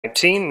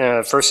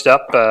19. First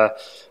up,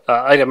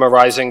 item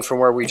arising from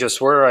where we just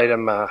were,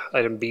 item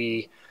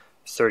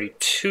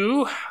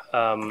B32,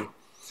 and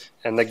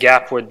the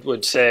gap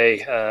would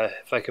say,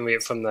 if I can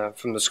read it from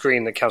the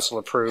screen, the council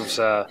approves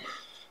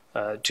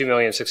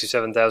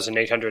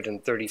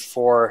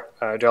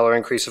 $2,067,834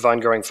 increase of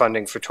ongoing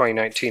funding for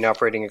 2019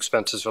 operating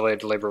expenses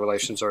related to labor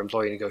relations or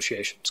employee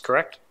negotiations.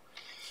 Correct?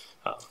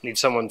 Need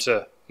someone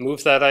to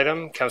move that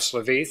item.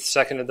 Councillor Veith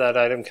seconded that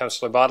item.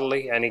 Councillor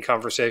Bodley, any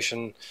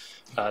conversation?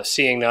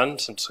 Seeing none,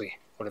 since we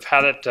would have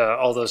had it.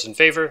 All those in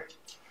favour?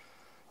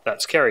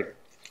 That's carried.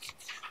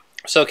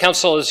 So,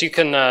 Council, as you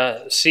can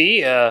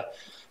see,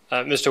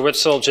 Mr.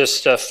 Witzel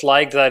just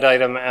flagged that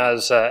item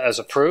as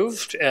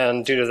approved,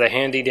 and due to the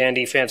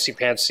handy-dandy,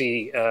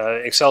 fancy-pantsy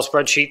Excel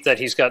spreadsheet that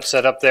he's got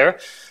set up there,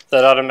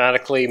 that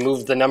automatically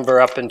moved the number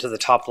up into the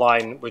top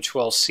line, which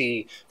we'll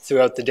see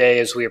throughout the day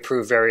as we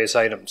approve various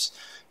items.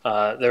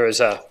 There is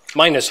a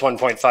minus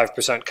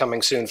 1.5%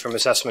 coming soon from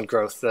assessment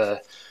growth,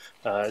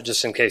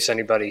 just in case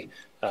anybody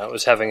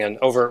was having an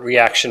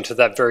overreaction to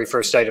that very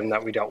first item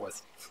that we dealt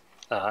with.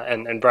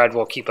 And Brad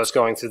will keep us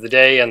going through the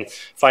day, and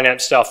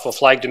finance staff will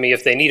flag to me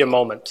if they need a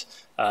moment.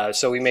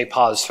 So we may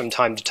pause from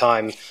time to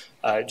time,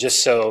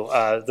 just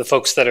so the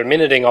folks that are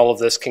minuting all of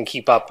this can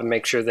keep up and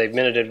make sure they've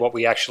minuted what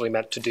we actually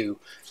meant to do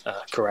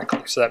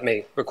correctly. So that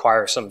may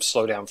require some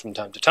slowdown from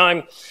time to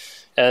time.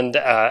 And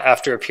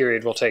after a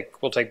period, we'll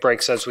take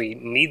breaks as we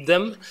need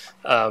them,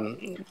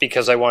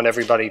 because I want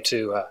everybody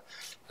to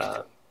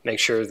make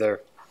sure their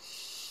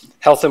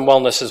health and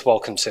wellness is well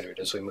considered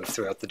as we move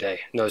throughout the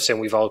day. Noticing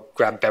we've all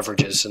grabbed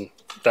beverages, and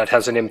that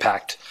has an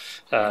impact.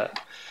 So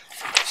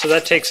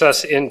that takes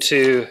us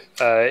into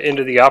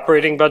the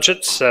operating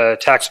budgets,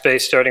 tax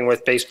base, starting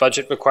with base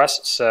budget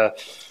requests.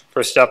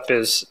 First up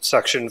is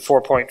section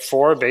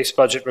 4.4, base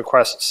budget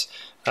requests,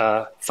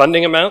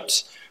 funding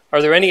amounts.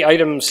 Are there any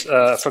items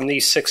from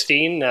these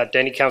 16 that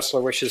any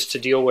councillor wishes to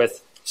deal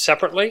with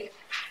separately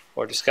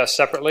or discuss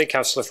separately?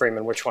 Councillor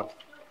Freeman, which one?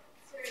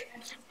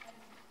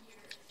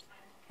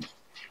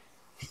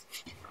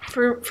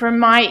 For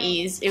my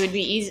ease, it would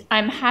be easy.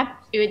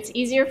 It's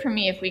easier for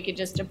me if we could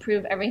just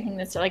approve everything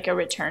that's like a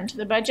return to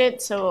the budget.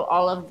 So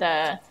all of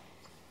the,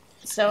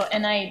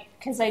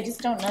 because I just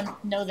don't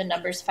know the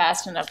numbers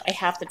fast enough. I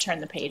have to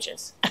turn the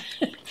pages.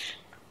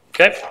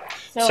 Okay,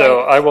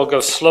 so I will go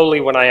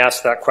slowly when I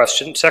ask that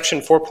question. Section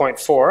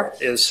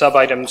 4.4 is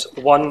sub-items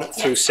 1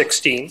 through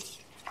 16.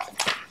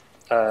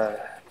 And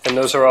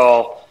those are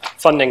all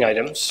funding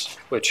items,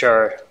 which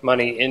are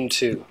money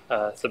into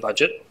the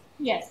budget.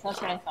 Yes,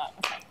 that's what I thought.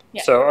 Okay.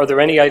 Yeah. So are there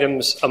any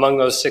items among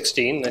those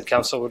 16 that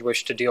council would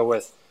wish to deal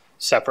with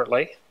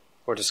separately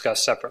or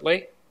discuss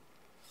separately?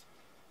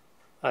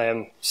 I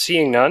am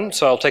seeing none,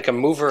 so I'll take a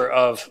mover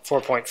of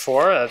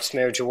 4.4. That's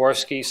Mayor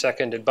Jaworski,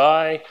 seconded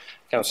by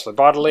Councillor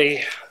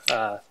Bodley.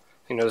 No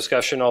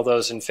discussion. All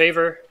those in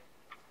favor?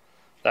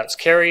 That's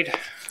carried.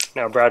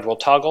 Now Brad will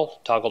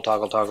toggle.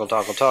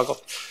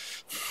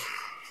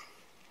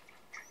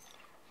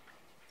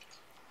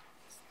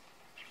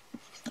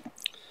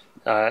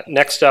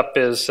 Next up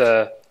is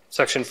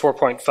section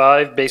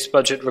 4.5, base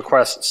budget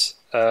requests.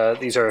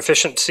 These are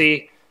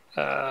efficiency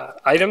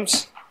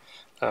items.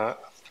 They're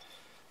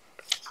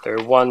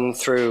 1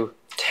 through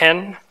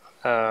 10.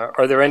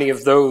 Are there any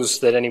of those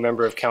that any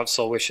member of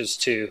council wishes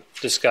to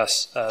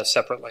discuss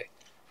separately?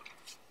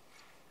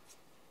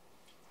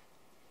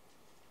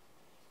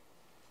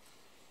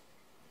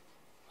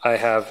 I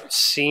have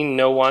seen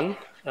no one,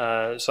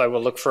 so I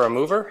will look for a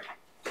mover.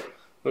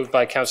 Moved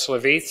by Councillor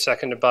Veith,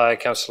 seconded by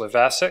Councillor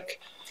Vasic.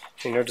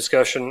 No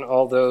discussion.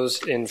 All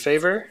those in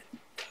favor?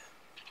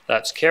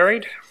 That's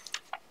carried.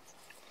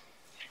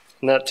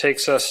 And that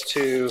takes us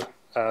to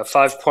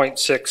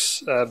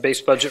 5.6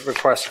 base budget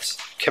requests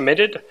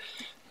committed.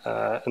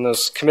 And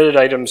those committed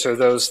items are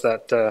those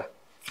that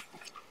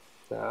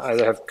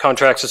either have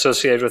contracts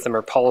associated with them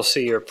or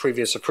policy or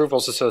previous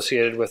approvals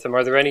associated with them.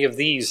 Are there any of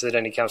these that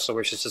any councillor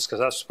wishes to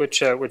discuss?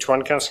 Which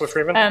one, Councillor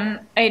Freeman?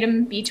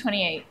 Item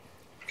B28.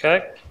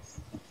 Okay.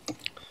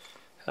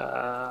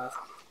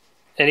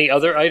 Any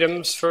other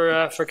items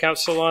for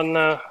council on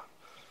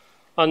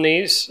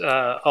these?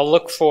 I'll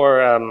look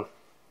for.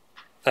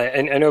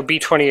 I know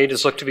B28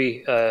 is looked to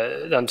be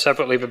done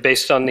separately, but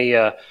based on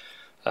the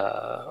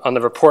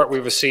report we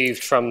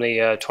received from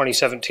the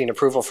 2017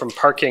 approval from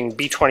parking,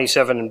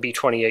 B27 and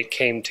B28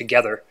 came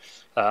together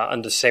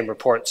under the same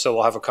report, so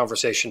we'll have a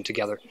conversation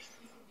together.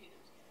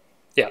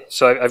 Yeah,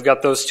 so I've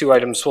got those two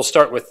items. We'll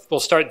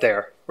start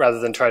there rather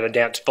than try to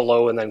dance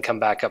below and then come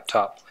back up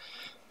top.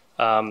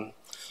 I'd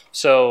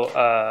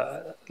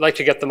like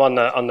to get them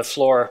on the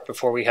floor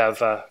before we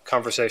have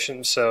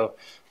conversations. So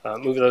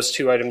move those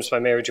two items by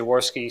Mayor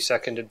Jaworski,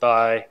 seconded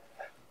by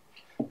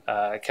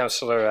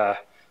Councillor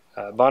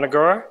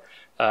Bonagora,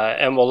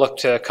 and we'll look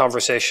to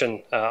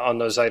conversation on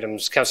those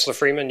items. Councillor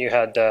Freeman, you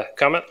had a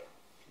comment?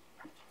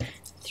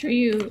 Through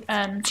you,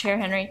 Chair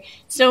Henry.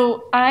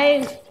 So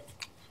I'm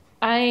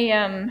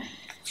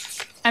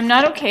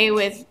not okay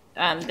with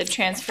the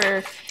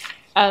transfer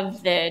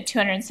of the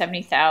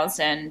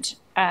 $270,000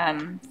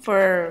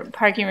 for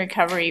parking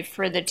recovery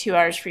for the 2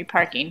 hours free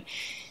parking.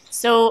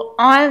 So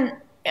on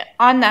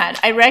that,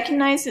 I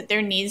recognize that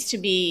there needs to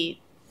be.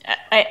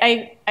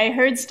 I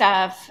heard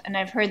staff, and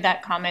I've heard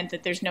that comment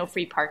that there's no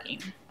free parking.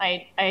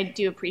 I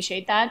do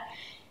appreciate that,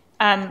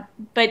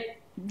 but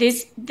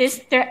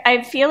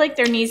I feel like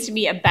there needs to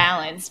be a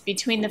balance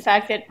between the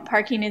fact that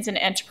parking is an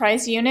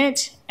enterprise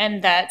unit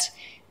and that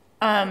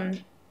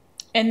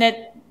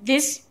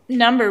this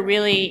number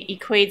really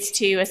equates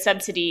to a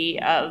subsidy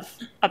of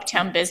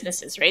uptown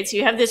businesses, right? So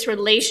you have this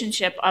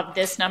relationship of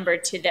this number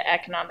to the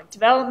economic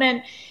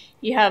development.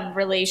 You have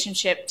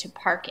relationship to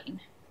parking,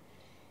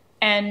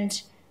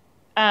 and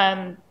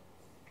I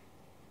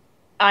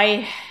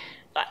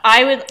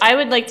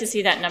would like to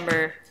see that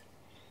number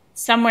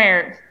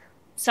somewhere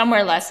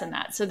less than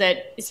that, so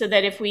that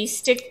if we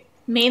stick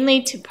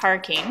mainly to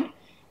parking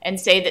and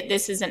say that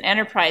this is an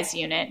enterprise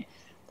unit,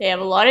 they have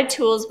a lot of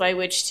tools by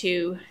which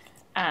to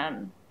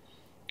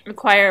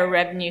acquire a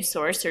revenue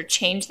source or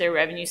change their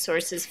revenue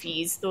sources,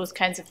 fees, those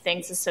kinds of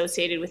things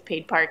associated with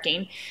paid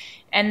parking,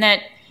 and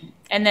that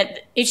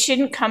it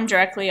shouldn't come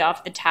directly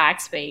off the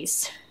tax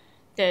base,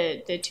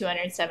 the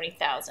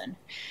 $270,000.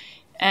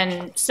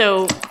 And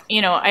so,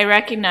 I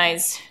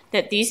recognize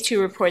that these two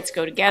reports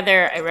go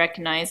together. I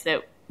recognize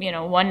that,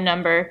 one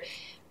number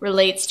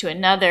relates to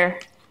another,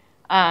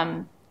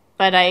 but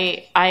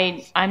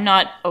I'm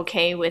not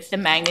okay with the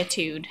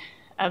magnitude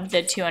of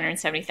the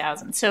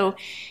 $270,000. So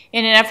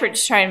in an effort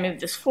to try and move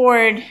this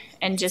forward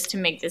and just to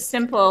make this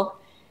simple,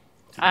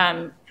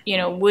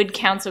 would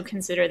council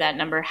consider that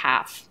number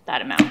half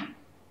that amount?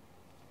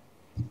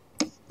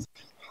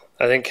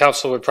 I think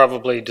council would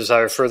probably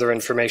desire further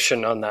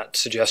information on that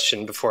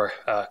suggestion before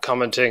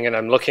commenting, and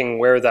I'm looking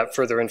where that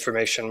further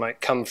information might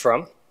come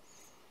from.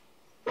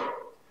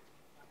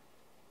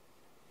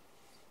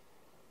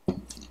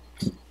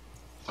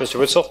 Mr.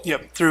 Witzel?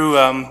 Yep, through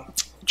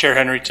Chair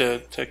Henry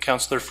to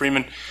Councillor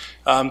Freeman.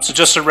 So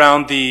just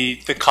around the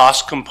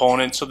cost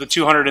component, so the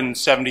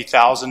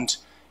 $270,000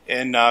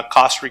 in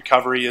cost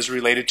recovery is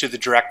related to the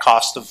direct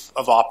cost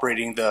of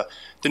operating the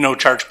no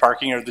charge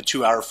parking or the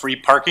 2 hour free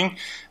parking.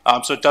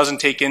 So it doesn't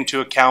take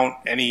into account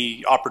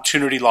any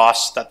opportunity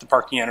loss that the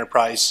parking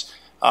enterprise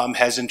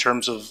has in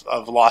terms of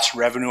lost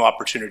revenue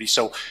opportunity.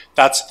 So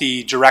that's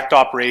the direct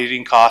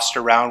operating cost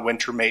around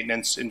winter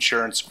maintenance,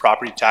 insurance,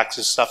 property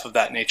taxes, stuff of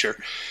that nature.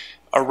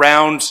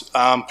 Around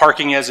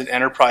parking as an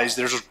enterprise,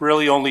 there's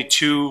really only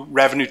two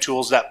revenue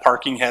tools that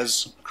parking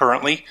has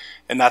currently,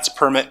 and that's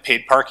permit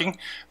paid parking,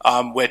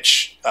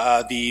 which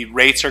the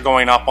rates are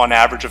going up on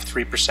average of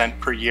 3%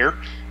 per year.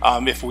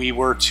 If we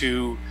were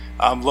to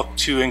look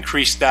to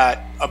increase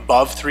that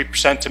above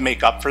 3% to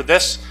make up for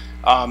this,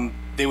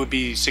 they would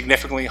be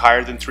significantly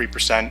higher than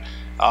 3%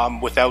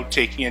 without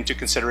taking into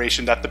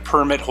consideration that the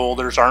permit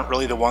holders aren't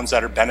really the ones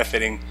that are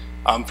benefiting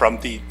from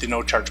the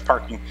no charge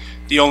parking.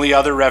 The only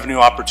other revenue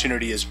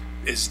opportunity is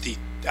the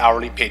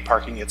hourly paid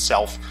parking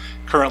itself.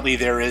 Currently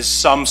there is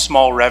some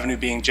small revenue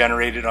being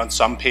generated on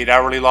some paid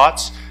hourly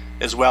lots,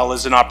 as well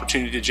as an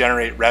opportunity to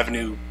generate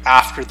revenue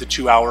after the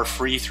 2 hour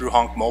free through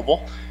Honk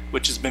Mobile,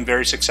 which has been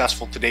very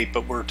successful to date,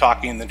 but we're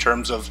talking in the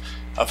terms of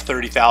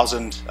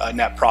 30,000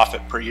 net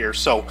profit per year.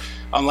 So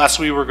unless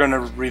we were going to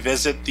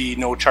revisit the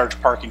no charge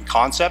parking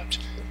concept,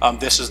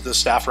 this is the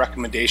staff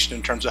recommendation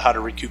in terms of how to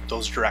recoup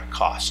those direct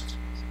costs.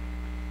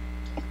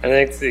 I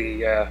think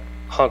the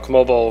Honk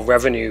Mobile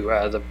revenue,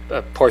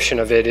 the portion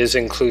of it is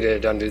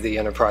included under the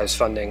enterprise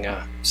funding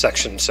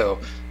section, so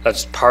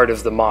that's part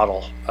of the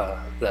model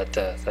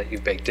that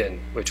you've baked in,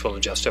 which will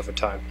adjust over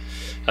time.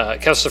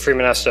 Councillor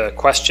Freeman asked a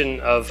question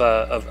of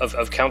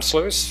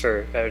councillors.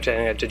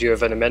 Did you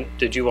have an amendment?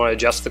 Did you want to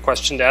adjust the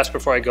question to ask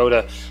before I go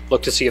to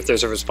look to see if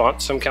there's a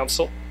response from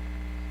council?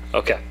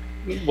 Okay,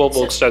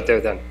 we'll start there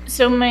then.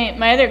 So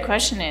my other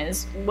question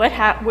is,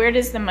 where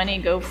does the money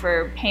go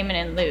for payment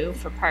in lieu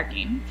for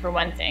parking, for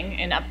one thing,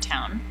 in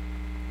Uptown,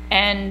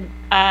 and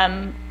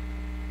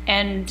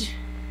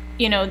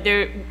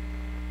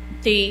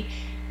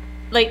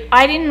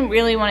I didn't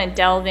really want to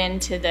delve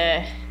into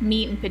the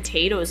meat and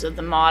potatoes of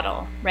the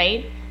model,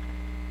 right?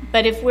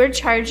 But if we're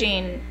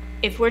charging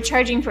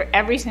for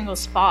every single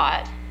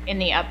spot in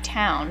the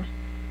Uptown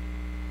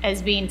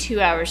as being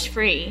 2 hours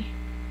free,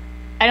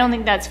 I don't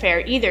think that's fair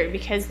either,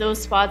 because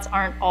those spots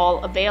aren't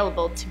all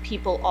available to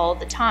people all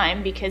the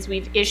time, because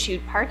we've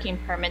issued parking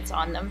permits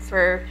on them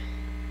for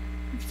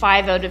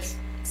 5 out of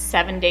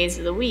 7 days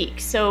of the week.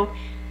 So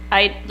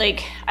I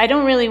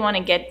don't really want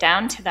to get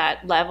down to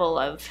that level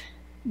of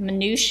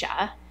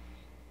minutia.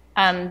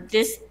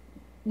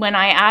 When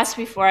I asked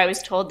before, I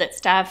was told that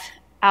staff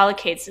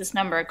allocates this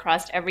number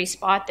across every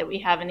spot that we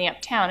have in the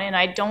Uptown, and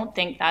I don't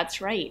think that's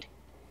right.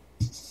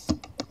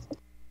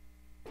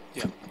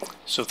 Yeah.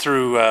 So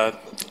through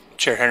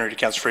Chair Henry to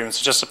Councillor Freeman,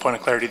 so just a point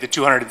of clarity, the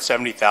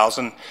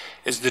 $270,000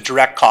 is the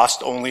direct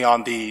cost only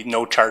on the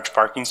no charge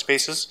parking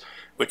spaces,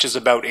 which is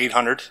about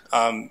 800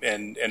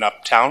 in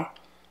Uptown.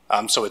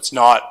 So it's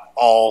not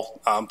all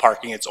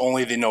parking, it's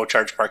only the no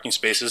charge parking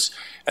spaces.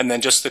 And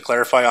then just to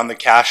clarify on the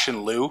cash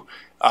in lieu,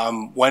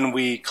 when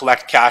we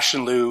collect cash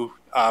in lieu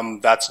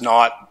That's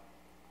not,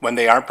 when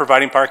they aren't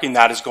providing parking,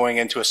 that is going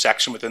into a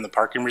section within the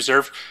parking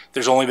reserve.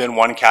 There's only been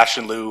one cash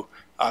in lieu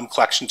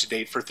collection to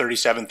date for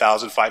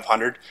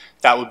 $37,500.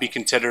 That would be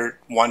considered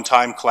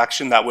one-time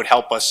collection. That would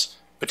help us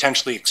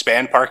potentially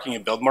expand parking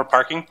and build more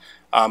parking,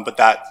 but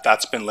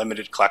that's been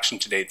limited collection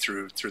to date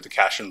through the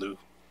cash in lieu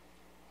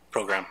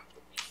program.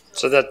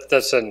 So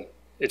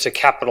it's a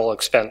capital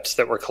expense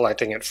that we're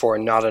collecting it for,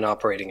 not an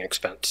operating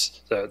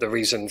expense. The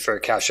reason for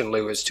cash in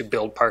lieu is to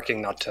build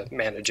parking, not to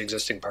manage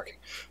existing parking.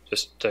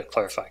 Just to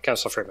clarify.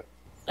 Councillor Freeman.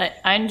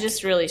 I'm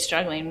just really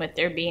struggling with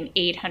there being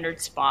 800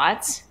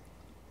 spots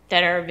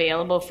that are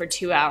available for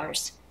 2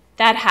 hours.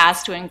 That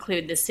has to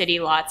include the city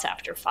lots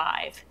after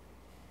 5.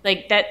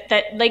 Like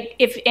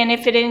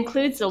if it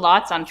includes the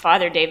lots on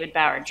Father David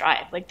Bauer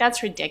Drive, like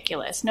that's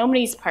ridiculous.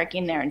 Nobody's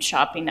parking there and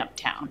shopping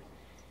uptown.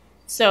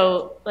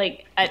 So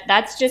like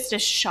that's just a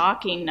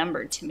shocking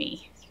number to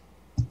me.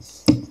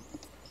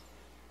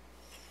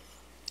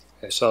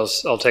 Okay, so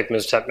I'll take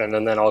Ms. Tepman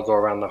and then I'll go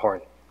around the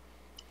horn.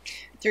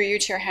 Through you,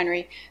 Chair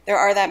Henry, there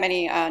are that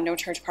many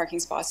no-charge parking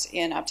spots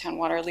in Uptown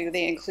Waterloo.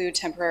 They include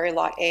temporary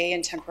Lot A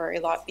and temporary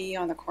Lot B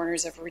on the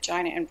corners of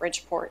Regina and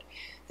Bridgeport,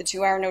 the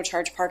 2-hour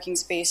no-charge parking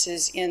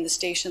spaces in the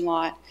station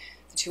lot,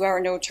 the 2-hour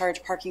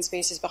no-charge parking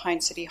spaces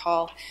behind City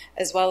Hall,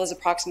 as well as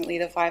approximately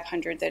the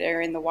 500 that are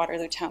in the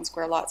Waterloo Town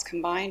Square lots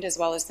combined, as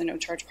well as the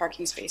no-charge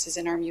parking spaces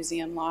in our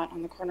museum lot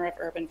on the corner of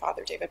Urban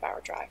Father David Bauer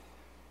Drive.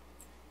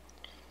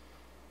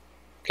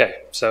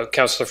 Okay, so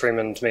Councillor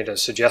Freeman's made a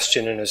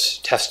suggestion and is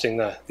testing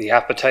the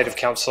appetite of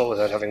council.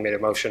 Without having made a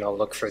motion, I'll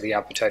look for the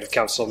appetite of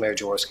council. Mayor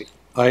Jaworski.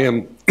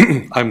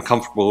 I'm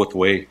comfortable with the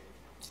way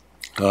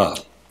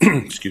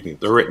excuse me,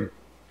 they're written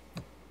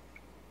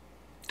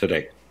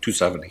today.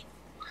 270.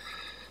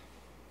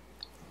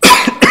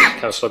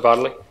 Councillor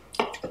Bodley.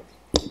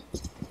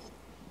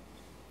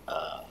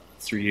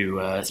 Through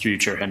you,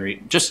 Chair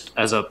Henry. Just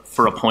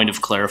for a point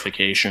of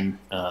clarification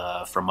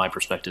from my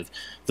perspective,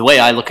 the way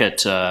I look at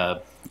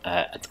the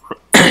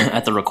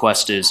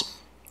request is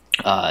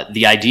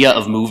the idea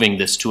of moving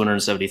this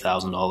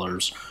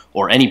 $270,000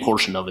 or any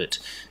portion of it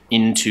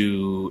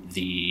into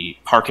the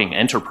parking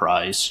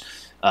enterprise.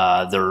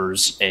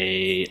 There's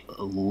a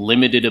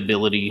limited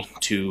ability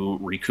to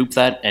recoup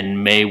that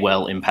and may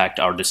well impact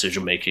our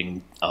decision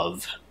making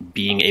of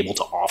being able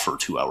to offer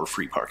 2-hour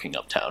free parking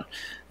uptown.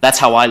 That's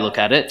how I look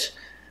at it,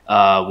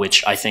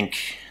 which I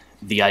think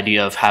the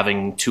idea of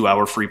having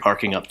 2-hour free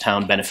parking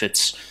uptown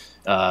benefits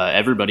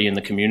everybody in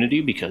the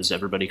community, because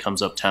everybody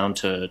comes uptown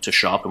to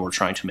shop, and we're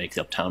trying to make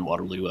Uptown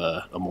Waterloo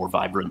a more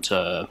vibrant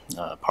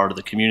part of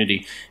the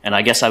community. And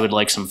I guess I would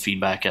like some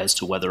feedback as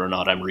to whether or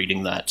not I'm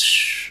reading that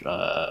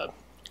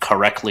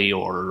correctly,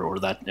 or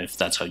that if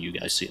that's how you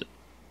guys see it.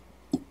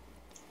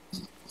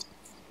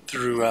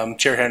 Through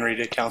Chair Henry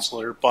to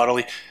Councillor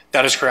Bodley,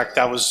 that is correct.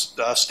 That was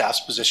staff's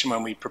position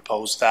when we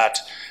proposed that.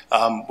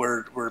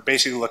 We're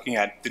basically looking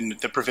at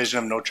the provision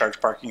of no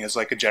charge parking as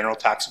like a general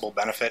taxable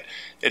benefit.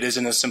 It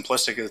isn't as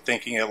simplistic as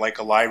thinking it like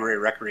a library or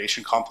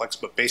recreation complex,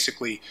 but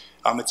basically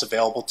it's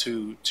available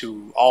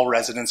to all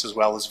residents as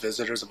well as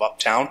visitors of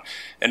Uptown.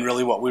 And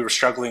really what we were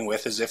struggling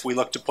with is if we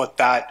look to put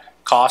that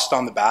cost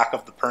on the back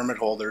of the permit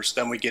holders,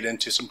 then we get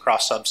into some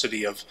cross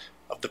subsidy of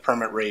the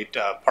permit rate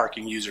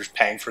parking users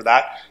paying for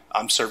that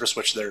service,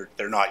 which they're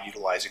not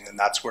utilizing, and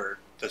that's where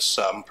this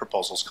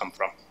proposals come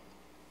from.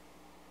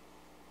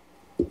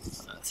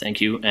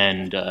 Thank you,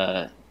 and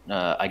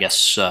I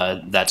guess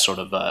that sort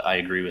of I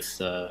agree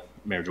with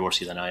Mayor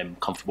Jaworski. Then I am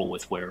comfortable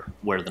with where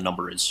the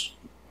number is.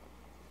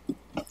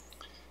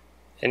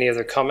 Any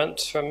other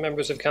comments from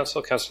members of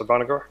council? Councillor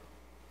Bonagor.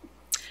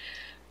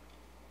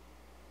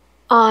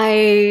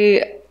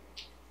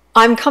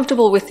 I'm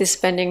comfortable with this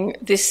spending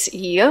this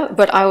year,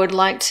 but I would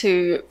like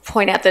to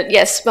point out that,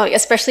 yes, well,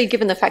 especially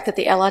given the fact that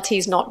the LRT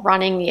is not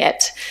running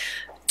yet,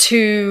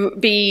 to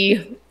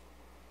be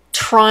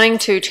trying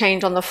to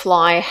change on the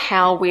fly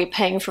how we're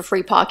paying for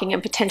free parking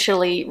and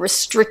potentially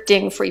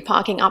restricting free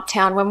parking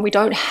uptown when we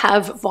don't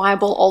have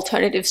viable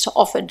alternatives to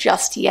offer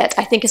just yet,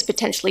 I think is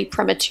potentially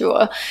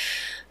premature.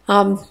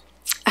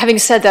 Having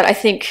said that, I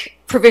think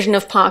provision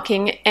of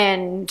parking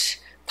and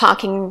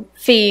parking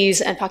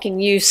fees and parking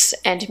use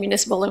and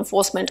municipal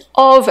enforcement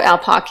of our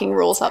parking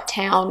rules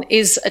uptown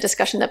is a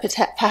discussion that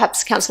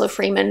perhaps Councillor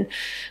Freeman,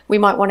 we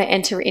might want to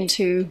enter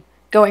into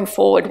going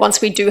forward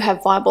once we do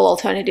have viable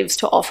alternatives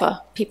to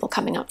offer people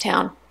coming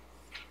uptown.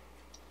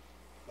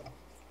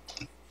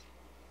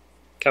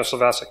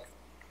 Councillor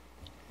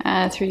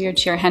Vasek. Through your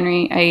Chair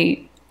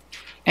Henry,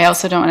 I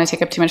also don't want to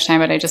take up too much time,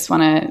 but I just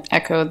want to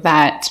echo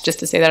that just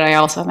to say that I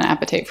also have an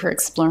appetite for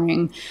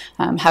exploring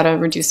how to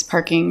reduce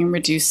parking and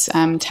reduce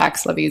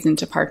tax levies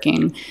into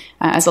parking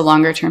as a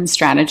longer term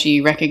strategy,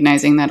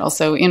 recognizing that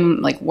also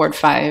in like Ward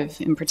 5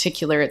 in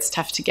particular, it's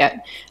tough to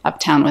get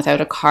uptown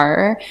without a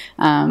car.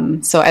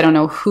 So I don't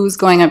know who's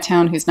going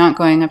uptown, who's not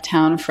going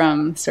uptown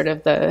from sort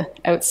of the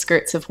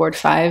outskirts of Ward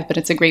 5, but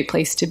it's a great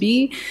place to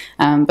be,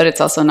 but it's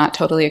also not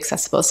totally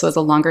accessible. So as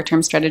a longer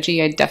term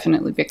strategy, I'd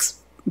definitely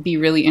be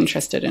really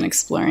interested in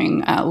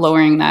exploring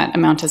lowering that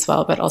amount as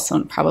well, but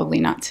also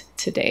probably not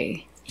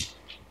today.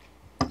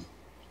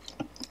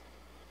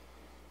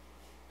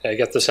 I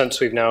get the sense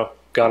we've now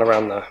gone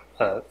around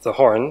the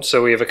horn.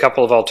 So we have a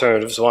couple of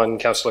alternatives. One,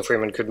 Councillor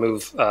Freeman could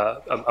move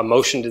a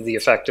motion to the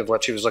effect of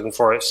what she was looking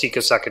for, seek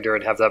a seconder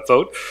and have that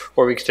vote,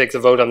 or we could take the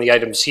vote on the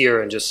items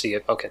here and just see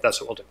it. Okay,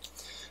 that's what we'll do.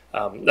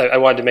 I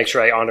wanted to make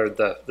sure I honored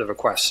the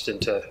request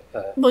into...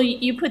 Well,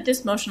 you put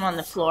this motion on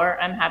the floor.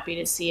 I'm happy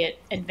to see it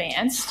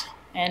advanced.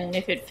 And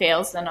if it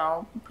fails, then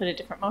I'll put a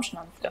different motion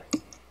on the floor.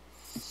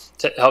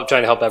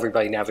 Trying to help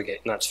everybody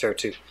navigate, and that's fair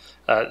too.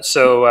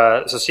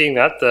 So seeing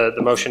that,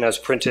 the motion as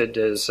printed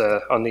is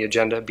on the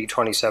agenda,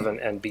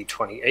 B27 and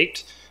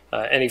B28.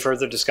 Any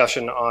further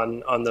discussion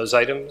on those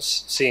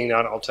items? Seeing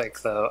none, I'll take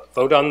the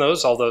vote on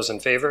those. All those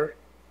in favor?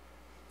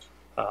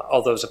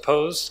 All those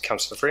opposed?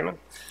 Councillor Freeman?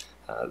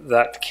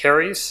 That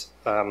carries.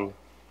 And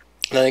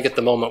I think at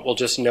the moment we'll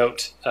just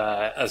note,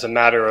 as a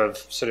matter of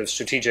sort of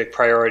strategic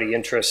priority,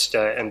 interest,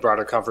 and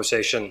broader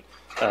conversation,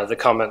 the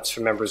comments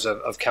from members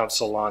of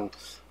council on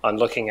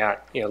looking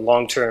at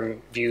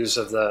long-term views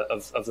of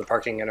the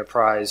parking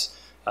enterprise.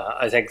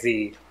 I think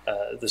the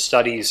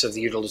studies of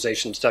the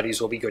utilization studies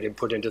will be good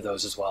input into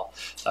those as well.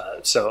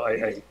 So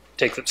I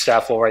take that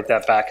staff will write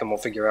that back, and we'll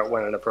figure out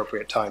when an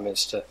appropriate time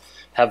is to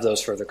have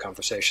those further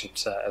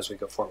conversations as we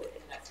go forward.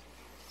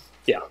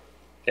 Yeah,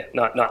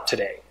 not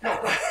today,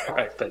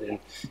 right? But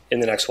in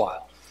the next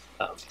while.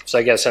 So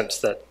I get a sense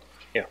that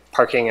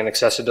parking and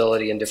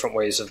accessibility and different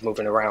ways of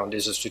moving around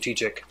is a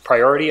strategic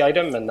priority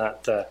item, and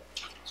that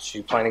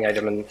planning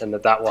item, and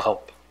that will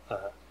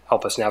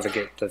help us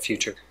navigate the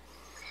future.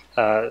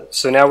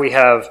 So now we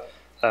have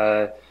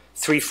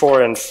 3,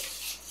 4, and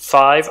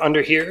 5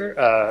 under here.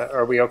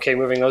 Are we okay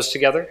moving those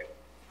together?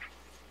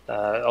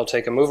 I'll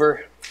take a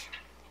mover.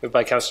 Moved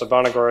by Councillor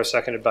Bonagora,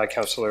 seconded by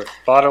Councillor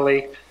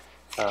Bodley.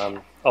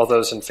 All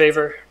those in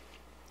favor?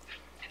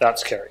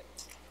 That's carried.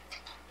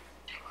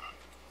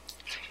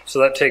 So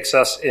that takes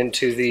us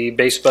into the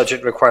base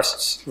budget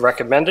requests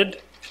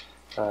recommended.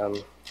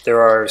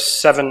 There are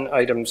 7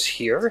 items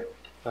here.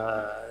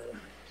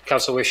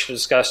 Council wish to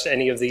discuss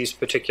any of these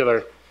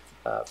particular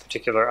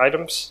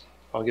items?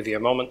 I'll give you a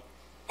moment.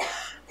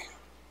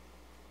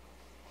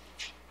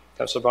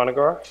 Councillor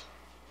Bonagora?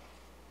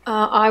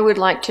 I would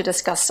like to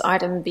discuss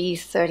item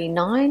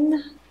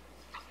B39.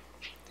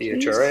 The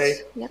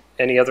HRA. Yep.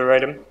 Any other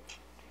item?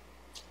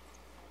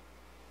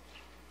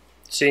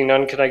 Seeing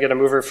none, can I get a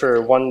mover for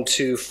 1,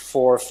 2,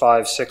 4,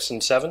 5, 6,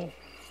 and 7?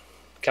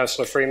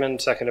 Councillor Freeman,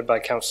 seconded by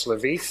Councillor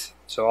Veith.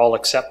 So all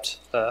except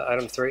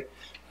item 3.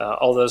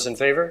 All those in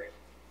favor?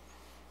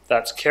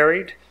 That's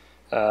carried.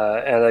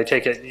 And I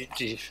take it,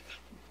 do you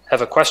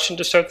have a question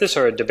to start this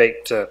or a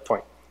debate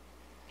point?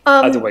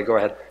 Either way, go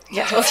ahead.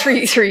 Yeah, well, through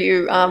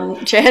you,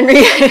 Chair Henry.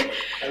 I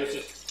was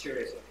just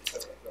curious.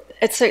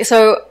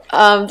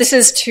 This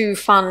is to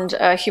fund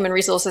a human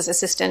resources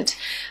assistant,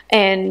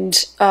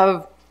 and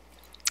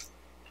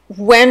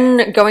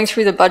when going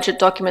through the budget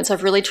documents,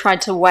 I've really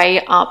tried to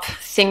weigh up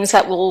things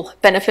that will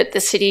benefit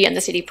the city and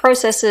the city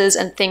processes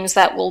and things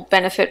that will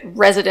benefit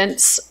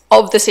residents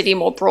of the city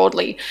more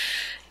broadly.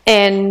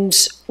 And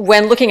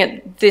when looking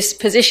at this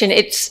position,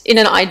 it's in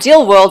an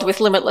ideal world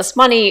with limitless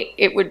money,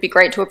 it would be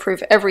great to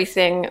approve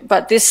everything,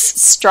 but this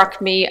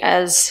struck me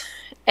as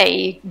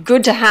a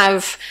good to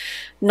have,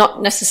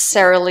 not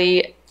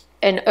necessarily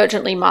an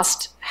urgently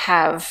must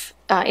have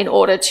in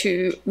order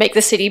to make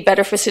the city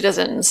better for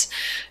citizens.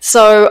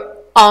 So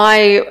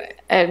I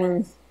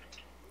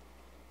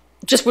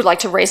just would like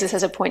to raise this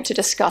as a point to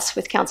discuss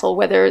with council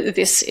whether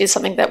this is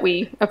something that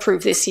we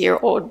approve this year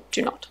or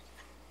do not.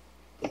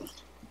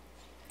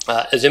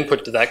 As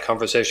input to that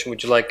conversation,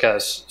 would you like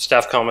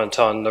staff comment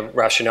on the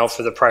rationale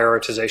for the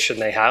prioritization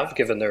they have,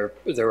 given there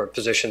were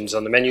positions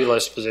on the menu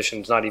list,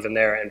 positions not even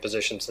there, and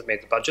positions that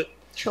made the budget?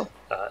 Sure.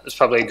 It's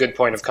probably a good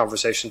point of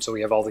conversation, so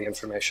we have all the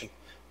information.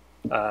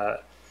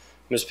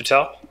 Ms.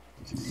 Patel?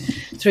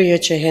 Through you,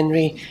 Chair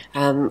Henry,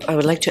 I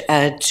would like to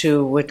add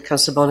to what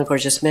Councillor Bonagor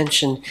just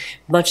mentioned.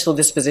 Much though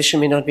this position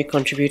may not be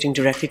contributing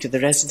directly to the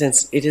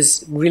residents, it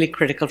is really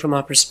critical from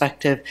our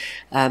perspective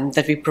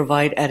that we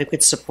provide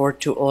adequate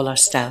support to all our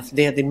staff.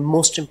 They are the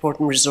most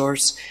important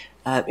resource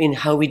in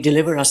how we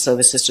deliver our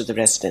services to the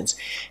residents.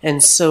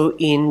 And so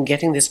in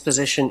getting this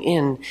position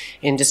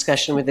in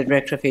discussion with the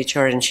Director of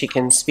HR, and she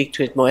can speak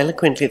to it more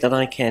eloquently than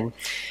I can,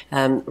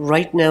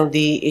 right now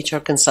the HR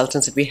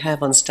consultants that we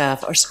have on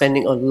staff are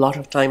spending a lot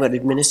of time on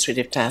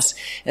administrative tasks,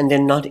 and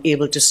they're not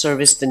able to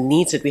service the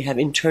needs that we have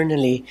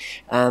internally,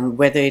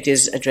 whether it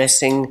is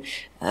addressing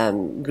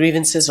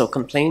grievances or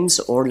complaints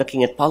or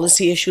looking at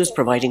policy issues,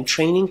 providing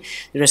training.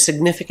 There are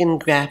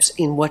significant gaps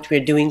in what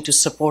we're doing to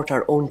support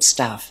our own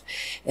staff.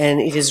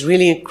 And it is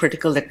really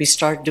critical that we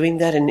start doing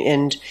that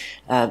and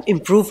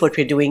improve what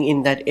we're doing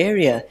in that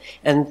area.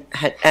 And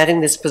adding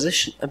this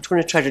position, I'm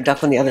going to try to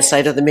duck on the other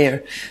side of the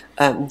mayor.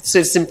 So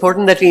it's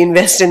important that we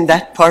invest in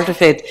that part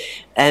of it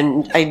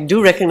And I do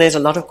recognize a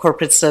lot of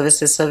corporate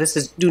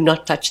services do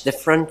not touch the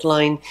front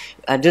line,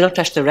 do not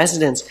touch the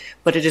residents,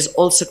 but it is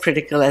also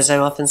critical, as I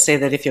often say,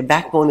 that if your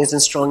backbone isn't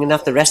strong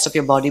enough, the rest of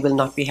your body will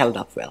not be held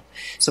up well.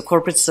 So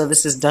corporate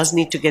services does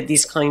need to get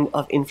these kind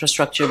of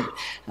infrastructure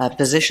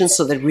positions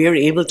so that we are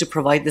able to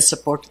provide the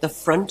support to the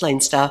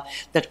frontline staff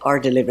that are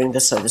delivering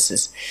the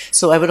services.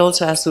 So I would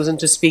also ask Susan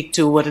to speak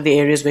to what are the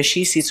areas where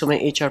she sees from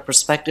an HR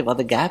perspective are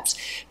the gaps,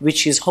 which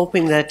she's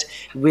hoping that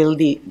will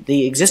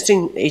the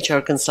existing HR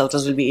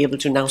consultants will be able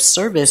to now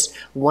service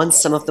once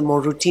some of the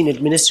more routine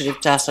administrative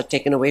tasks are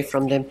taken away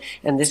from them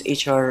and this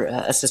HR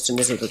assistant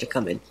is able to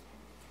come in.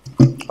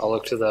 I'll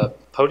look to the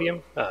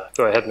podium.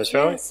 Go ahead, Ms.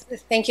 Fairley. Yes.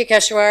 Thank you,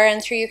 Keshwar,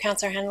 and through you,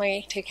 Councillor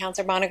Henley, to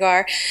Councillor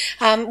Bonagar.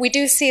 We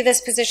do see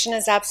this position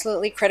as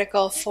absolutely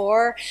critical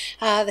for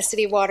the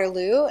City of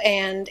Waterloo,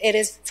 and it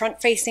is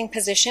front-facing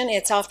position.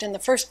 It's often the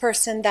first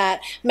person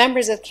that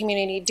members of the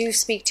community do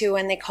speak to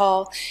when they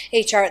call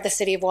HR at the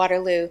City of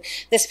Waterloo.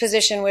 This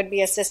position would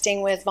be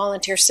assisting with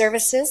volunteer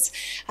services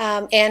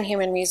and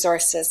human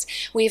resources.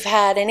 We've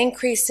had an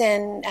increase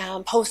in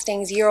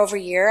postings year over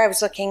year. I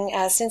was looking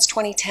since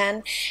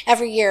 2010.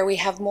 Every year we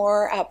have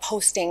more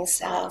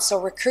postings. So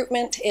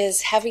recruitment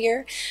is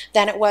heavier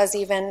than it was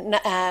even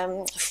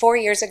 4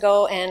 years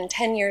ago and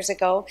 10 years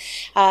ago.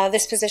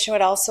 This position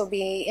would also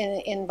be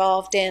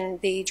involved in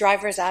the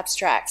driver's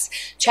abstracts,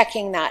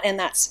 checking that, and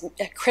that's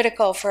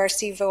critical for our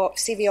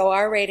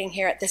CVOR rating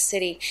here at the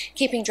city,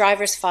 keeping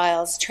driver's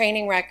files,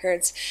 training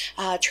records,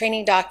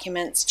 training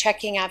documents,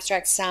 checking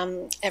abstracts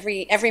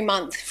every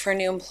month for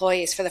new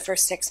employees for the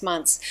first 6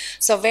 months.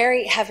 So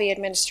very heavy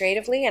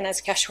administratively, and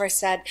as Keshwar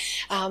said,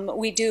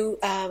 we do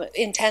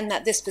intend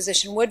that this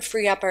position would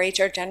free up our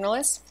HR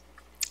generalists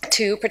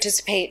to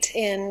participate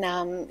in,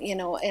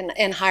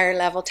 in higher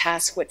level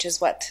tasks, which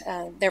is what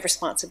their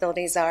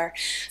responsibilities are.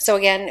 So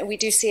again, we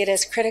do see it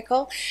as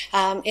critical.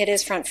 It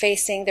is front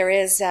facing. There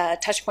is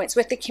touch points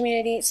with the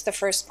community. It's the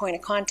first point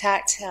of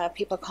contact,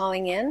 people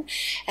calling in,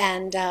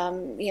 and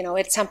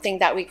it's something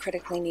that we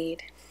critically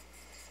need.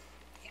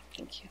 Yeah,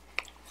 thank you.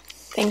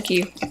 Thank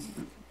you.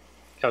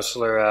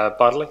 Councillor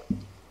Bodley.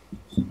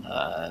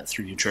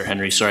 Through you, Chair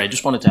Henry. Sorry, I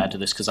just wanted to add to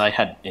this because I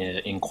had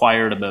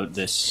inquired about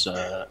this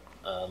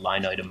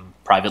line item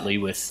privately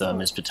with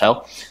Ms.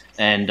 Patel,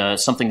 and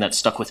something that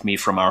stuck with me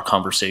from our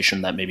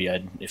conversation that maybe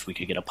if we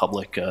could get a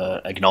public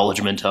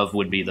acknowledgement of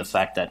would be the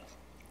fact that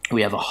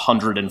we have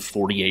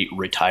 148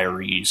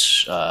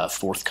 retirees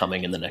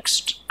forthcoming in the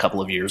next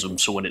couple of years. And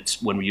so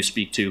when you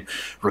speak to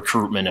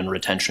recruitment and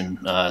retention,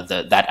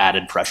 that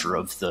added pressure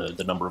of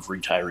the number of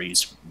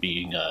retirees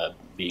being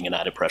an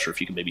added pressure, if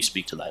you can maybe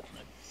speak to that.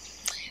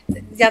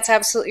 That's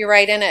absolutely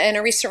right. In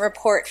a recent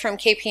report from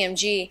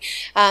KPMG,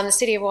 the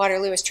City of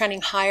Waterloo is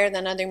trending higher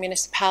than other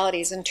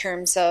municipalities in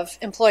terms of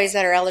employees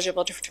that are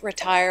eligible to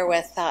retire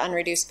with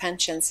unreduced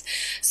pensions.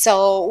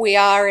 So we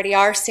already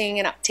are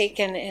seeing an uptake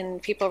in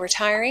people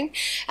retiring.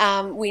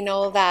 We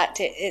know that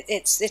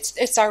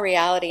it's our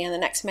reality in the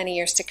next many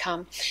years to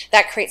come.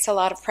 That creates a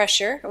lot of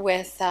pressure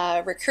with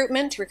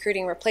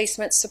recruiting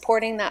replacements,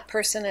 supporting that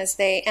person as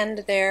they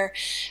end their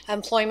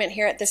employment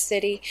here at the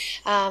city,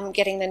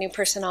 getting the new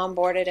person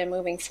onboarded and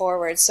moving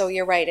forward. So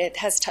you're right, it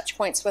has touch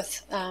points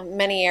with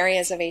many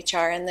areas of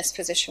HR, and this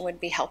position would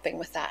be helping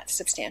with that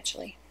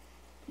substantially.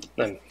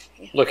 I'm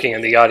looking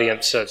in the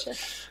audience.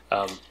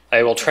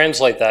 I will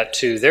translate that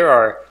to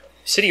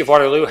City of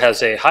Waterloo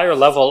has a higher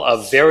level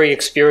of very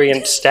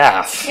experienced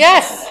staff.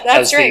 Yes,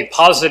 that's right. As the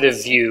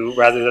positive view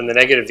rather than the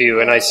negative view.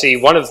 And I see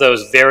one of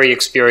those very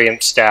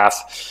experienced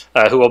staff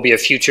who will be a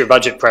future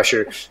budget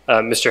pressure,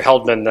 Mr.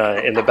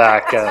 Heldman in the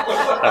back,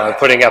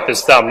 putting up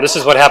his thumb. This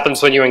is what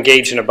happens when you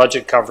engage in a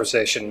budget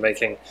conversation,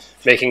 making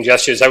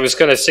gestures. I was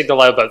going to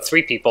signal out about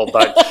 3 people,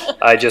 but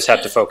I just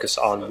had to focus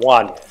on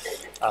one.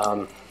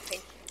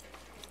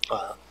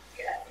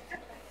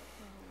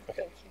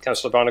 Okay.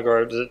 Councillor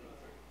Bonagar, is it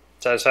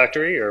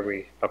satisfactory, or are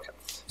we okay?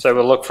 So I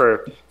will look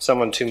for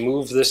someone to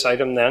move this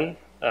item then.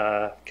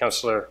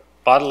 Councillor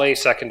Bodley,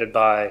 seconded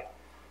by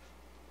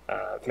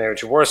Mayor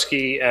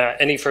Jaworski.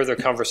 Any further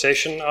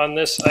conversation on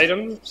this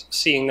item?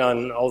 Seeing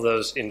none, all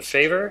those in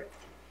favor?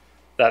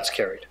 That's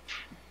carried.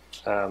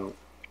 That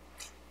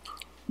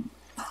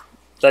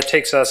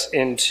takes us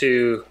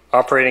into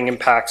operating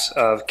impacts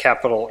of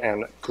capital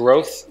and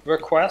growth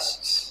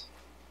requests.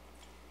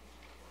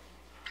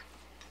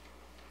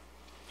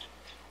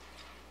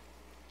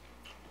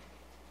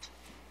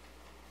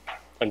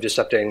 I'm just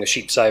updating the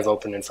sheets I have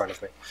open in front of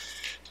me.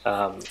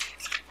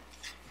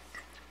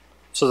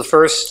 So the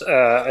first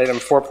item,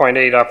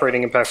 4.8,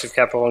 operating impacts of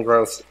capital and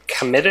growth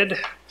committed.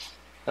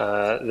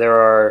 There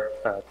are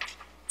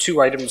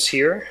 2 items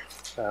here.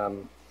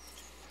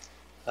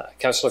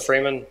 Councillor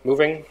Freeman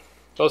moving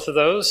both of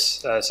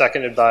those,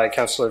 seconded by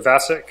Councillor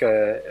Vasek.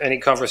 Any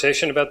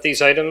conversation about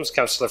these items?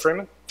 Councillor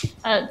Freeman?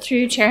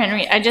 Through Chair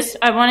Henry,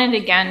 I wanted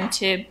again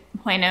to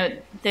point out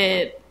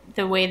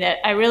the way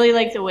that I really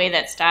like the way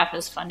that staff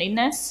is funding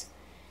this,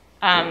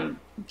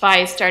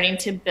 by starting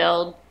to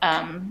build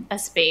a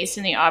space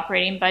in the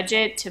operating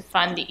budget to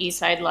fund the East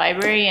Side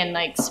Library and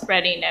like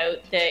spreading out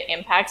the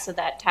impacts of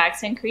that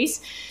tax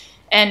increase.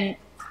 And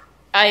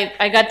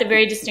I got the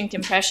very distinct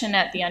impression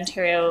at the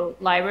Ontario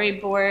Library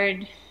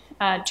Board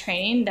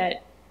training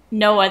that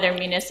no other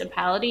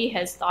municipality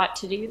has thought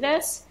to do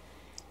this.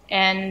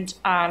 And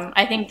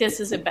I think this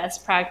is a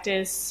best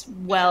practice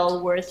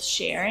well worth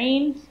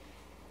sharing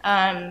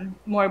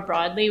more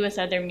broadly with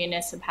other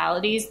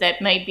municipalities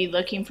that might be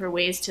looking for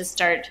ways to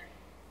start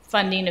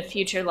funding a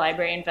future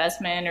library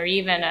investment or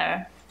even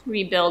a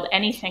rebuild,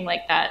 anything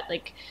like that.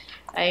 Like,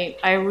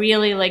 I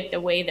really like the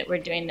way that we're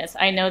doing this.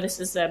 I know this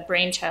is a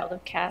brainchild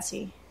of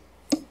Cassie.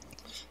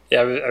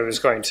 Yeah, I was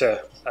going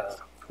to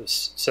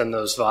send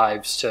those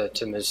vibes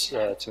to Ms.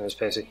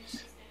 Pacey.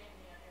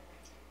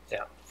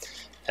 Yeah,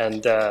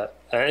 and I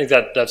think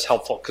that's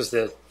helpful because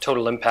the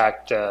total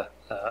impact, the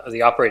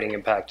operating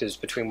impact, is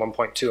between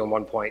 1.2 and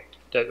 1.1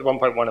 and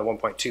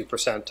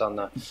 1.2% on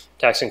the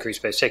tax increase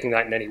base. Taking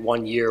that in any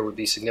 1 year would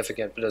be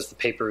significant, but as the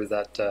paper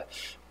that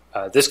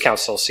this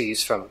council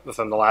sees from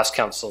the last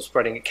council,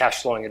 spreading it,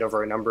 cash flowing it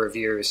over a number of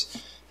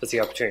years, has the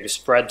opportunity to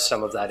spread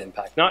some of that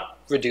impact, not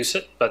reduce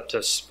it, but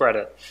to spread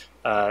it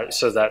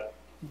so that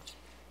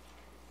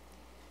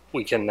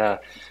we can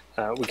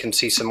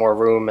see some more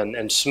room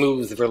and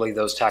smooth really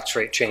those tax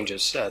rate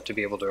changes to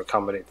be able to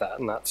accommodate that,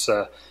 and that's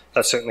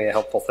certainly a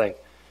helpful thing.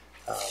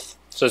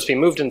 So it's been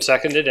moved and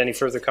seconded. Any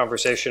further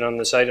conversation on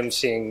this item?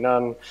 Seeing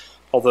none,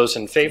 all those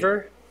in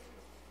favor?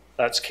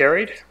 That's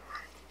carried.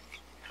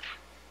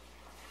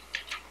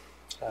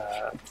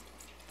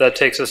 That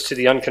takes us to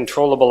the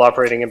uncontrollable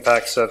operating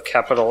impacts of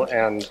capital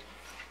and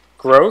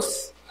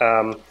growth.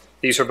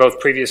 These were both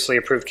previously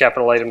approved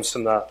capital items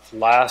from the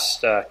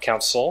last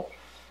council.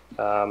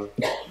 Look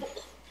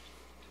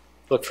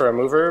for a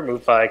mover.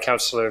 Moved by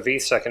Councillor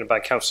Veith, seconded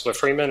by Councillor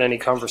Freeman. Any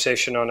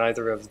conversation on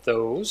either of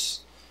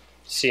those?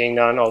 Seeing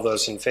none, all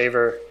those in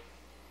favor?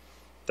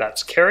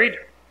 That's carried.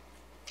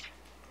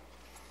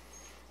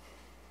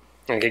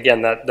 And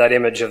again, that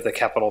image of the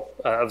capital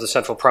of the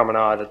Central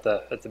Promenade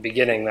at the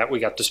beginning that we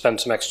got to spend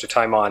some extra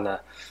time on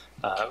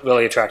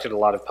really attracted a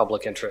lot of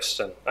public interest.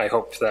 And I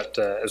hope that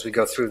as we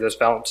go through this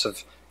balance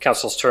of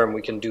council's term,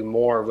 we can do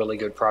more really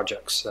good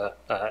projects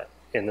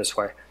in this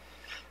way.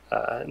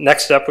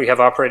 Next up, we have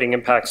operating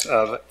impacts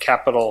of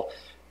capital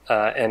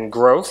and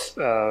growth,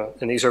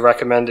 and these are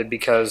recommended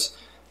because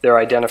they're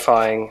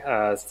identifying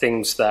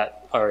things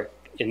that are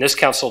in this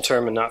council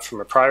term and not from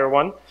a prior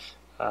one.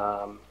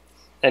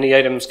 Any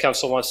items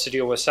council wants to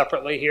deal with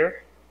separately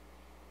here?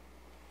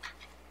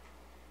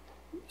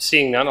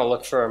 Seeing none, I'll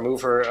look for a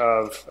mover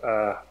of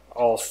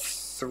all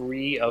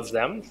three of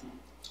them.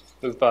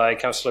 Moved by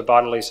Councillor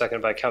Bodley,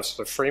 seconded by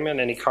Councillor Freeman.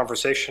 Any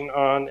conversation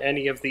on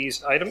any of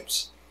these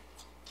items?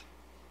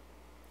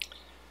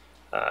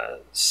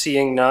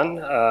 Seeing none,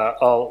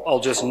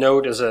 I'll just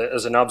note as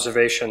an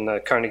observation,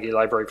 the Carnegie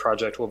Library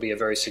project will be a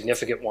very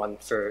significant one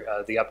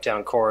for the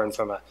Uptown core and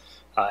from a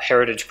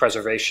heritage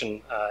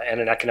preservation and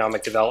an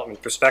economic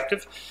development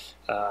perspective.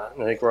 I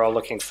think we're all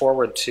looking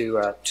forward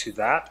to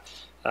that.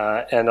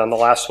 And on the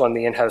last one,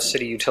 the in-house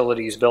city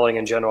utilities billing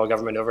and general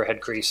government overhead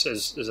increase,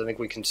 as I think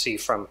we can see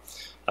from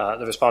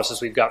the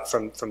responses we've got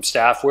from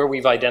staff, where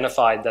we've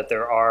identified that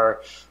there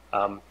are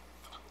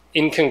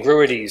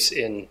incongruities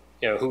in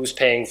who's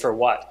paying for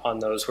what on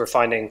those. We're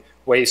finding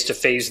ways to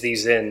phase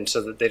these in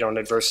so that they don't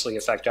adversely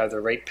affect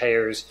either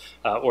ratepayers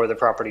or the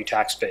property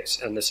tax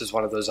base. And this is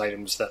one of those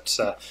items that's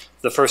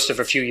the first of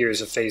a few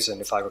years of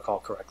phase-in, if I recall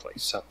correctly.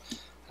 So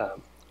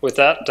with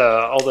that,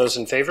 all those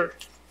in favor?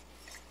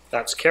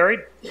 That's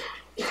carried.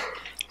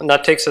 And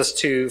that takes us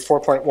to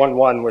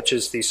 4.11, which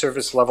is the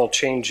service level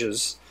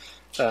changes.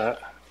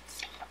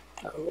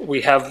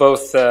 We have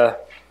both a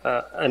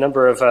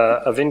number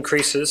of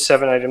increases,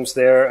 7 items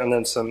there, and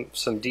then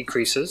some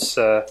decreases.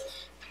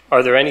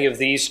 Are there any of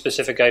these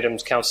specific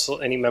items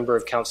any member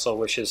of council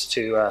wishes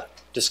to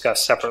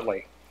discuss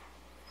separately?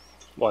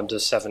 1 to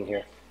 7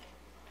 here.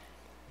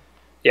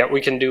 Yeah,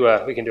 we can do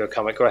a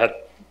comment. Go ahead.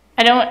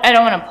 I don't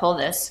want to pull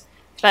this,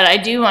 but I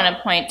do want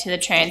to point to the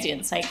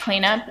transient site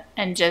cleanup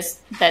and just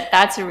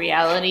that's a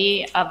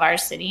reality of our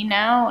city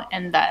now,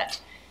 and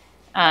that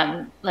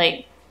I'm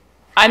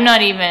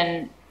not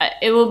even.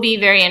 It will be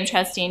very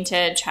interesting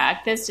to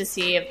track this to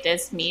see if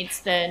this meets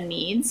the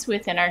needs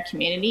within our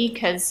community,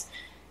 because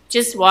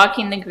just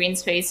walking the green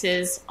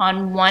spaces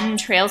on one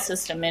trail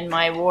system in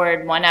my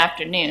ward one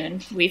afternoon,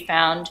 we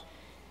found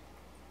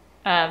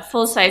a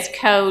full-size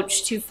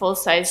couch, 2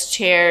 full-size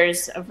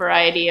chairs, a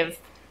variety of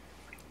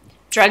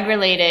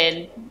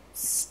drug-related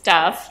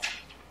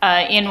stuff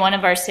in one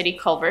of our city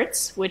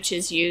culverts, which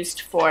is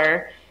used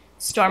for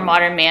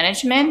stormwater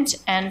management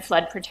and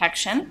flood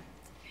protection.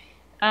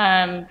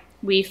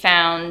 We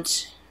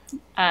found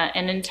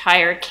an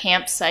entire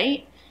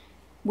campsite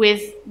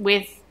with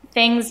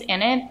things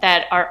in it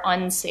that are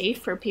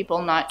unsafe for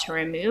people not to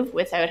remove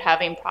without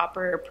having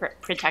proper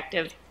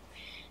protective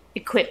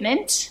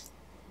equipment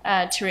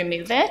to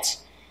remove it.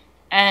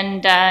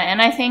 and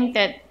I think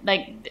that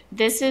like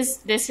this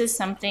is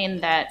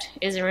something that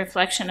is a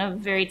reflection of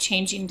very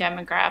changing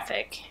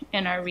demographic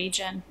in our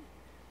region.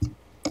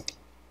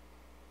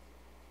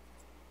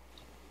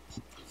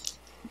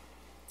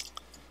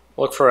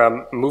 Look for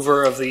a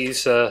mover of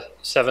these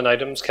 7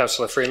 items.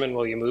 Councillor Freeman,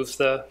 will you move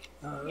the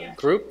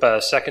group?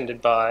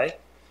 Seconded by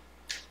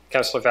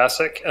Councillor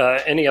Vasek.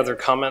 Any other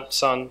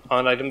comments on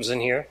items in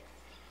here?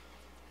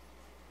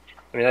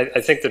 I mean,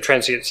 I think the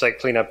transient site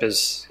cleanup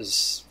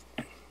is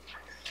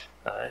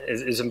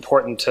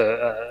important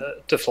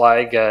to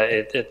flag.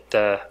 It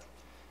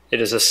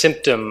is a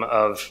symptom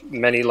of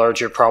many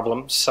larger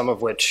problems, some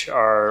of which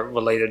are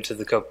related to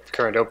the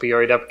current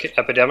opioid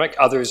epidemic.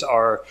 Others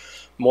are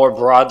more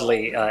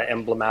broadly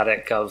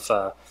emblematic of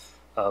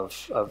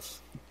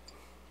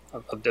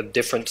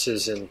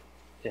differences in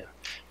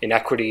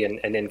inequity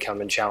and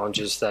income and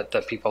challenges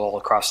that people all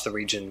across the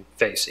region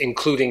face,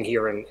 including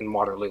here in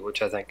Waterloo,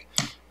 which I think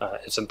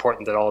it's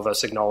important that all of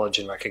us acknowledge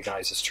and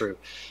recognize is true.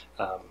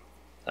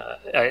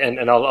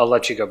 And I'll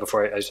let you go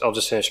before I'll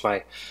just finish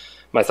my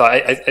thought.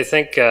 I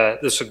think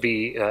this would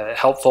be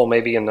helpful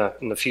maybe in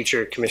the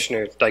future,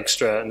 Commissioner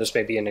Dykstra, and this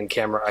may be an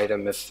in-camera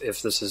item if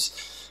this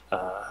is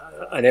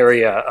an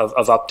area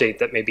of update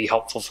that may be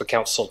helpful for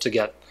council to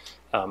get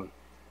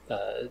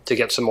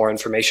some more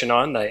information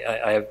on.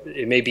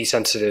 It may be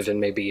sensitive and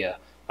maybe an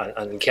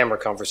in-camera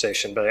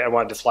conversation, but I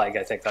wanted to flag.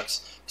 I think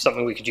that's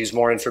something we could use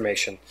more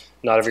information.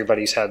 Not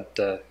everybody's had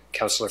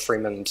Councillor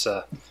Freeman's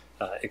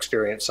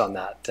experience on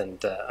that,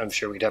 and I'm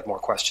sure we'd have more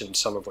questions,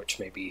 some of which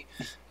may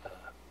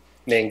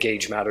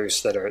engage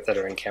matters that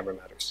are in-camera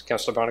matters.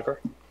 Councillor Bonnegar?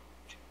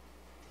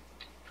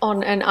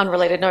 On an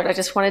unrelated note, I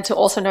just wanted to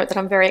also note that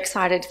I'm very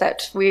excited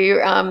that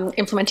we're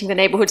implementing the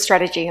neighbourhood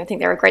strategy. I think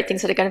there are great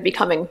things that are going to be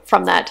coming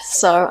from that.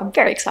 So I'm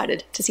very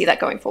excited to see that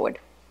going forward.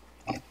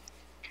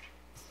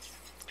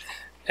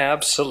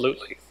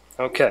 Absolutely.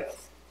 Okay.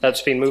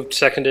 That's been moved,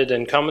 seconded,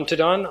 and commented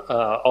on.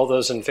 All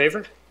those in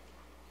favour?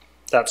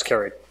 That's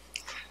carried.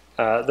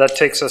 That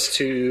takes us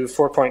to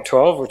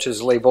 4.12, which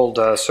is labelled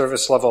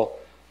service level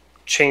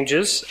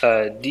changes,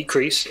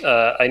 decrease.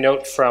 I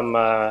note from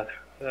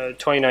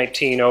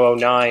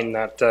 2019-009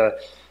 that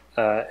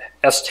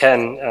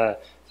S10,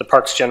 the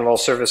Parks General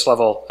service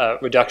level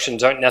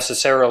reductions aren't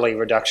necessarily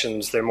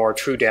reductions. They're more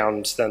true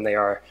downs than they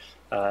are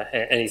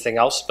anything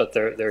else, but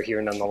they're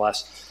here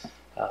nonetheless.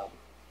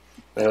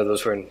 I know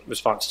those were in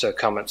response to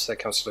comments that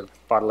Councillor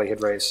Bodley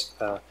had raised.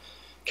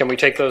 Can we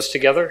take those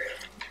together?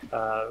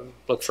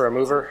 Look for a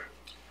mover.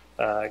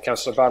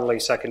 Councillor Bodley,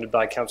 seconded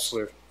by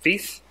Councillor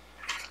Veith.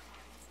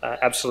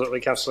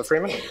 Absolutely, Councillor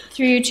Freeman.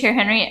 Through you, Chair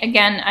Henry.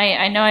 Again,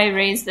 I know I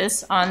raised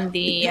this on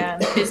the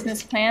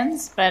business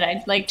plans, but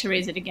I'd like to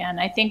raise it again.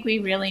 I think we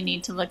really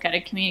need to look at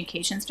a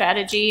communication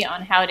strategy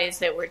on how it is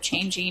that we're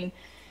changing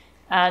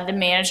the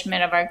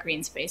management of our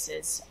green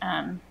spaces,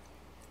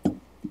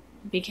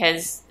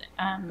 because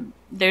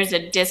there's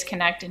a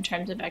disconnect in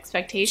terms of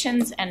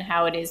expectations and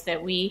how it is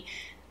that we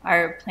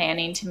are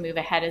planning to move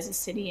ahead as a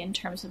city in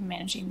terms of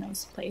managing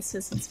those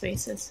places and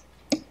spaces.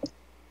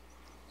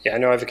 Yeah, I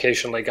know I've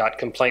occasionally got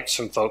complaints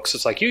from folks.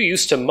 It's like, you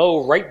used to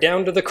mow right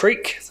down to the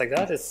creek. It's like,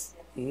 that is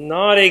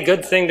not a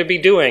good thing to be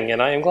doing,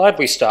 and I am glad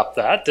we stopped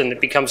that, and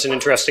it becomes an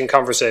interesting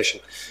conversation.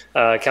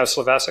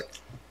 Councillor Vasek?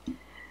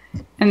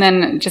 And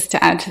then just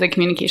to add to the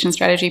communication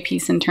strategy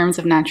piece in terms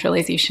of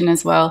naturalization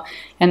as well,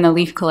 and the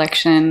leaf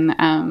collection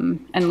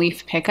and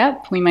leaf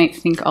pickup, we might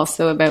think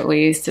also about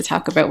ways to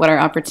talk about what are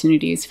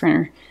opportunities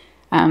for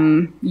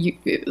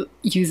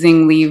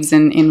using leaves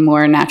in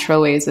more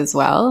natural ways as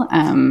well,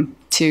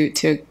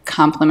 to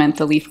complement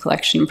the leaf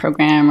collection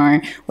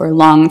program or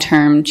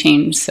long-term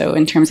change. So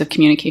in terms of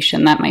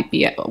communication, that might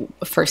be a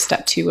first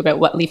step too about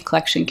what leaf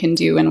collection can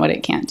do and what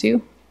it can't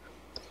do.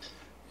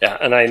 Yeah,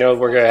 and I know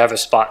we're going to have a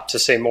spot to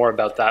say more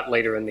about that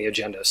later in the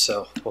agenda,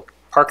 so we'll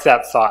park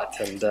that thought,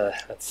 and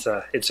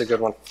it's a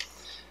good one.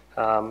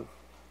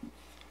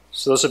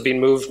 So those have been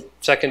moved,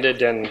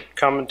 seconded, and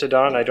commented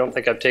on. I don't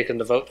think I've taken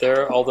the vote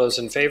there. All those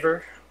in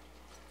favor?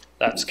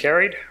 That's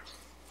carried.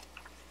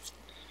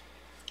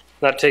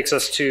 That takes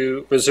us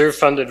to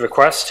reserve-funded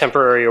requests,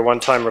 temporary or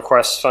one-time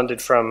requests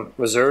funded from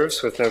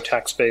reserves with no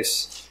tax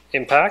base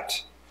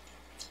impact.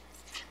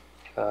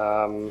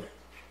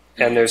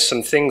 And there's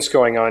some things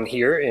going on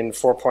here in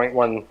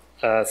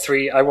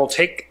 4.13. I will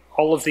take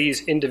all of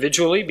these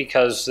individually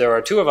because there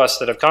are two of us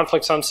that have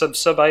conflicts on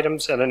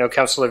sub-items, and I know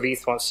Councillor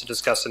Veith wants to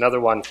discuss another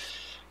one.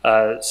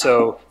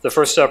 So the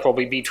first up will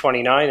be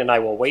B29, and I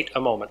will wait a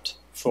moment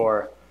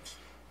for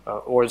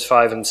wards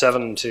 5 and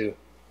 7 to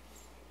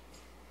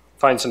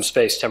find some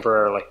space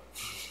temporarily.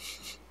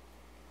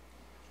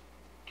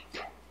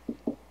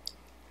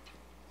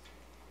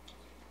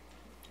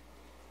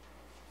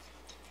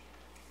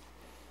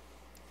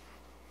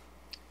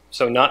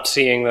 So not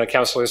seeing the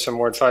councillors from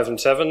Ward 5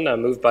 and 7,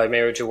 moved by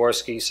Mayor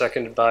Jaworski,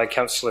 seconded by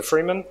Councillor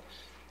Freeman.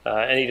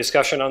 Any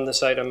discussion on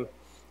this item?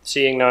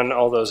 Seeing none,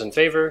 all those in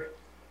favour?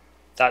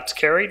 That's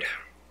carried.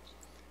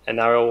 And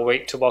now I will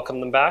wait to welcome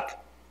them back.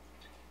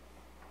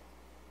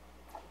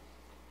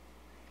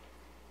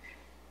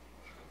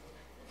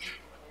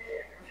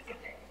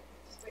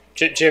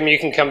 Jim, you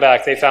can come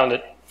back. They found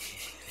it.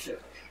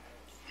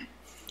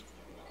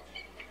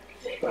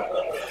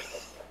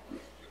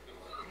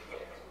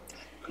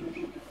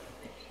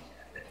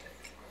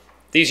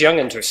 These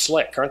youngins are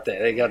slick, aren't they?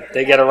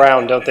 They get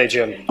around, don't they,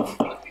 Jim?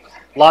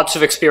 Lots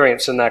of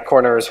experience in that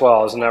corner as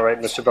well, isn't that right,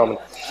 Mr. Bowman?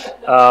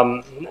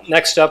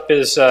 Next up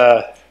is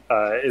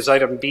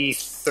item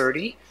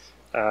B30,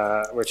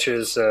 which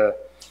is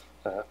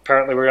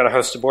apparently we're going to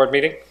host a board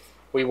meeting.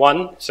 We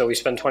won, so we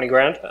spend 20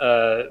 grand.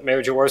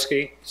 Mayor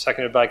Jaworski,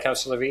 seconded by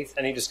Councillor Veith.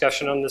 Any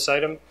discussion on this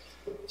item?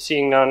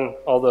 Seeing none,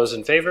 all those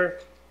in favor?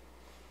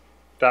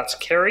 That's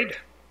carried.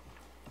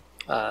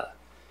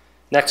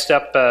 Next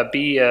up,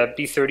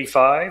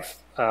 B35.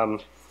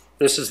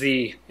 This is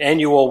the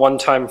annual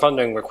one-time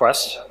funding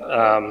request.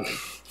 You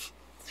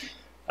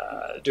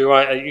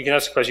can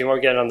ask a question. You want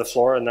to get it on the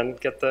floor and then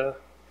get the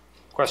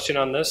question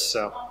on this?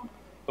 So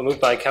we'll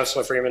move by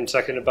Councillor Freeman,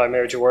 seconded by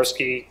Mayor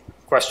Jaworski.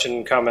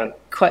 Question, comment?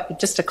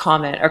 Just a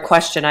comment or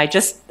question. I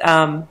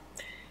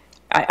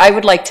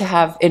would like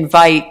to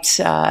invite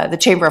the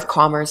Chamber of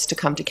Commerce to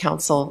come to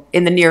council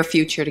in the near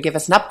future to give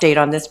us an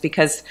update on this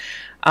because,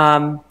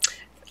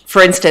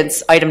 for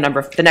instance,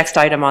 the next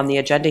item on the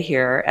agenda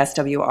here,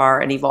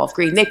 SWR and Evolve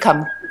Green, they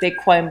come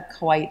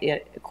quite.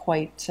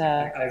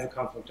 I have a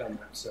conflict on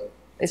that, so.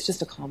 It's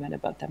just a comment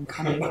about them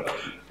coming.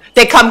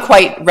 They come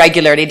quite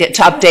regularly to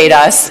update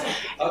us.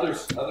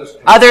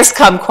 Others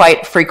come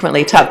quite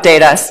frequently to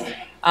update us.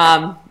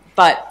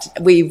 But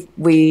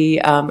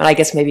and I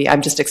guess maybe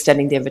I'm just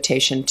extending the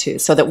invitation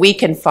so that we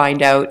can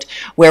find out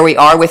where we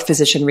are with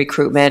physician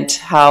recruitment,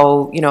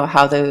 how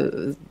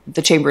the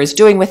chamber is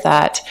doing with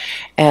that,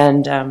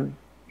 and and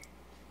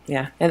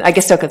I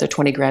guess they'll get their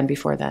 20 grand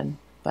before then.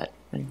 But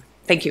anyway,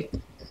 thank you.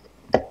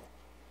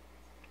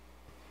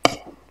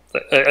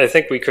 I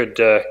think we could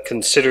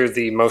consider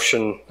the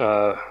motion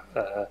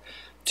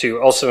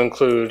to also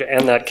include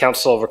and that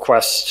council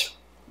request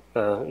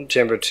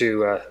Chamber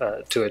to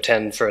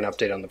attend for an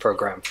update on the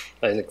program.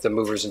 I think the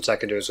movers and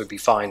seconders would be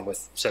fine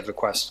with said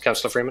request.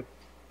 Councillor Freeman?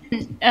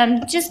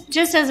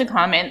 Just as a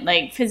comment,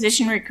 like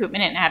physician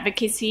recruitment and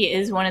advocacy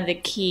is one of the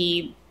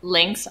key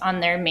links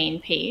on their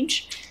main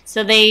page.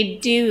 So they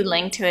do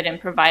link to it and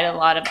provide a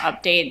lot of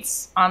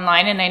updates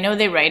online, and I know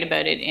they write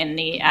about it in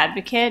the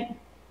Advocate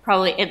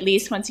probably at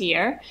least once a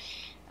year.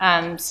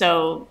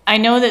 So I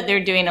know that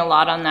they're doing a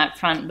lot on that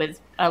front with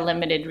a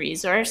limited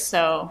resource.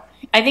 So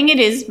I think it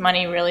is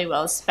money really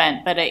well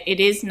spent, but it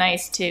is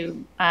nice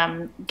to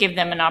give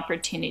them an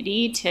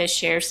opportunity to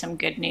share some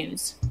good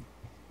news.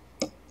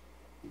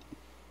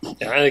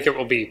 Yeah, I think it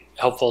will be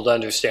helpful to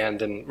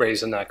understand and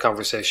raise in that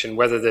conversation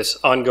whether this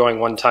ongoing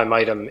one-time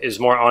item is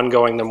more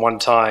ongoing than one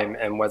time,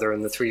 and whether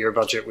in the 3-year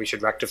budget we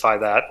should rectify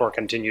that or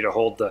continue to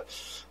hold the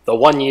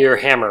 1-year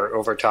hammer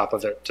over top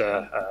of it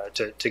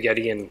to get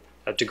Ian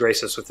to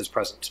grace us with his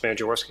presence. Mayor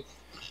Jaworski?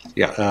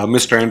 Yeah,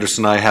 Mr.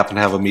 Anderson and I happened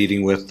to have a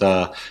meeting with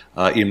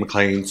Ian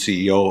McLean,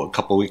 CEO, a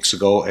couple of weeks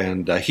ago,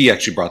 and he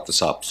actually brought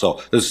this up.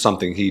 So this is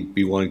something he'd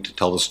be willing to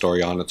tell the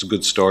story on. It's a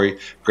good story,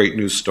 great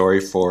news story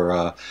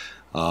for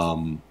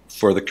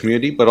the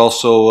community, but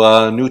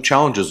also new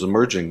challenges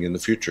emerging in the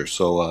future.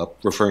 So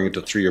referring it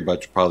to 3-year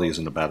budget probably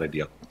isn't a bad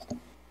idea.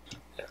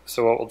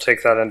 So we'll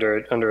take that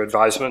under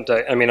advisement.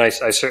 I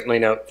certainly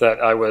note that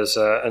I was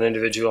an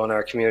individual in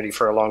our community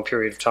for a long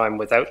period of time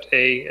without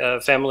a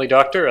family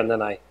doctor, and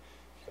then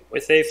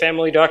with a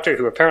family doctor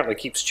who apparently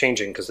keeps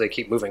changing because they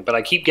keep moving. But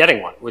I keep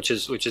getting one, which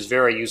is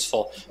very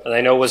useful, and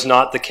I know was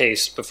not the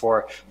case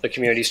before the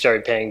community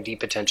started paying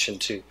deep attention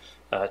to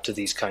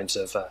these kinds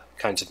of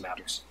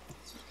matters.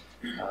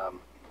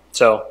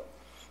 So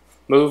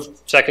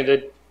moved,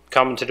 seconded,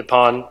 commented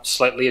upon,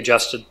 slightly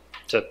adjusted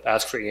to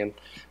ask for Ian.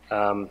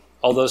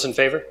 All those in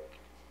favor?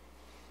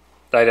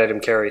 That item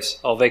carries.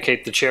 I'll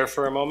vacate the chair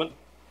for a moment.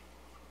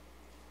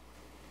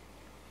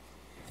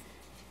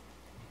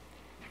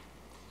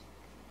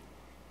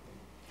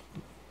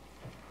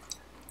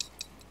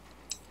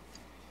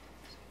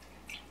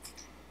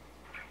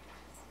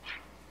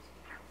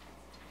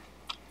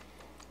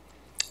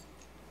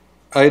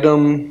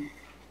 Item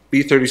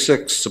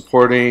B36,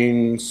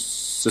 supporting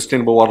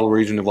Sustainable Waterloo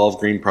Region Evolve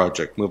Green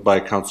Project. Moved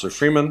by Councillor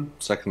Freeman,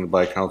 seconded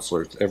by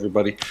Councillor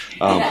everybody.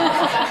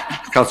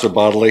 Councillor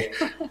Bodley.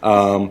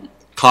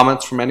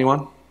 Comments from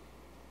anyone?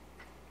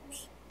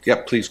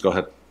 Yep, please go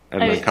ahead.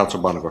 And then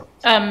Councillor Bonagor.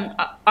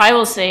 I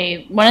will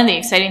say one of the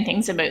exciting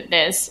things about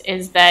this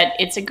is that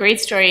it's a great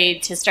story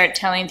to start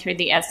telling through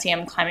the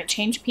FCM climate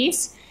change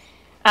piece.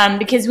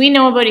 Because we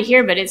know about it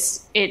here, but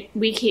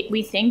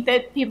we think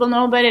that people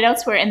know about it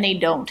elsewhere, and they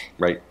don't.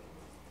 Right.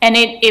 And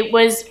it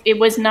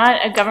was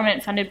not a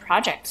government funded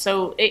project,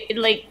 so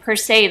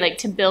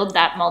to build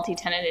that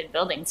multi-tenanted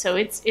building. So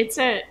it's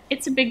a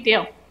big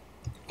deal.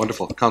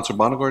 Wonderful. Councillor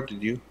Bonagor,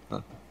 did you?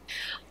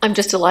 I'm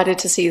just delighted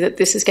to see that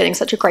this is getting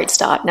such a great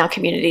start in our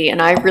community,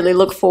 and I really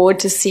look forward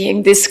to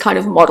seeing this kind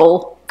of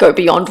model go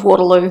beyond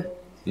Waterloo.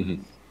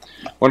 Mm-hmm.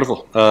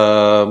 Wonderful.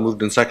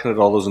 Moved and seconded.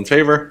 All those in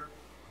favor?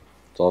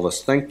 All of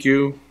us, thank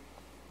you.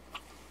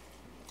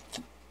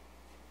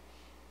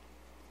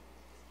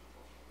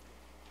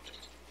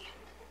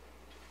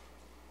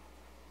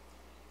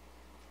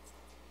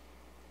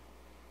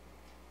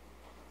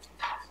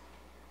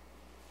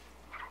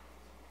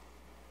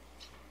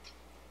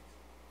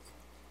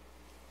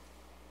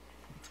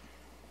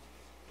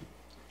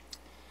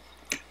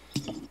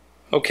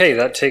 Okay,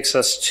 that takes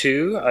us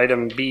to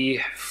item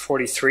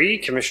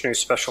B43, Commissioner's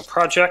Special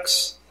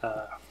Projects.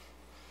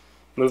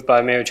 Moved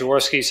by Mayor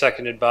Jaworski,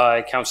 seconded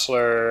by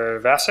Councillor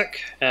Vasek.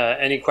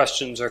 Any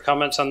questions or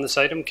comments on this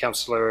item?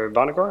 Councillor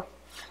Bonagor?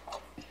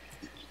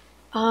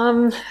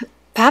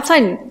 Perhaps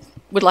I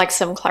would like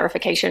some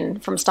clarification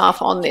from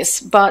staff on this,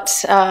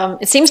 but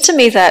it seems to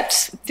me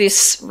that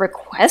this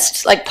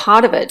request, like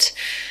part of it,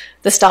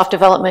 the staff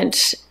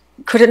development,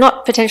 could it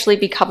not potentially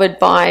be covered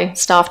by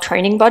staff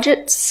training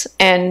budgets?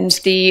 And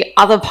the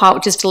other part,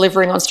 which is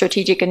delivering on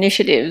strategic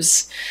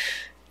initiatives,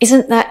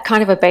 isn't that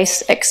kind of a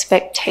base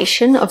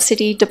expectation of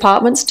city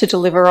departments to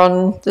deliver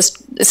on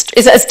this? Is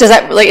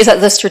that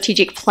the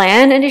strategic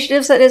plan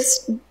initiatives that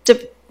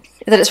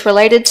it's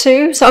related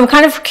to? So I'm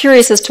kind of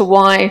curious as to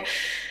why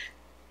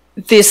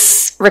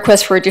this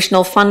request for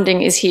additional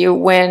funding is here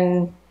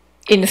when,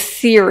 in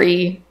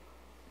theory,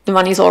 the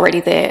money's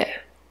already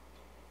there.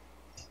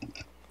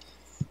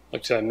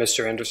 Look to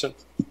Mr. Anderson.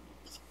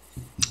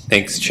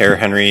 Thanks, Chair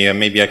Henry.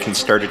 Maybe I can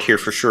start it here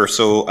for sure.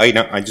 So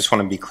I just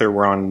want to be clear,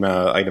 we're on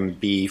item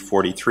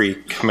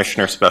B43,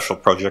 Commissioner Special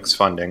Projects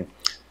Funding.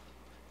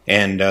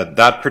 And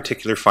that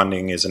particular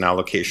funding is an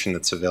allocation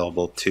that's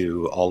available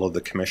to all of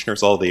the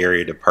commissioners, all the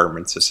area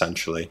departments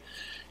essentially.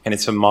 And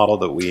it's a model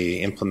that we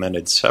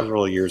implemented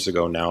several years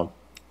ago now,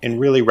 in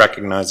really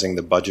recognizing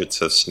the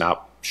budget's a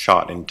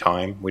snapshot in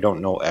time. We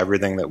don't know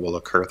everything that will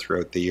occur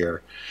throughout the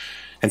year.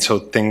 And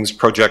so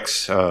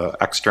projects,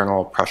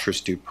 external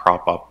pressures do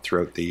prop up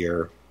throughout the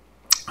year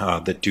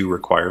that do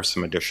require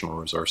some additional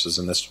resources.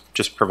 And this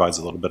just provides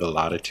a little bit of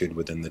latitude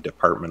within the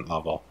department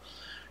level.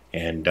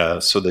 And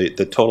so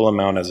the total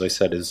amount, as I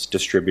said, is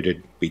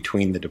distributed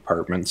between the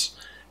departments.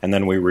 And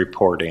then we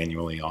report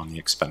annually on the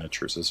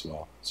expenditures as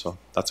well. So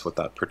that's what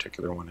that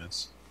particular one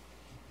is.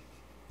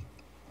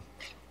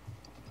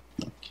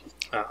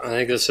 I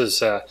think this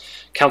is,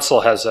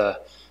 Council has a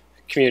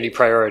community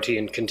priority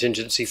and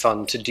contingency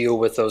fund to deal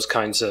with those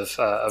kinds of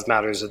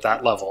matters at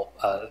that level.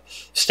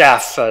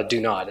 Staff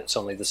do not. It's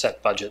only the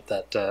set budget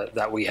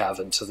that we have,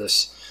 and so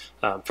this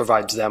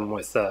provides them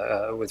with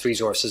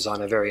resources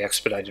on a very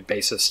expedited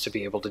basis to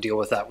be able to deal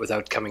with that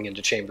without coming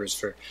into chambers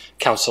for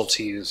council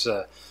to use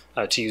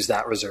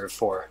that reserve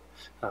for,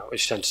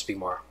 which tends to be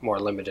more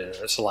limited.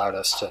 It's allowed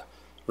us to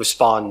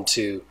respond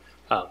to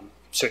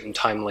certain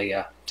timely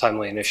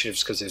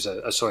initiatives because there's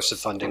a source of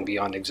funding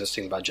beyond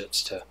existing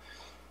budgets to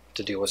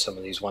deal with some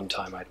of these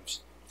one-time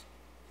items.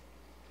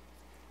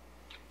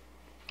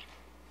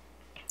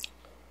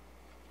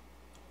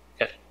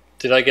 Okay.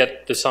 Did I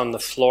get this on the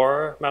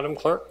floor, Madam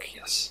Clerk?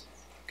 Yes.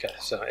 Okay,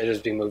 so it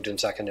has been moved and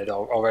seconded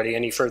already.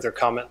 Any further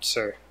comments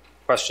or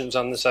questions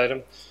on this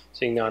item?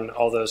 Seeing none,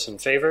 all those in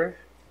favor?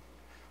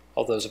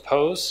 All those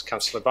opposed?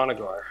 Councillor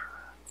Bonagor.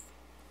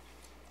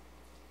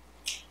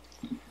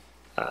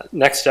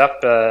 Next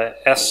up,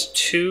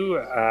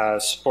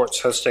 S2,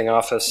 Sports Hosting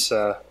Office,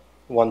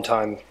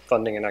 one-time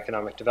funding and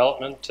economic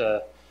development.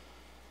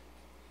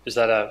 Is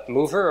that a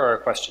mover or a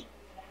question?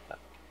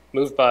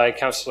 Moved by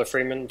Councillor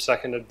Freeman,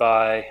 seconded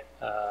by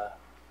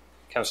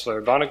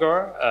Councillor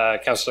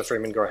Bonagor. Councillor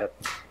Freeman, go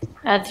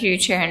ahead. Through you,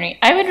 Chair Henry.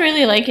 I would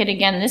really like it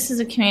again. This is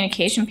a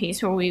communication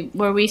piece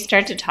where we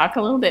start to talk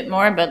a little bit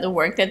more about the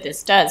work that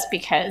this does,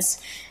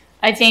 because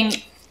I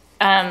think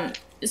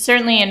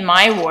certainly in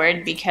my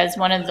ward, because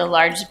one of the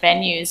large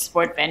venues,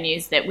 sport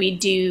venues that we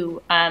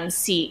do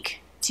seek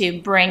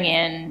to bring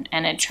in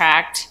and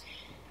attract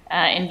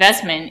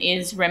investment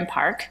is Rim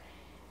Park.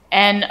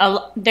 And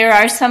there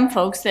are some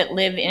folks that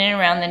live in and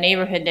around the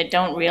neighborhood that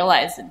don't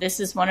realize that this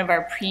is one of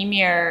our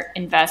premier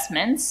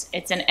investments.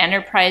 It's an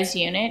enterprise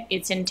unit.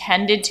 It's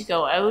intended to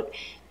go out,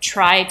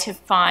 try to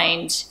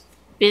find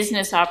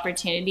business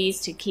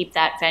opportunities to keep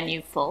that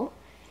venue full.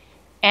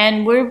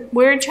 And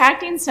we're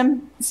attracting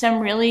some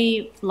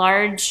really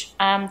large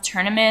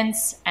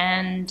tournaments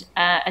and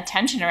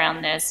attention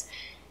around this.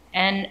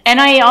 And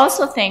I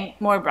also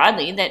think more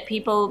broadly that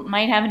people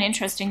might have an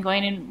interest in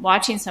going and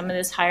watching some of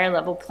this higher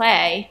level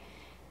play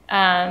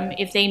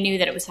if they knew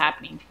that it was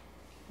happening.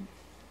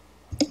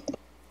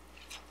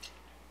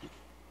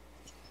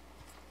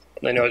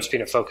 I know it's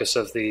been a focus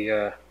of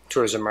the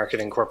Tourism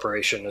Marketing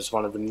Corporation as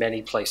one of the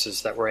many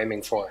places that we're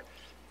aiming for.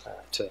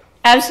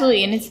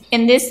 Absolutely,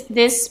 and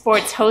this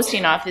sports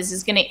hosting office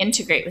is going to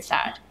integrate with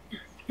that.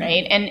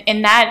 Right,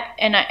 and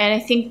I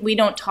think we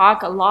don't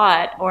talk a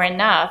lot or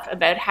enough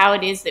about how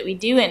it is that we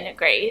do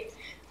integrate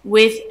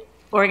with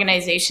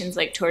organizations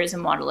like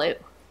Tourism Waterloo.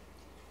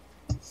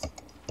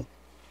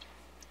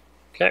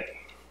 Okay,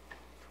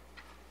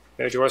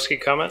 Mayor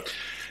Jaworski, comment?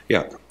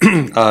 Yeah,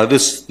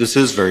 this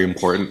is very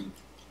important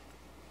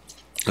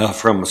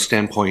from a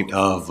standpoint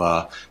of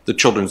the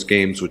children's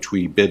games, which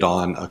we bid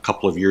on a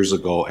couple of years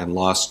ago and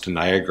lost to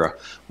Niagara.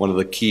 One of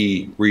the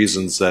key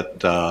reasons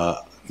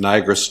that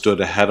Niagara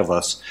stood ahead of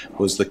us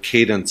was the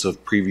cadence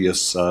of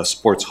previous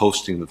sports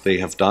hosting that they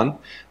have done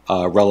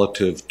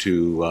relative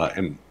to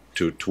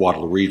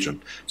Waterloo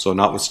Region. So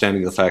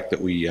notwithstanding the fact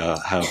that we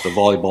have the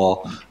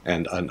volleyball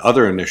and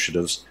other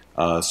initiatives,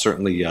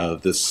 certainly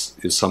this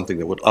is something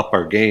that would up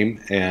our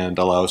game and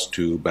allow us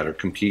to better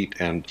compete.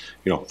 And,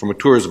 from a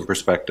tourism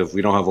perspective,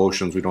 we don't have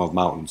oceans, we don't have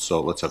mountains,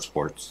 so let's have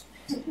sports.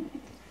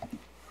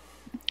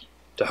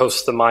 To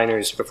host the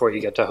minors before you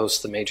get to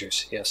host the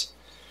majors, yes.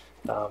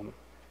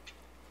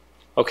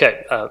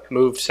 Okay,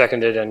 moved,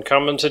 seconded, and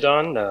commented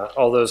on.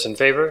 All those in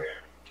favor?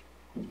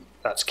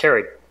 That's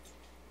carried.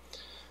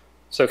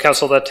 So,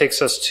 Council, that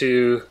takes us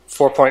to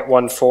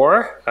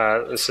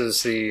 4.14. This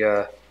is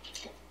the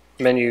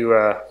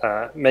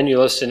menu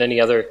list and any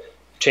other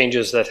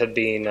changes that had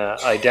been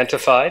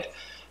identified.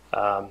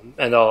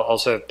 And I'll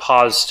also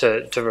pause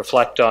to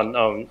reflect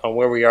on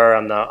where we are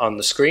on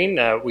the screen.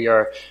 We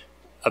are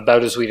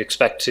about as we'd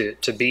expect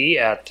to be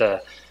at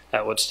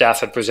what staff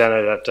had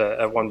presented at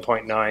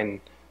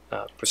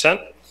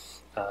 1.9%.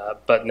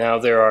 But now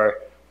there are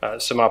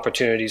some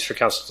opportunities for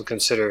Council to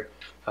consider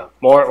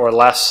more or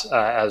less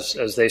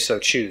as they so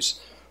choose.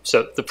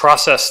 So the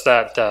process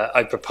that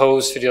I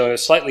propose for dealing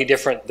is slightly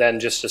different than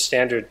just a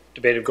standard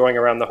debate of going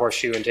around the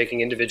horseshoe and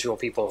taking individual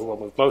people who will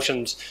move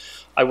motions.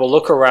 I will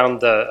look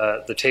around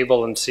the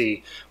table and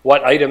see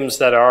what items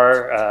that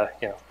are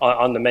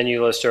on the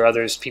menu list or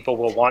others people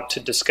will want to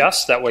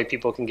discuss. That way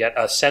people can get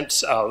a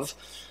sense of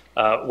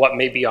what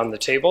may be on the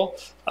table.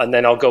 And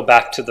then I'll go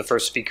back to the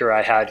first speaker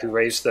I had who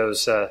raised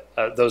those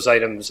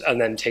items and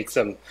then take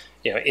them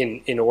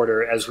in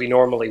order as we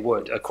normally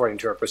would according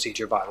to our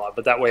procedure bylaw.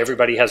 But that way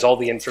everybody has all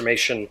the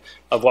information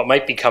of what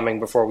might be coming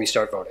before we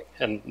start voting.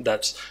 And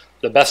that's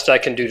the best I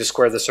can do to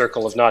square the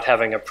circle of not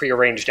having a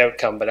prearranged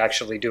outcome but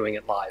actually doing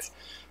it live.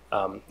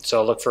 So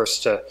I'll look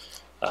first to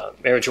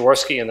Mayor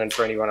Jaworski and then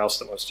for anyone else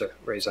that wants to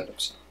raise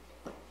items.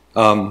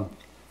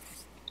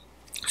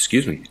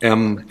 Excuse me,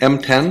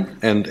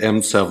 M10 and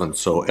M7,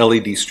 so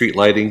LED street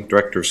lighting,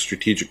 Director of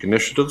Strategic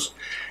Initiatives,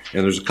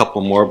 and there's a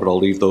couple more, but I'll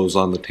leave those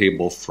on the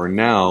table for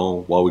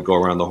now. While we go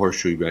around the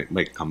horseshoe, you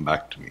might come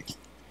back to me.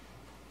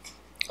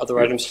 Other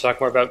items to talk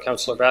more about,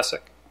 Councillor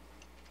Bassick?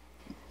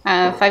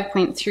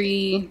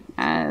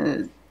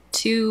 5.3,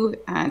 2,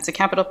 it's a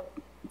capital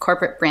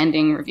corporate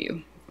branding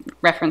review,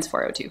 reference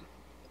 402.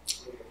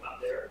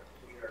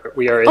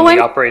 We are in the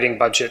operating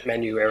budget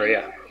menu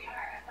area.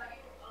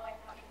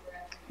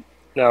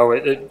 No,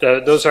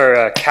 those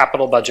are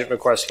capital budget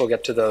requests. We'll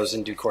get to those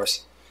in due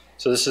course.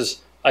 So this is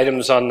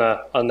items on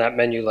that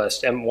menu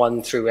list,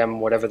 M1 through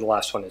M, whatever the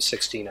last one is,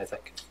 16, I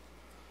think.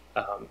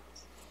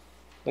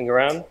 Looking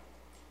around?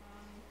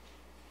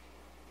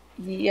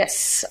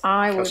 Yes,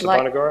 I would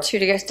Councillor like Bonagora? to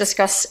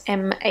discuss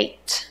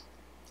M8,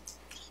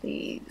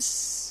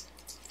 please.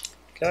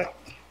 Okay.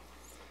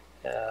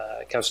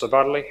 Councillor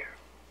Bodley?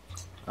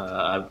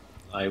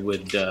 I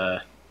would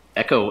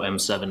echo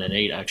M7 and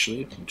 8,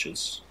 actually, which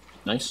is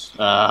nice.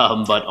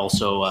 But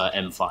also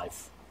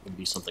M5 would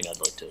be something I'd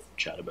like to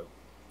chat about.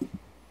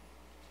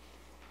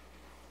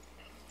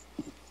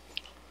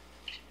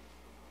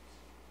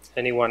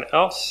 Anyone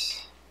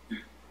else?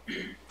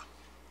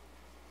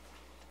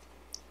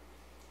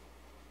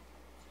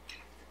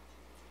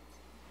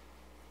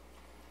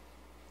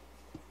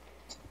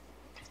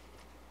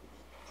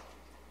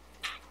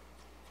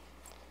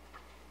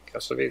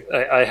 Councillor,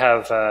 I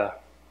have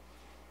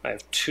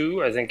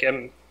two. I think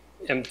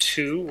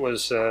M2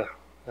 was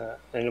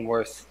and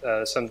worth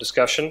some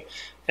discussion,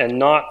 and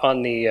not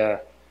on the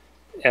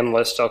M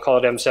list. I'll call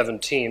it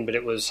M17, but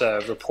it was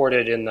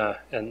reported in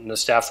the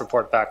staff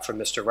report back from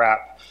Mr.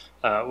 Rapp,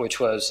 which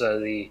was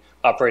the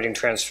operating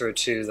transfer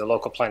to the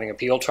local planning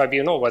appeal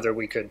tribunal. Whether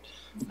we could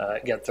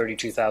get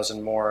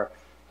 32,000 more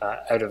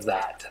out of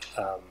that,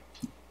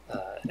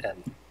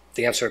 and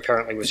the answer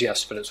apparently was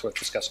yes, but it's worth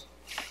discussing.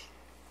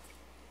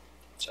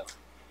 So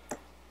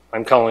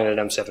I'm calling it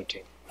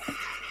M17.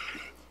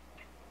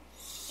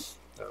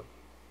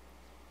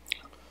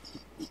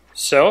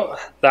 So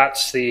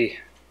that's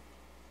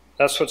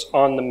what's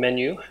on the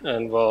menu,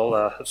 and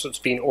that's what's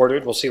being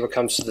ordered. We'll see what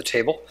comes to the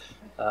table.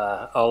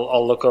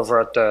 I'll look over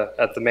at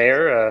the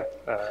mayor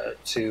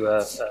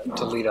to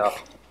lead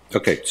off.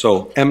 Okay,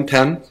 so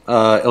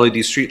M10,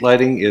 LED street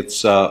lighting,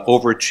 it's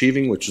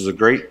overachieving, which is a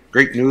great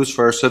news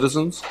for our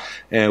citizens.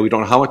 And we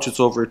don't know how much it's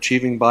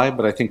overachieving by,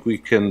 but I think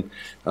we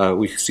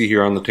see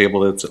here on the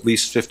table that it's at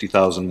least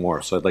 50,000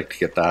 more. So I'd like to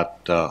get that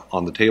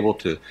on the table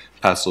to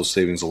pass those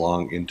savings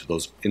along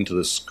into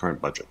this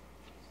current budget.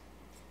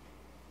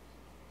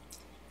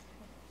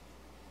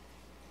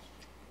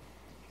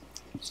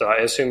 So I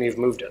assume you've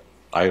moved it.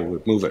 I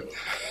would move it.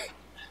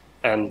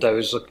 And I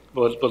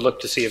would look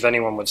to see if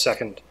anyone would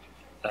second.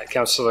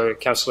 Councillor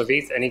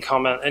Veith,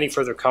 any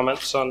further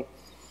comments on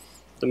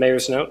the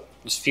mayor's note?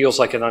 This feels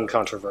like an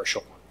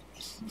uncontroversial one.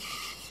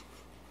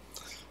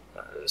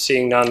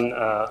 Seeing none,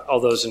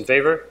 all those in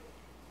favor?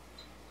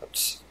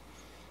 That's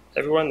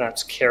everyone.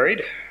 That's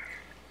carried.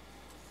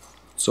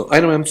 So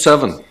item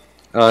M7,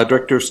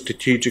 Director of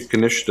Strategic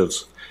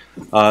Initiatives.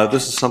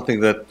 This is something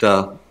that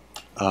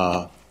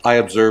I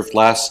observed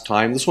last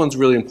time. This one's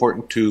really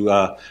important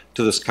to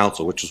this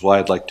council, which is why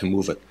I'd like to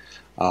move it.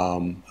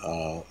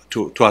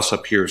 to us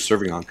up here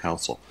serving on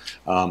council.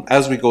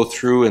 As we go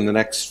through in the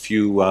next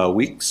few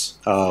weeks,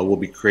 we'll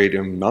be creating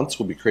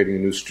a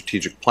new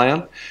strategic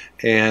plan,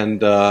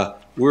 and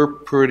we're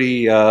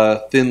pretty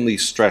thinly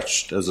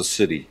stretched as a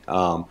city.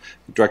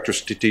 Director of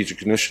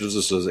Strategic Initiatives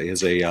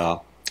is a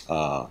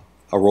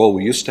role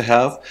we used to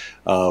have.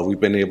 We've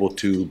been able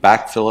to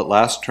backfill it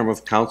last term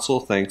of council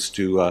thanks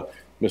to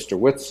Mr.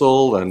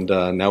 Witzel,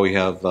 and now we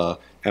have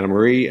Anna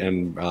Marie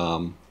and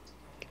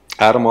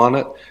Adam on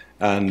it.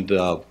 And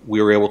we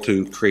were able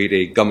to create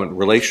a government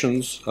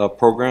relations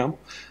program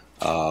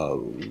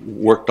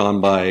worked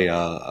on by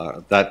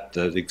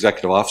the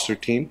executive officer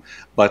team.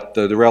 But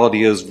the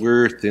reality is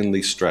we're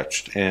thinly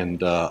stretched.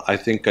 And I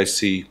think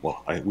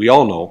we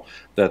all know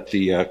that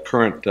the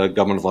current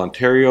government of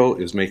Ontario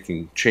is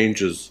making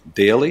changes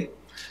daily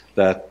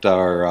that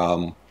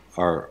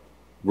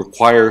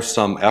require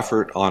some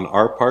effort on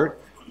our part.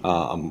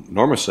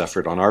 Enormous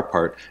effort on our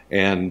part,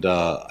 and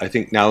I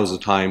think now is the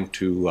time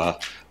to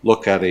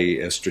look at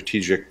a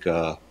strategic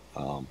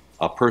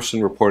a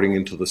person reporting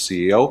into the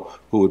CEO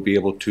who would be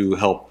able to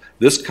help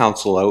this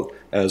council out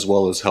as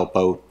well as help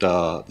out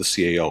the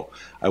CAO.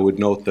 I would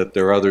note that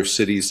there are other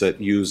cities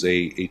that use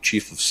a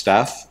chief of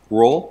staff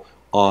role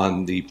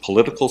on the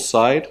political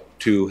side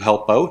to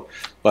help out,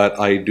 but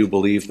I do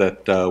believe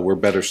that we're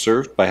better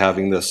served by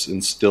having this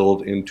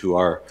instilled into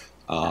our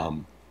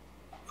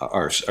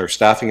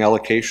staffing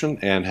allocation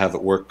and have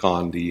it work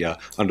on the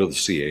under the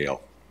CAO.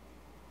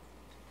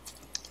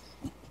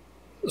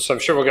 So I'm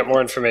sure we'll get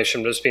more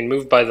information, but it's been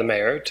moved by the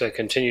mayor to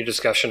continue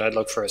discussion. I'd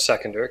look for a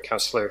seconder,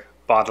 Councillor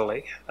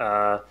Bodley.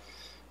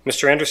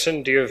 Mr.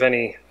 Anderson, do you have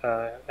any,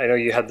 I know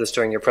you had this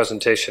during your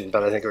presentation,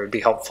 but I think it would be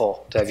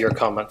helpful to have your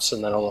comments,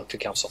 and then I'll look to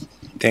council.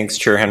 Thanks,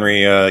 Chair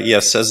Henry.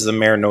 Yes, as the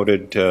mayor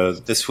noted,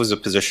 this was a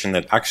position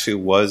that actually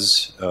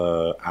was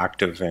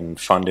active and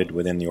funded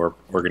within the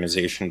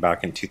organization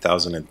back in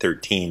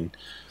 2013.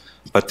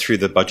 But through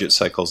the budget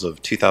cycles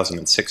of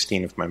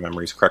 2016, if my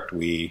memory is correct,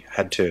 we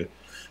had to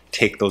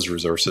take those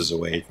resources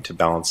away to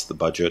balance the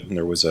budget, and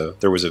there was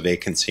a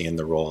vacancy in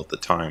the role at the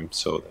time,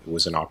 so it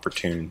was an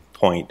opportune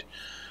point.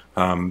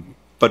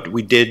 But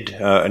we did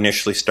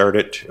initially start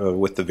it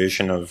with the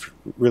vision of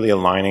really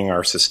aligning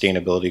our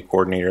sustainability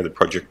coordinator, the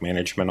project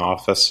management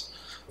office,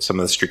 some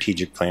of the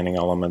strategic planning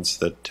elements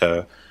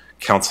that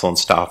council and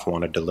staff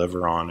want to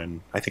deliver on.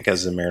 And I think,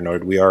 as the mayor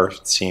noted, we are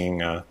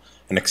seeing an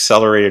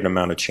accelerated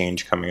amount of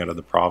change coming out of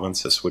the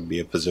province. This would be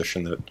a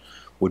position that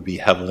would be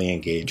heavily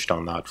engaged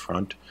on that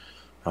front.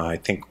 I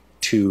think,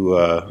 too,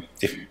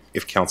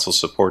 if council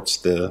supports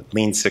the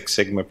Lean Six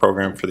Sigma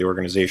program for the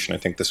organization, I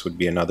think this would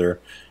be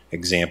another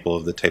example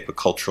of the type of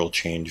cultural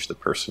change the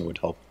person would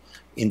help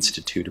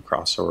institute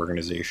across our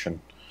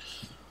organization.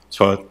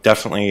 So it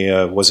definitely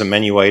was a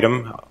menu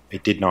item.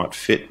 It did not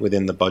fit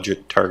within the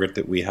budget target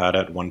that we had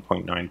at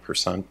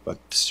 1.9%, but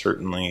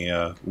certainly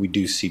we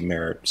do see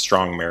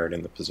strong merit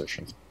in the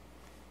position.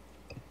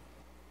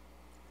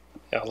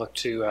 Yeah, I'll look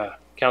to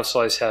council.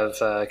 I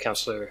have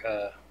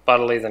Councillor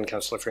Bodley, then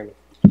Councillor Freeman.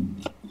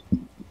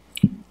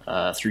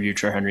 Through you,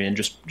 Chair Henry, and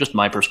just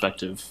my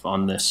perspective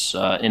on this,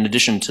 in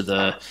addition to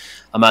the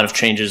amount of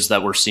changes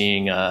that we're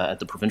seeing at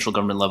the provincial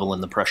government level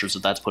and the pressures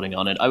that that's putting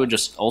on it, I would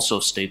just also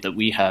state that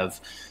we have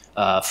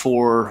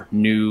 4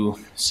 new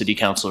city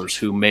councillors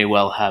who may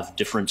well have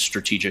different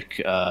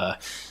strategic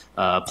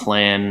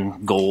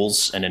plan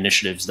goals and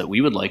initiatives that we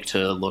would like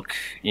to look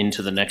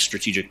into the next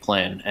strategic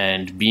plan,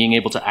 and being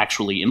able to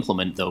actually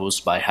implement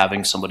those by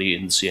having somebody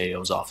in the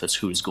CAO's office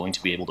who is going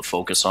to be able to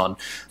focus on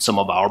some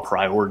of our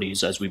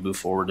priorities as we move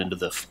forward into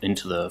the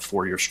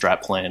 4-year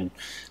strat plan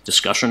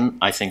discussion,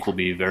 I think will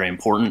be very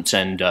important.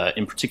 And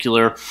in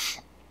particular,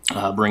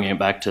 bringing it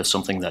back to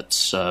something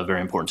that's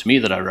very important to me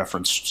that I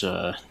referenced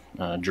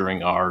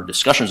during our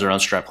discussions around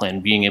strat plan,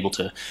 being able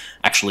to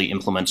actually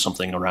implement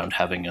something around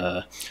having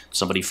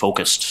somebody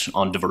focused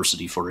on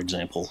diversity, for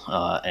example,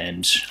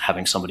 and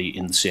having somebody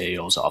in the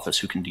CAO's office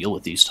who can deal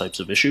with these types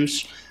of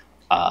issues.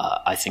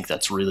 I think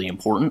that's really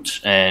important.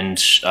 And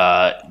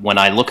when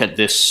I look at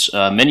this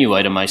menu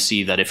item, I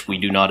see that if we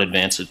do not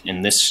advance it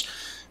in this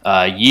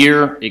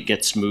year, it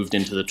gets moved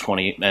into the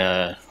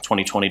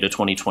 2020 to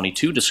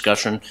 2022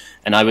 discussion,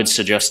 and I would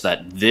suggest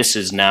that this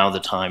is now the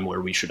time where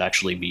we should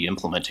actually be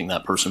implementing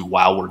that person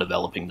while we're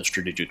developing the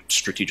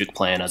strategic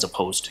plan, as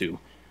opposed to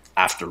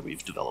after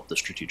we've developed the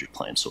strategic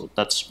plan. So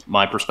that's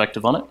my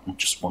perspective on it, and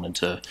just wanted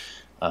to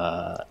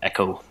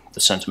echo the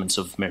sentiments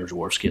of Mayor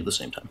Jaworski at the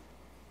same time.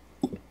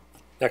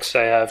 Next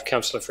I have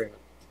Councillor Freeman.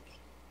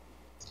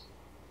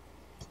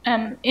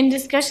 In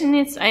discussing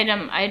this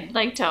item, I'd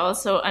like to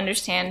also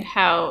understand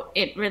how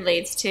it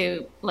relates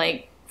to,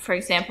 like, for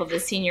example,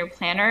 the senior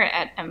planner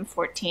at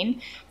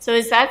M14. So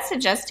is that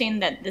suggesting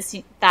that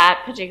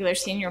that particular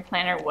senior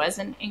planner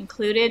wasn't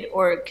included,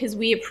 or because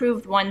we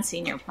approved one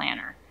senior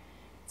planner?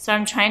 So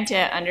I'm trying to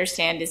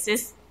understand,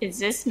 is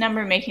this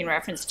number making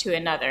reference to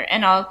another?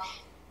 And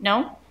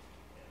no?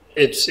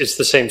 It's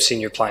the same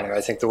senior planner.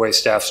 I think the way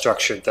staff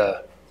structured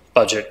the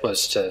budget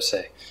was to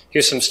say,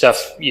 here's some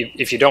stuff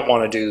if you don't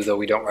want to do, though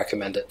we don't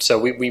recommend it. So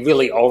we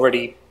really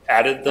already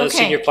added the Okay.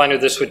 senior planner.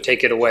 This would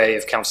take it away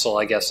if council,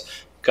 I guess,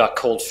 got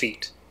cold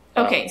feet.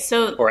 Okay,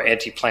 so Or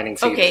anti-planning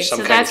feet okay, or some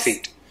so kind of that's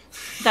feet.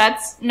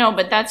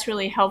 but that's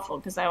really helpful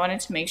because I wanted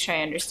to make sure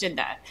I understood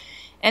that.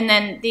 And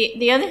then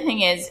the other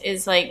thing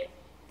is like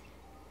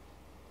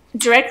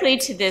directly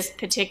to this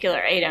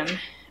particular item,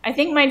 I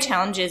think my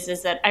challenge is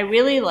that I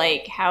really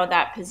like how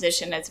that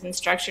position has been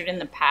structured in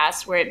the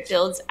past, where it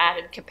builds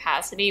added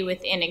capacity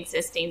within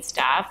existing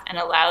staff and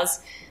allows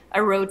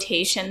a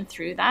rotation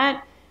through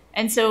that.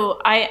 And so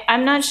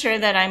I'm not sure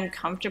that I'm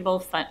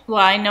comfortable. Well,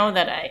 I know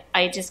that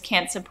I just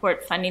can't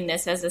support funding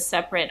this as a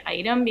separate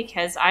item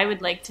because I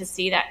would like to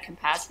see that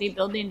capacity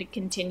building to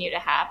continue to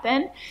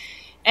happen.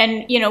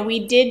 And, you know,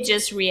 we did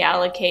just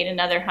reallocate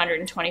another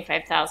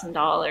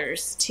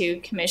 $125,000 to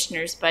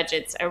commissioners'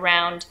 budgets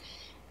around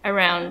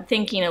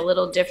thinking a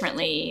little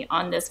differently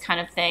on this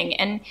kind of thing.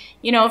 And,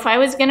 you know, if I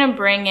was going to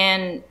bring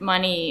in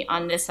money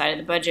on this side of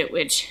the budget,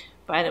 which,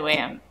 by the way,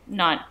 I'm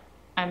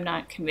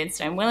not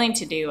convinced I'm willing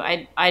to do,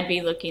 I'd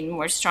be looking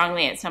more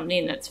strongly at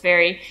something that's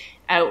very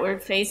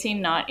outward facing,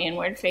 not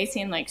inward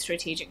facing, like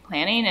strategic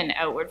planning, and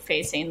outward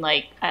facing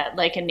like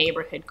a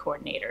neighborhood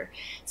coordinator.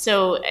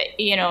 So,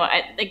 you know,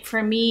 like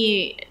for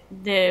me,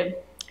 the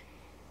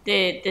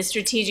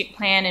strategic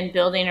plan and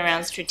building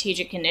around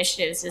strategic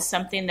initiatives is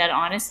something that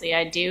honestly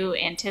I do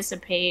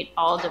anticipate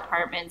all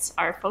departments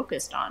are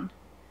focused on.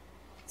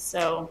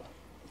 So,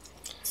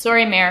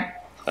 sorry, Mayor.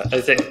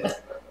 I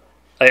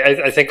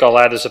think I'll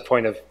add as a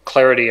point of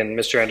clarity, and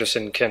Mr.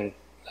 Anderson can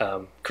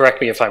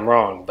correct me if I'm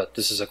wrong, but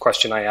this is a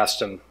question I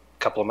asked him a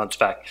couple of months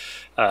back.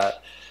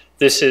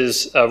 This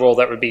is a role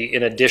that would be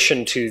in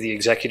addition to the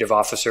executive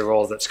officer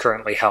role that's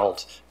currently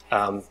held,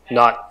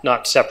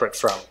 not separate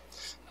from.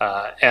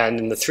 And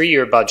in the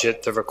 3-year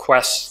budget, the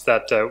request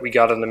that we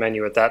got on the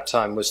menu at that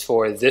time was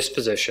for this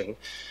position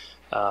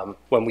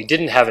when we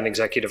didn't have an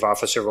executive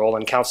officer role,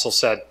 and council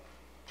said,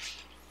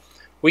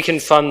 we can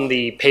fund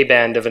the pay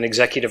band of an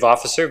executive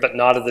officer, but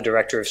not of the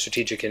director of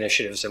strategic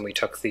initiatives, and we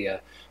took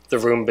the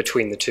room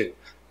between the two.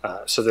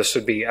 So this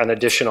would be an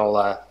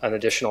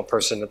additional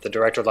person at the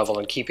director level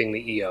and keeping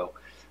the EO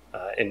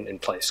in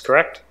place,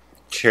 correct?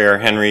 Chair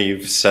Henry,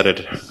 you've said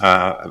it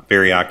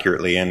very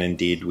accurately, and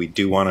indeed we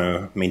do want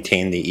to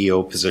maintain the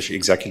EO position,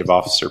 executive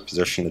officer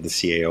position of the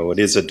CAO. It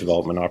is a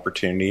development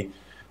opportunity.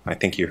 I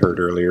think you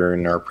heard earlier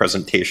in our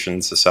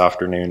presentations this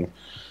afternoon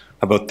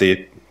about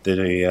the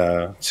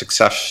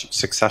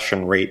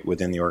succession rate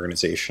within the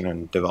organization,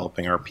 and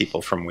developing our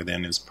people from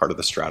within is part of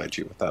the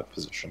strategy with that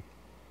position.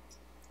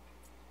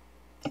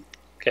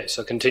 Okay,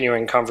 so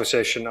continuing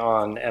conversation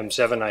on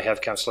M7, I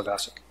have Councillor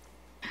Bassick.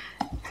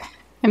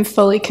 I'm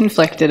fully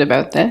conflicted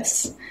about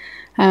this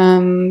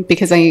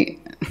because I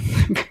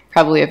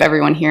probably of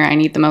everyone here, I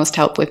need the most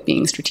help with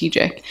being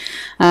strategic.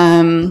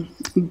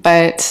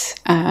 But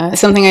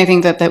something I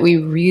think that we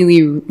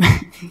really,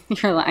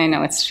 I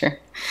know it's true.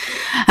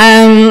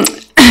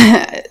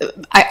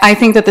 I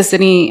think that the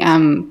city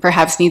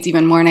perhaps needs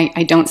even more, and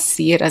I don't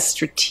see it as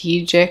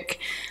strategic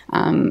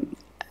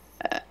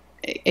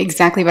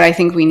exactly, but I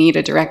think we need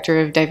a director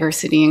of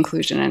diversity,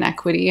 inclusion, and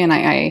equity, and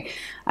I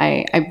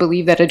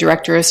believe that a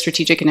director of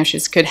strategic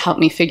initiatives could help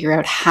me figure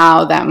out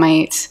how that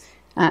might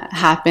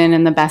happen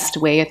in the best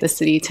way at the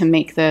city to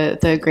make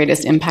the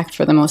greatest impact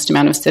for the most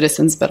amount of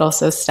citizens, but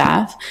also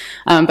staff.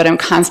 But I'm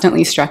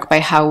constantly struck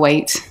by how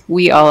white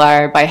we all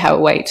are, by how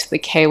white the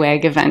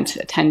KWAG event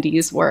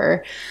attendees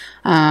were.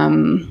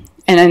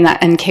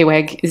 And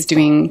KWAG is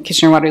doing,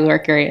 Kitchener-Waterloo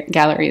Art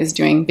Gallery is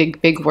doing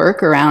big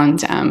work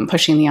around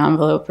pushing the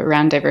envelope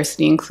around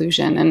diversity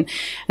inclusion.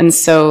 And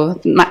so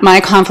my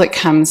conflict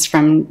comes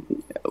from,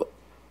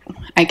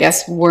 I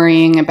guess,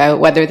 worrying about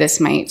whether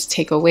this might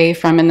take away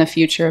from in the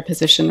future a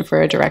position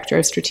for a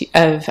director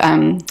of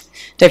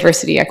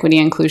diversity, equity,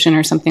 inclusion,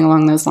 or something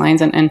along those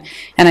lines. And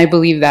I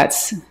believe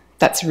that's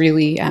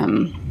really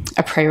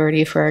a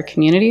priority for our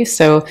community.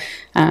 So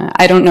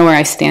I don't know where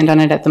I stand on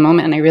it at the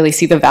moment, and I really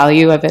see the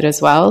value of it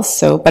as well.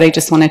 So, but I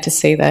just wanted to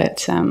say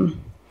that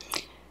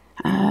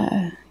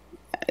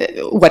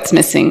what's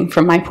missing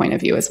from my point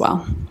of view as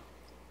well.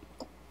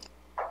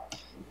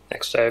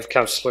 Next, I have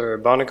Councillor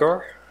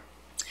Bonagor.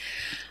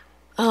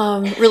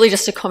 Really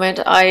just a comment.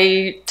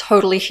 I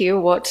totally hear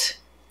what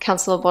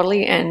Councillor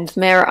Bodley and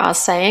Mayor are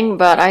saying,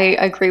 but I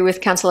agree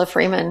with Councillor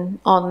Freeman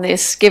on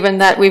this, given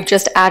that we've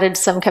just added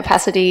some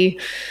capacity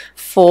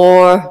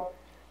for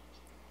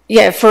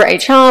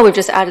HR, we've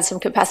just added some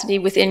capacity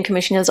within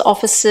commissioners'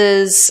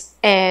 offices,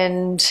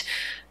 and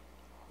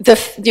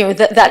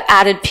that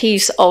added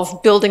piece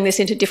of building this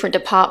into different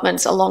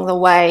departments along the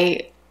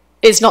way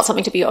is not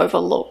something to be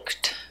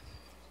overlooked.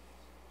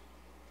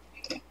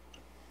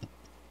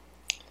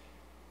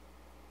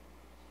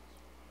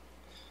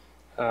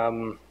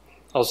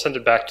 I'll send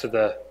it back to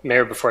the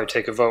mayor before I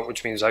take a vote,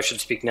 which means I should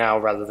speak now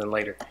rather than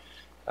later.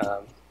 I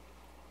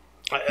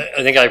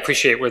think I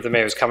appreciate where the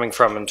mayor is coming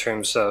from in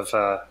terms of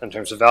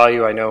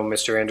value. I know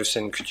Mr.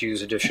 Anderson could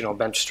use additional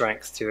bench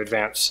strength to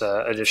advance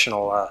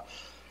additional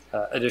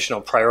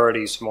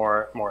priorities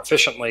more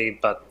efficiently,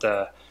 but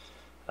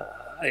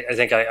I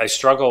think I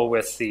struggle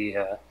with the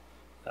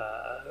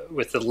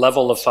with the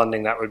level of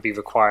funding that would be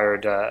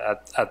required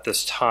at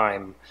this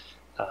time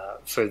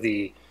for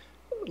the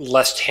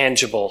less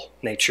tangible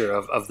nature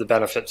of the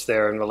benefits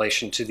there in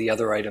relation to the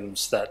other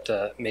items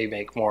that may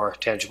make more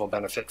tangible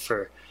benefit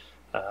for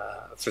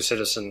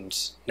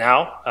citizens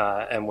now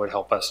and would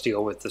help us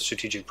deal with the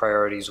strategic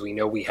priorities we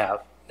know we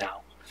have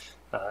now.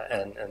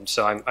 And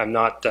so I'm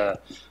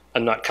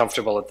not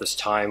comfortable at this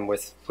time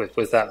with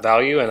that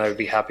value, and I would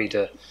be happy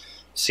to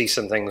see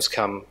some things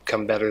come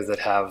better that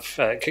have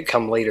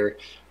come later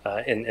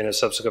in a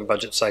subsequent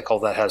budget cycle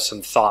that has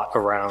some thought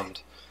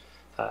around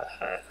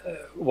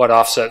what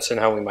offsets and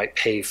how we might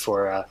pay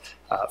for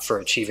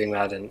achieving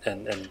that,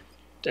 and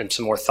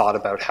some more thought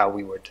about how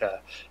we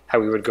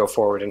would go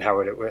forward and how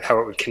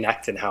it would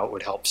connect and how it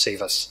would help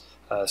save us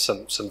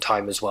some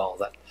time as well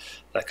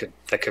that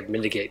could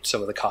mitigate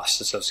some of the costs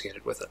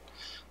associated with it.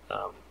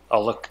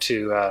 I'll look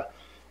to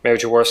Mayor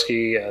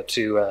Jaworski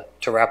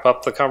to wrap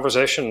up the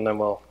conversation, and then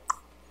we'll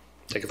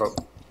take a vote.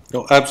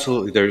 No,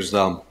 absolutely. There's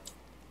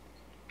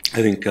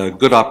I think a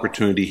good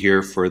opportunity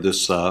here for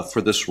this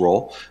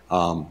role.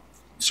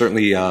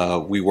 Certainly,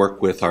 we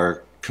work with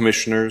our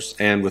commissioners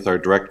and with our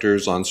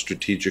directors on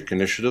strategic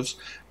initiatives,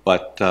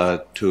 but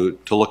to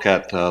look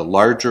at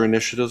larger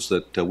initiatives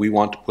that we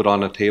want to put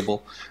on a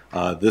table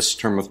this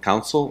term of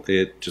council,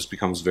 it just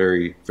becomes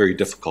very, very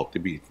difficult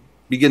to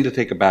begin to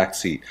take a back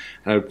seat.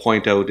 And I would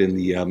point out in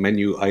the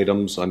menu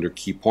items under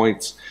key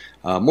points,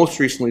 most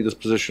recently this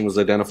position was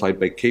identified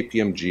by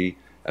KPMG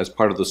as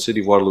part of the City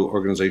of Waterloo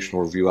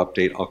Organizational Review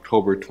Update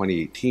October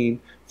 2018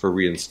 for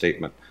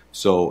reinstatement.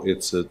 So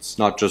it's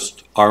not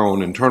just our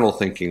own internal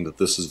thinking that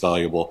this is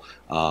valuable.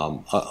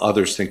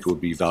 Others think it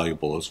would be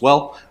valuable as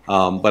well.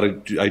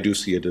 But I do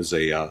see it as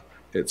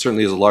it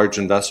certainly is a large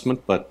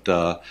investment, but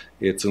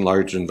it's a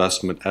large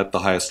investment at the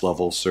highest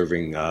level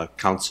serving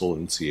council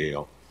and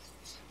CAO.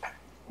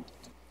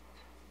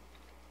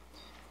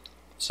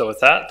 So with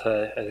that,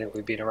 I think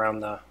we've been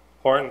around the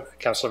horn.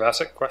 Councillor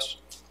Vasek,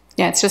 question?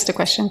 Yeah, it's just a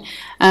question.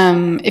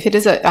 If it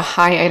is a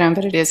high item,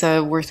 but it is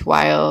a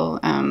worthwhile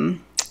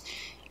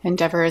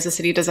endeavor as a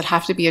city, does it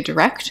have to be a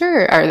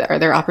director? Are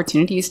there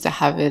opportunities to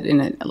have it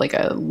in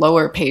a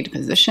lower paid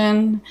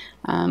position,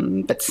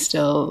 but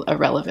still a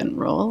relevant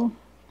role?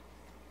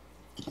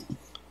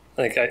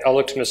 I think I'll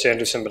look to Mr.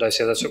 Anderson, but I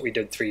say that's what we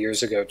did 3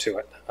 years ago to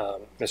it.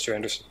 Mr.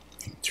 Anderson.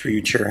 Through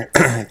you, Chair.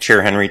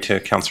 Chair Henry, to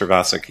Councillor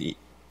Vasek.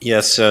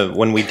 Yes,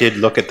 when we did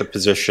look at the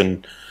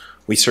position,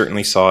 we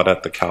certainly saw it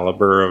at the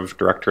caliber of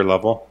director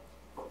level.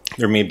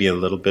 There may be a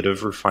little bit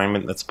of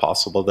refinement that's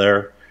possible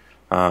there,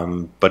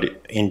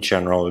 but in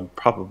general, it would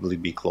probably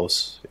be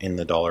close in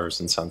the dollars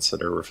and cents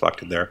that are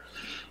reflected there.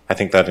 I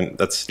think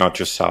that's not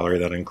just salary,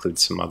 that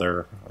includes some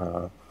other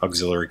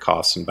auxiliary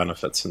costs and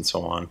benefits and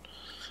so on.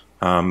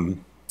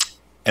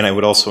 And I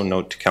would also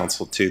note to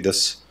Council too,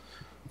 this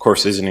of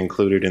course isn't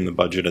included in the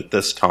budget at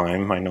this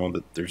time. I know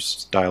that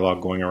there's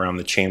dialogue going around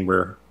the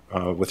chamber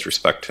with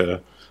respect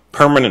to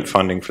permanent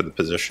funding for the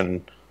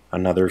position.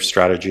 Another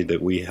strategy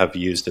that we have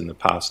used in the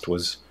past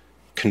was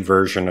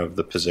conversion of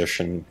the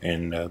position,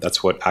 and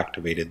that's what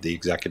activated the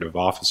executive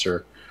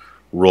officer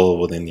role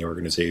within the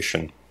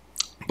organization.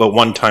 But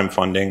one-time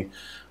funding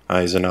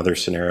is another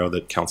scenario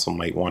that council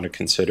might want to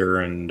consider,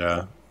 and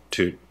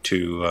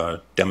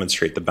to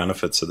demonstrate the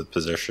benefits of the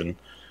position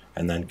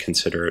and then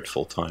consider it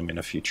full-time in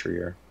a future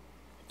year.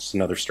 It's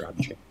another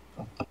strategy.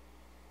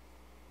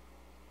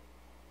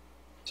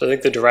 So I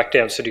think the direct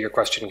answer to your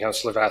question,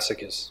 Councillor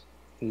Vasek, is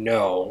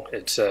no.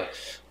 It's a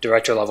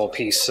director level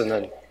piece, and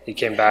then he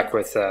came back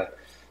with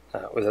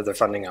other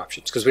funding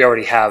options because we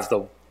already have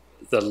the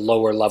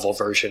lower level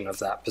version of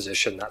that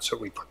position. That's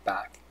what we put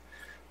back,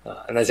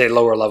 and I say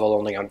lower level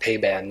only on pay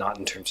band, not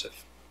in terms of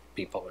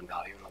people and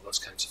value and all those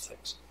kinds of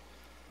things.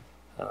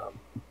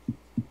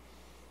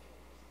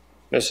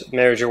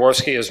 Mayor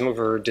Jaworski, as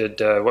mover,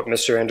 did what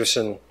Mr.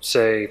 Anderson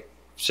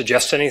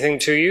suggest anything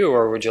to you,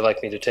 or would you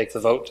like me to take the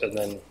vote and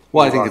then?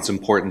 Well, I think it's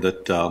important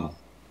that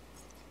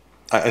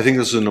I think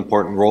this is an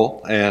important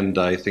role, and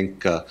I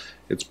think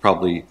it's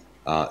probably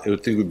I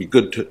would think it would be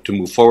good to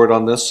move forward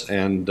on this,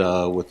 and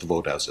with the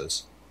vote as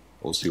is,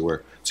 we'll see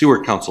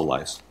where council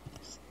lies.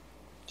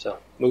 So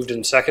moved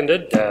and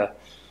seconded.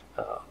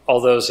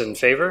 All those in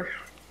favor?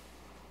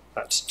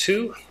 That's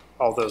 2.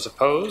 All those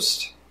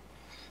opposed?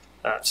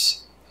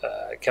 That's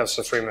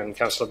Councillor Freeman,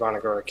 Councillor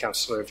Bonagor,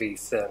 Councillor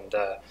Veith, and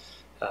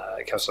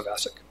Councillor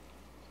Vasek.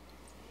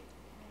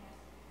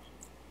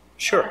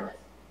 Sure.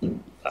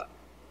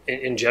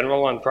 In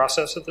general on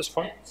process at this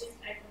point?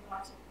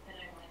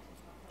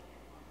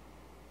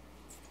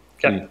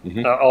 Okay.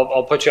 Mm-hmm.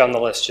 I'll put you on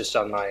the list just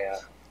on my...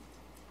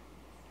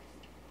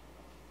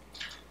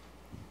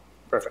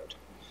 Perfect.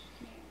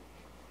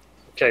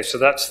 Okay, so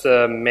that's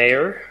the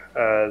mayor.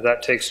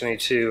 That takes me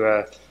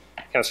to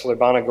Councillor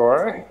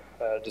Bonagor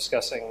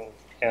discussing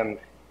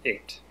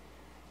M8.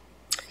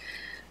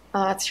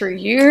 Through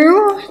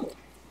you,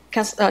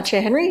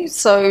 Chair Henry.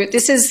 So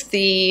this is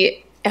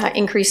the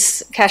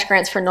increase cash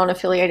grants for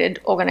non-affiliated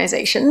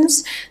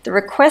organisations. The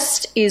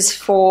request is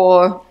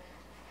for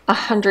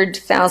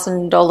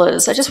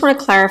 $100,000. I just want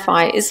to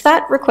clarify, is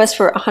that request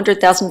for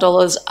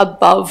 $100,000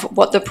 above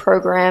what the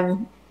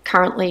program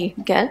currently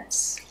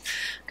gets?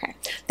 Okay.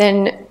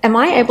 Then am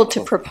I able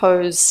to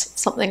propose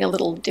something a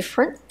little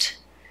different?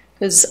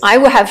 Because I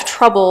will have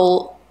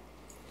trouble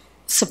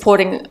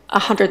supporting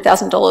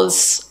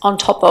 $100,000 on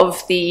top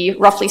of the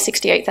roughly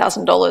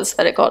 $68,000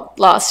 that it got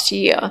last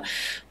year.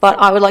 But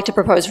I would like to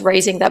propose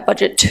raising that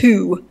budget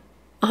to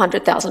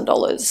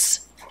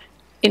 $100,000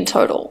 in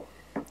total.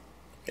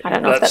 I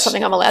don't know if that's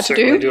something I'm allowed to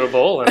do. Certainly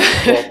doable,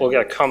 and we'll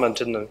get a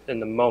comment in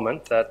the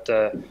moment that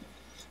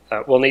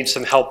we'll need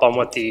some help on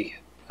what the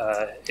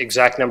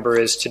exact number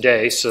is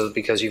today. So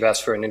because you've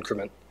asked for an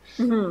increment,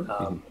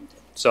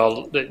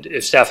 so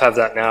if staff have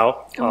that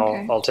now,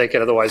 I'll take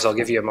it. Otherwise, I'll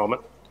give you a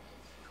moment.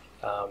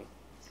 Well,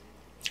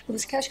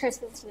 there's cash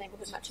credits and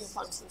neighbourhood matching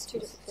funds. So there's two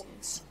different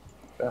things.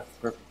 Yeah,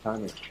 perfect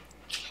timing.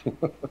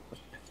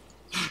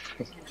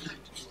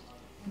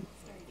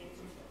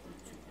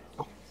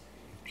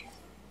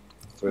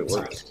 So it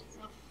works.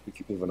 We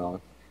keep moving on.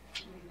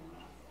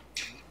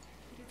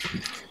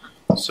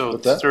 So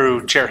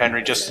through Chair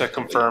Henry, just to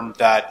confirm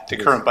that the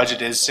current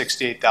budget is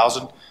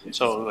 68,000.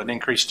 So an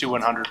increase to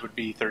 100 would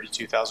be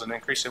 32,000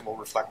 increase, and we'll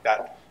reflect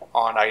that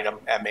on item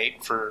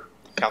M8 for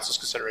council's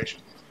consideration.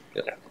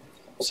 Yeah.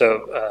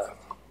 So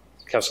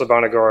Councillor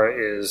Bonagor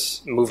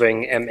is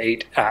moving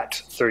M8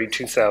 at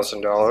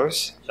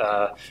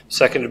 $32,000,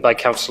 seconded by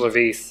Councillor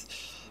Veith.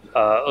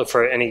 Look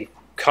for any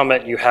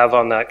comment you have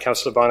on that,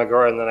 Councillor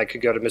Bonagor, and then I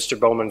could go to Mr.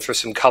 Bowman for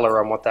some color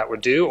on what that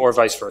would do, or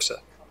vice versa.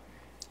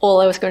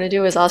 All I was going to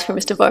do is ask for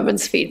Mr.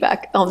 Bowman's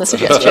feedback on the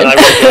suggestion. Then I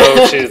will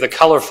go to the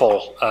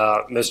colorful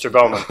Mr.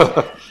 Bowman.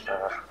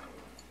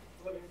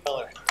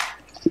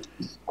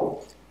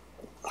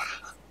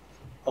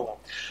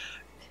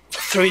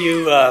 Through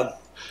you,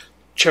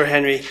 Chair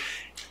Henry,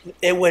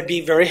 it would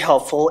be very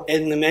helpful.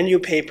 In the menu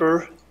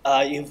paper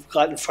you've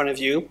got in front of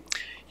you,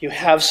 you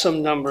have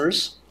some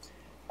numbers,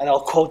 and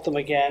I'll quote them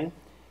again.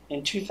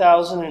 In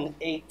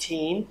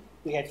 2018,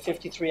 we had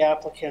 53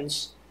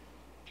 applicants,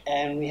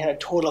 and we had a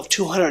total of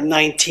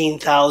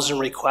 219,000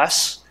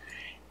 requests.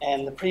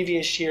 And the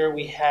previous year,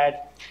 we had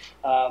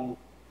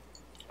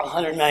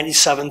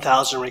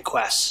 197,000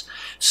 requests.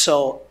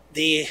 So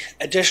the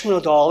additional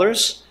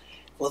dollars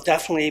will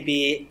definitely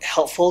be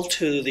helpful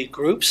to the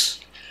groups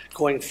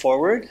going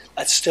forward.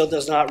 It still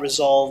does not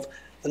resolve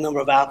the number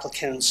of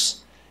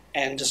applicants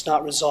and does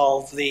not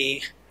resolve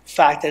the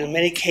fact that in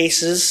many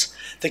cases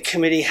the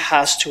committee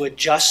has to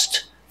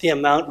adjust the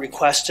amount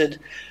requested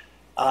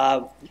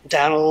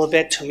down a little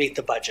bit to meet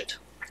the budget.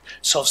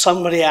 So if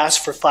somebody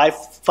asks for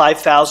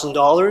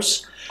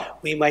 $5,000,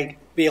 we might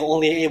be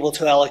only able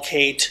to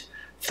allocate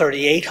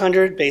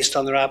 $3,800 based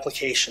on their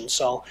application.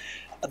 So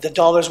the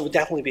dollars would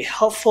definitely be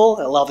helpful,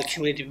 allow the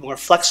committee to be more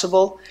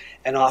flexible,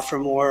 and offer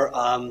more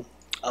of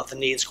the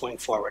needs going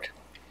forward.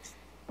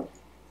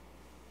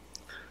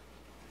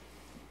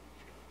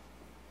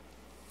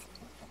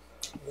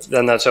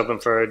 Then that's open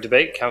for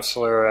debate.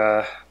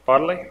 Councillor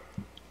Bodley.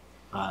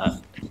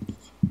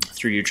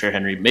 Through you, Chair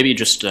Henry, maybe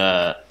just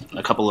a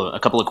couple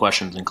of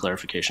questions and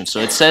clarification. So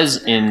it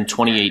says in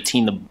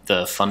 2018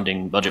 the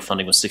budget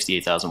funding was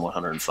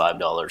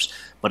 $68,105,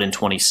 but in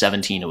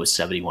 2017 it was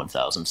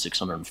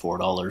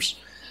 $71,604.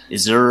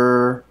 Is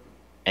there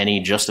any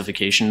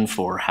justification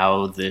for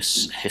how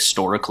this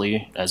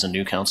historically, as a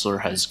new councillor,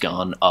 has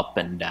gone up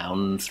and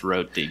down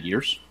throughout the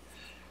years?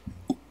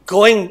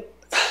 Going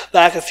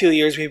back a few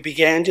years, we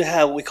began to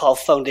have what we call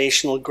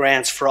foundational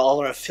grants for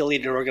all our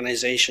affiliated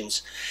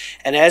organizations,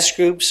 and as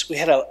groups, we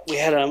had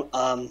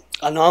an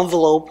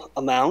envelope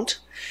amount,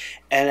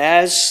 and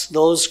as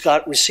those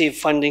received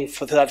funding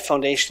for that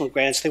foundational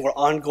grants, they were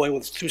ongoing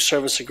through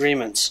service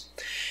agreements.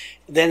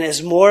 Then,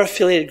 as more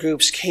affiliated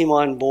groups came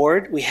on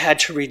board, we had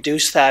to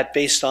reduce that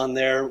based on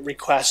their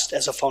request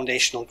as a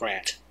foundational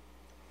grant.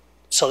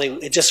 So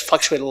it just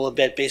fluctuated a little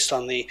bit based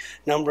on the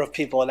number of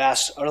people that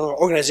asked, or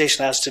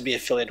organization asked to be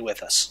affiliated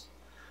with us.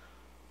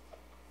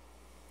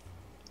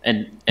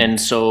 And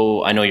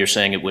so I know you're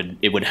saying it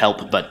would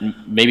help, but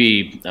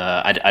maybe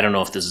I don't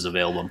know if this is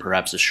available, and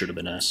perhaps this should have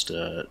been asked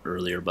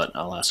earlier, but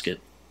I'll ask it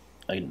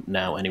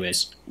now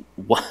anyways.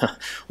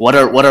 What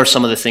are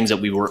some of the things that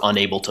we were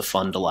unable to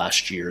fund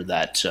last year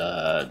that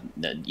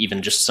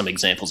even just some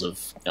examples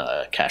of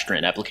cash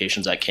grant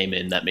applications that came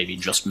in that maybe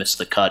just missed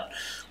the cut,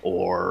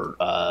 or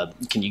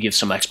can you give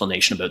some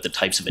explanation about the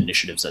types of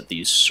initiatives that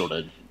these sort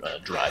of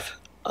drive?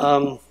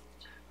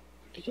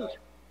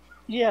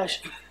 Yeah,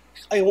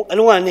 I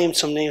don't want to name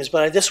some names,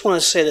 but I just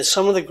want to say that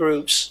some of the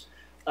groups,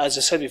 as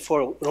I said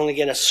before, would only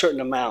get a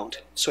certain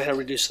amount, so we had to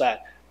reduce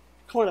that.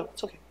 Come on up,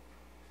 it's okay.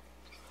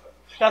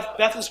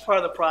 Beth was part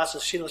of the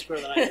process. She knows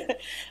better than I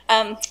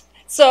do.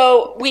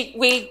 So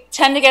we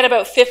tend to get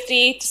about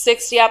 50 to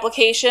 60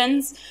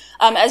 applications.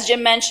 As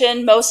Jim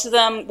mentioned, most of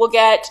them will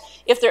get,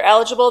 if they're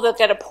eligible, they'll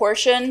get a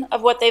portion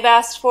of what they've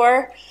asked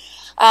for.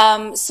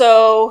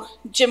 So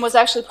Jim was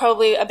actually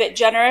probably a bit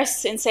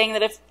generous in saying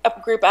that if a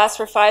group asked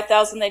for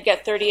 5,000, they'd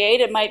get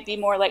 38. It might be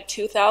more like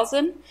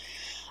 2,000.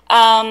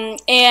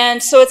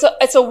 And so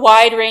it's a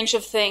wide range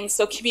of things.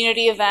 So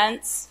community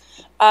events,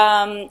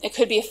 it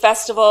could be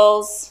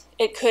festivals,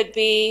 it could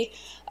be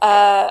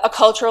a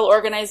cultural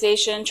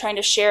organization trying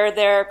to share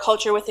their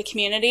culture with the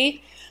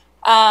community.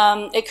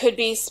 It could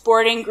be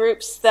sporting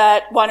groups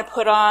that want to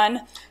put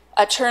on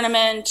a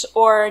tournament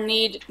or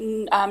need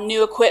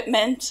new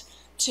equipment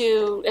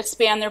to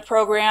expand their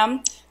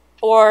program,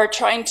 or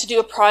trying to do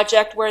a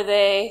project where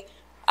they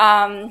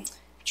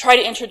try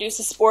to introduce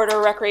a sport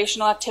or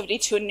recreational activity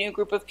to a new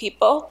group of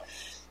people.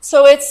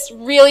 So it's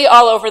really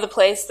all over the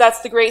place.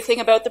 That's the great thing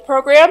about the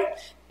program,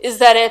 is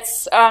that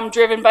it's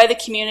driven by the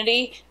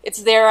community.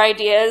 It's their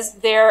ideas,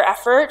 their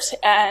effort,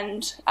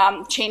 and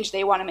change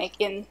they want to make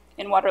in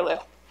Waterloo.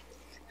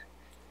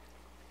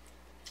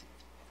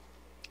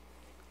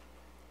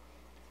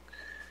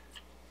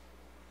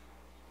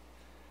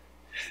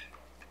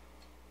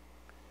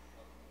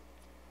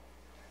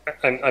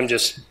 I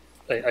just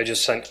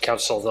sent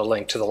council the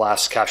link to the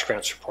last cash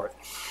grants report,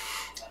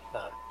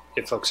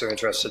 if folks are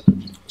interested.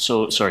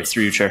 So, sorry,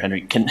 through you, Chair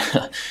Henry.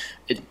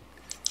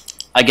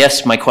 I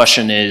guess my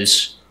question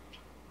is,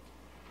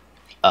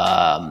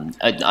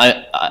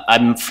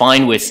 I'm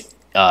fine with,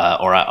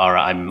 or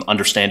I'm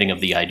understanding of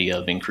the idea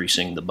of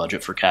increasing the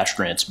budget for cash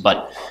grants,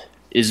 but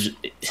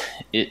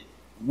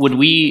would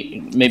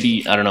we,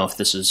 maybe, I don't know if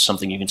this is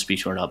something you can speak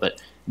to or not,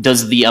 but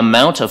does the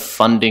amount of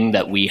funding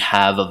that we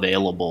have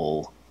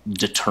available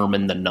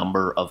determine the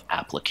number of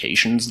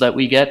applications that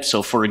we get?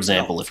 So for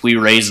example, if we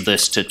raise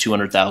this to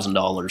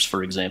 $200,000,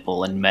 for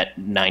example, and met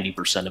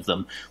 90% of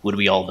them, would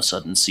we all of a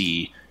sudden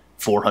see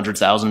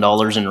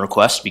 $400,000 in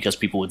requests because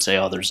people would say,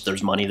 oh,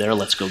 there's money there,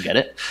 let's go get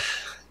it?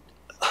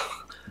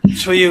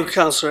 Through you,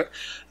 Councillor,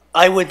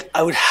 I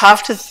would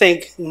have to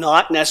think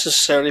not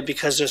necessarily,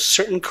 because there's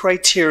certain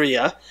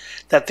criteria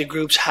that the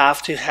groups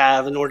have to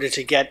have in order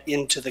to get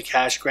into the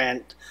cash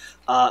grant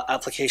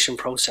application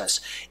process.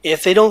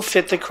 If they don't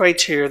fit the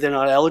criteria, they're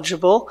not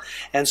eligible,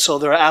 and so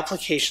their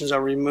applications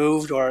are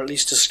removed or at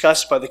least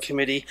discussed by the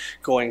committee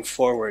going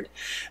forward.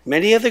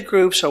 Many of the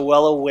groups are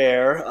well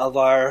aware of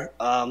our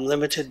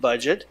limited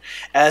budget,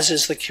 as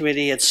is the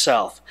committee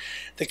itself.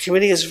 The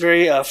committee is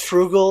very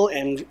frugal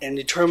in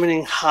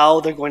determining how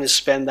they're going to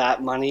spend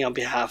that money on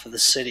behalf of the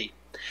city.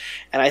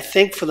 And I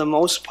think for the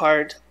most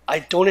part, I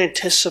don't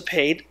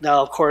anticipate,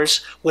 now of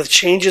course, with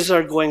changes that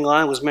are going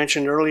on, was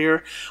mentioned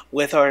earlier,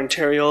 with our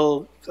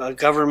Ontario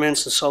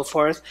governments and so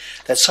forth,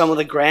 that some of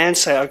the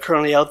grants that are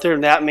currently out there,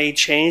 and that may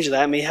change,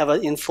 that may have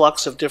an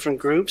influx of different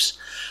groups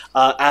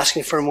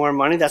asking for more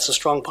money. That's a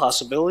strong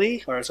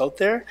possibility, or it's out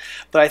there.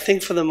 But I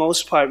think for the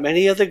most part,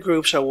 many of the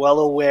groups are well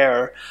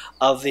aware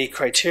of the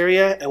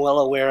criteria and well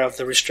aware of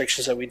the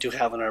restrictions that we do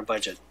have in our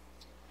budget.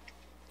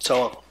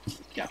 So,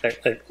 yeah. I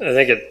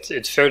think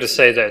it's fair to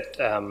say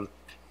that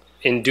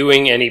in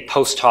doing any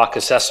post hoc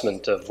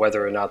assessment of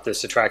whether or not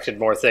this attracted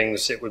more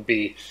things, it would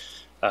be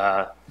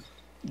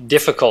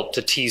difficult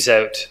to tease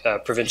out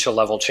provincial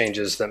level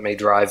changes that may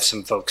drive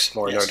some folks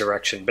more in our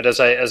direction. But as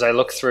I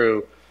look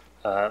through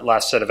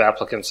last set of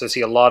applicants, I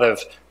see a lot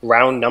of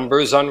round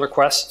numbers on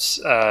requests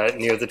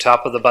near the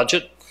top of the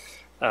budget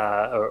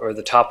or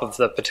the top of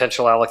the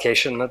potential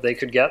allocation that they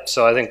could get.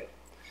 So I think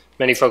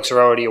many folks are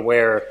already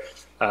aware,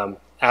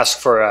 ask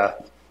for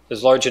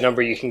as large a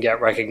number you can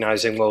get,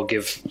 recognizing we'll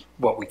give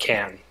what we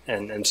can.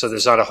 And so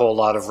there's not a whole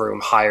lot of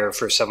room higher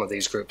for some of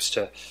these groups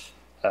to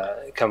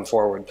come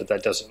forward, but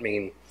that doesn't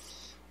mean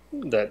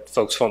that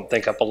folks won't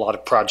think up a lot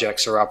of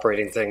projects or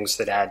operating things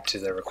that add to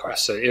their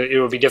requests. So it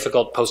will be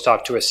difficult post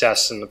hoc to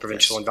assess in the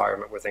provincial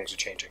environment where things are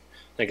changing.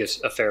 I think it's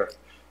a fair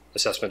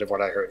assessment of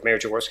what I heard. Mayor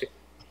Jaworski?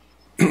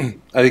 I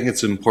think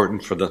it's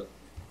important for the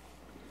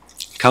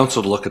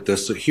council to look at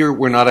this. So here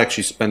we're not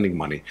actually spending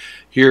money.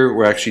 Here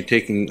we're actually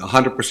taking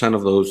 100%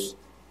 of those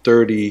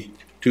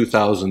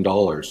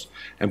 $32,000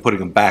 and putting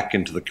them back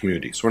into the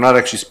community. So we're not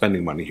actually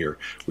spending money here.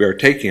 We are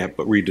taking it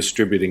but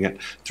redistributing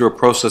it through a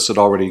process that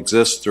already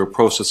exists, through a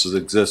process that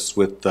exists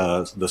with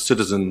the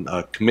citizen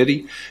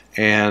committee,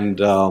 and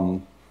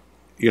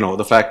you know,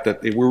 the fact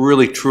that we're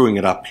really truing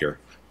it up here.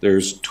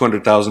 There's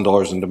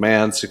 $200,000 in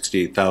demand,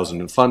 $68,000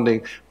 in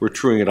funding. We're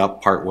truing it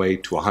up part way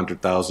to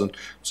 $100,000.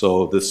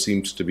 So this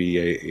seems to be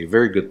a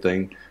very good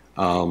thing.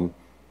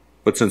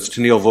 But since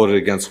Tennille voted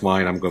against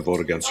mine, I'm going to vote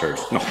against hers.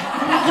 No,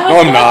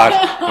 I'm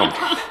not.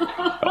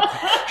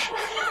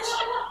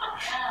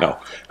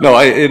 No,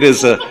 it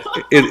is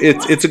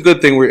it's a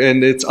good thing,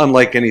 and it's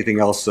unlike anything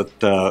else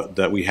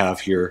that we have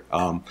here.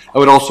 I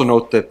would also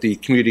note that the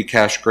community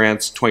cash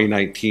grants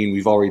 2019,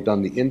 we've already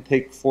done the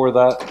intake for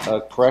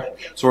that,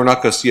 correct? So we're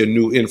not going to see a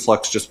new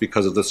influx just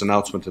because of this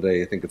announcement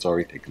today. I think it's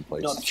already taken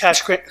place. No, the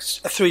cash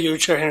grants, through you,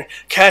 Chair Henry,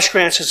 cash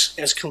grants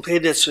has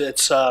completed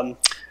its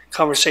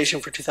conversation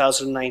for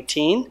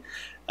 2019,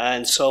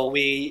 and so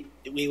we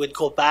would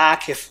go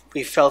back if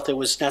we felt it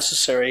was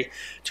necessary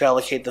to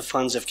allocate the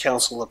funds if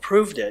council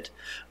approved it.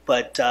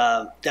 But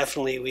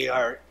definitely we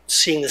are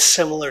seeing the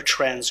similar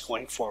trends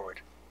going forward.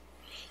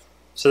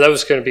 So that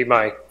was going to be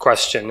my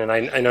question, and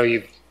I know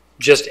you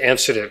just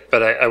answered it,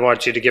 but I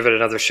want you to give it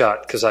another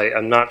shot because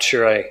I'm not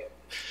sure I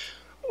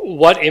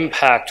what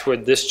impact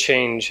would this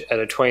change at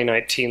a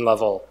 2019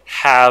 level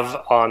have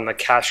on the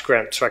cash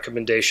grants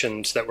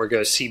recommendations that we're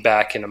going to see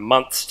back in a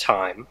month's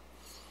time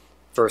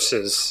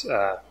versus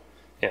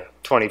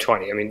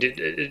 2020? I mean,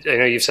 I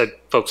know you've said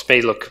folks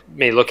may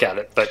look at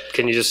it, but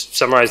can you just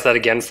summarize that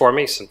again for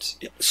me?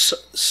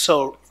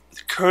 So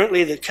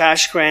currently the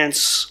cash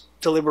grants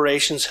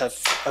deliberations have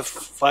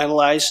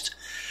finalized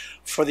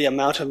for the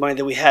amount of money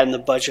that we had in the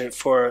budget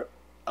for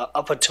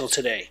up until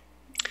today.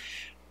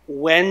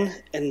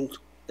 When and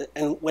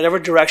whatever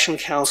direction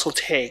council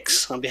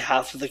takes on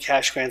behalf of the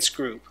cash grants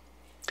group,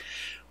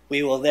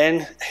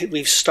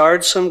 we've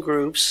started some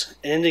groups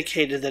and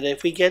indicated that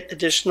if we get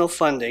additional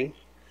funding,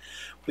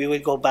 we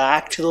would go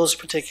back to those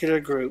particular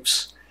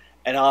groups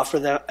and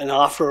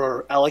offer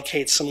or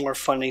allocate some more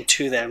funding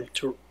to them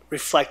to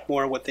reflect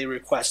more what they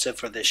requested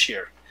for this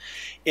year.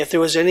 If there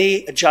was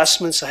any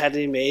adjustments that had to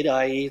be made,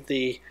 i.e.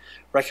 the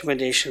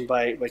recommendation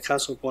by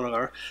Councilor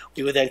Bonagar,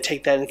 we would then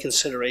take that in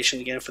consideration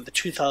again for the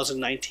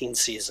 2019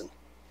 season.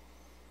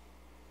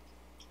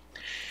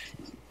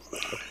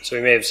 So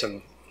we may have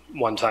some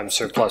one-time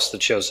surplus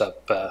that shows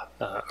up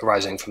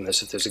arising from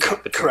this if there's a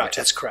gap between. Correct,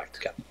 that's correct.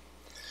 Okay.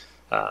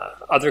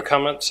 Other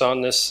comments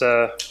on this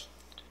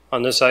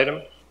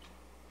item?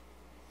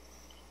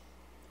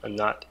 I'm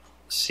not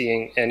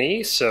seeing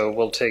any, so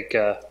we'll take,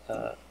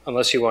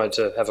 unless you wanted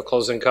to have a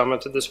closing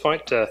comment at this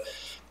point,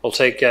 we'll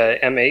take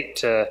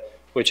M8,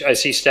 which I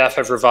see staff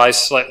have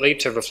revised slightly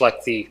to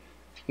reflect the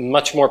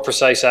much more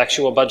precise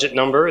actual budget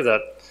number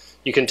that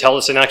you can tell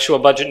it's an actual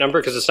budget number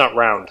because it's not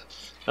round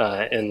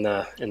in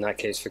that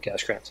case for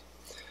cash grants.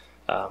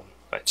 Right,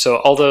 so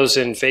all those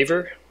in favor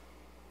of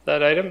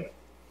that item?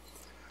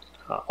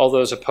 All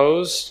those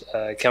opposed?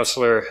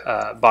 Councillor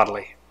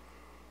Bodley.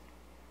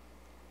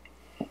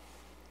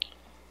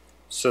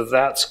 So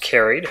that's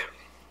carried.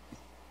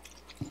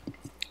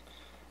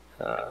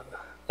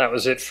 That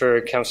was it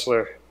for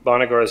Councillor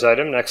Bonagar's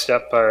item. Next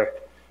up are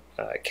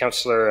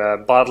Councillor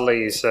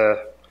Bodley's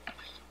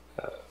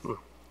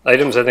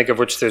items, I think of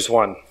which there's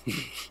one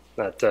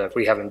that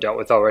we haven't dealt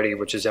with already,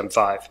 which is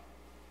M5.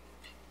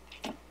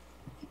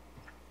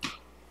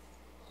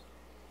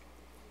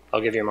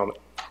 I'll give you a moment.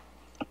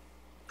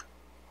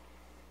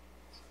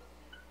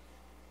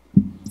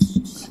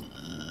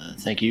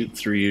 Thank you.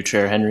 Through you,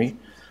 Chair Henry.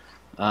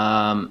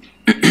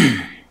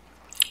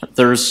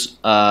 There's,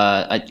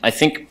 I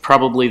think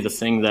probably the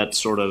thing that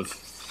sort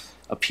of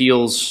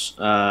appeals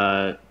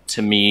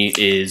to me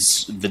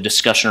is the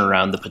discussion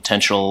around the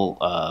potential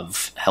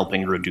of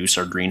helping reduce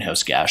our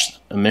greenhouse gas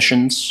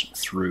emissions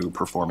through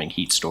performing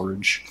heat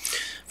storage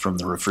from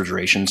the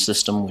refrigeration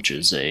system, which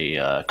is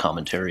a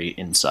commentary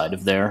inside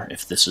of there.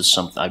 If this is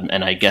something,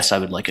 and I guess I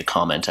would like a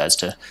comment as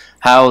to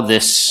how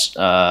this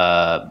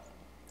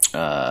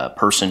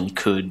person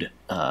could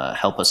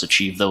help us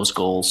achieve those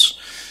goals,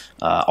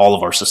 all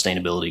of our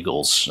sustainability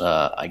goals,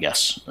 I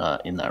guess,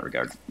 in that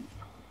regard.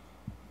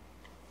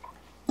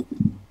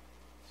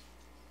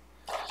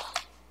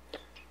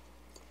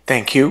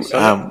 Thank you.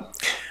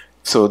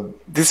 So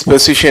this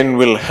position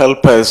will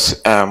help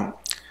us.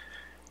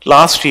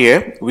 Last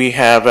year, we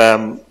have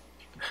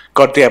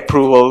got the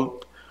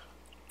approval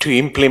to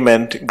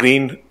implement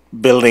green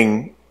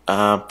building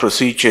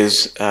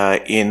procedures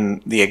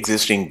in the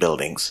existing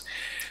buildings.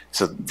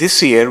 So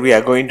this year, we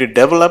are going to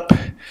develop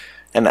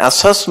an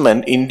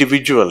assessment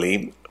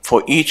individually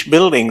for each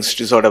buildings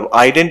to sort of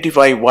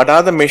identify what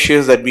are the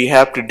measures that we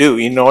have to do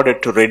in order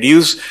to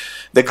reduce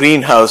the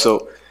greenhouse.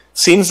 So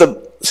since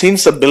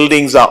the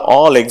buildings are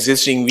all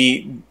existing,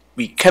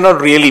 we cannot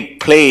really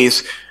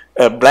place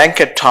a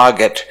blanket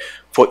target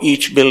for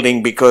each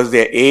building because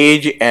their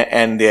age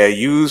and their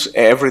use,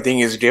 everything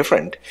is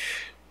different.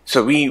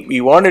 So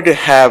we wanted to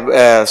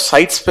have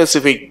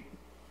site-specific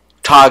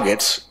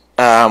targets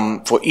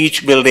for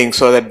each building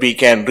so that we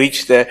can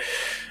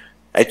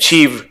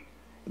achieve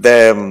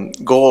the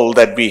goal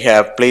that we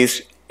have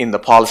placed in the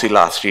policy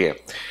last year.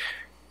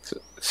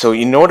 So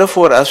in order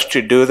for us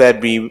to do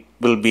that, we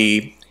will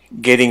be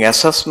getting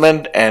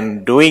assessment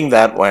and doing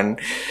that one,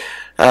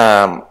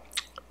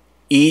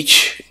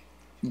 each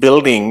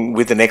building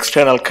with an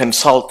external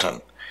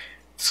consultant.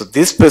 So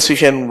this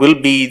position will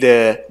be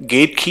the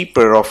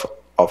gatekeeper of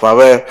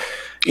our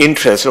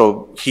interest,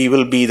 or he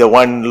will be the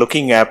one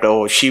looking after,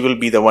 or she will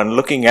be the one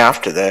looking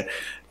after the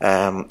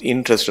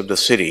interest of the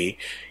city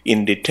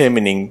in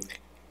determining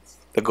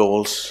the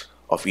goals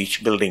of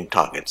each building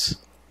targets.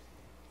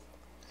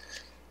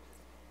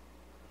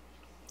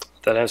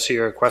 That answer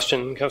your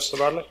question, Councillor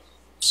Bodley?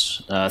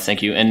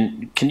 Thank you.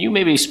 And can you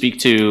maybe speak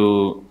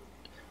to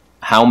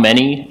how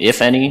many,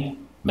 if any,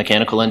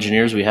 mechanical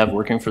engineers we have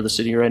working for the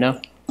city right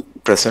now?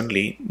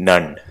 Presently,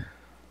 none.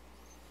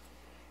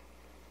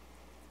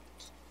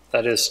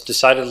 That is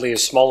decidedly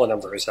as small a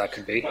number as that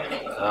could be.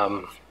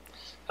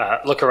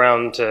 Look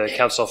around to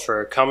Council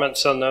for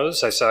comments on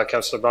those. I saw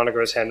Councillor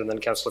Bonagar's hand and then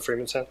Councillor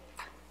Freeman's hand.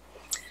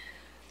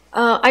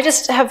 I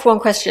just have one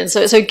question.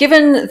 So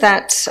given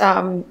that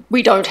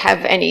we don't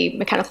have any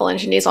mechanical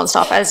engineers on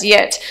staff as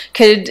yet,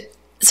 could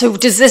So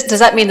does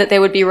that mean that there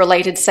would be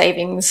related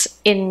savings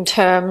in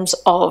terms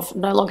of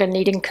no longer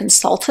needing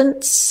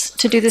consultants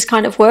to do this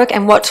kind of work?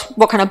 And what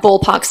kind of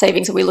ballpark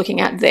savings are we looking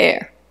at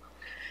there,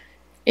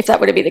 if that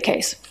were to be the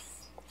case?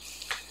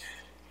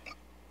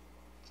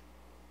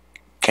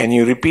 Can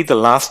you repeat the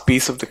last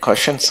piece of the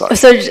question? Sorry.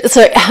 So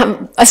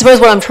I suppose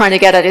what I'm trying to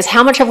get at is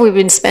how much have we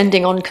been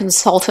spending on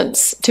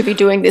consultants to be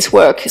doing this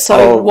work?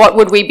 So what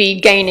would we be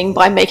gaining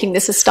by making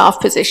this a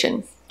staff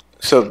position?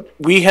 So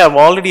we have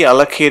already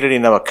allocated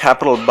in our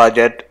capital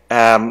budget.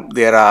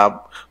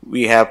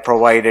 We have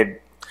provided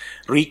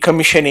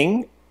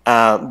recommissioning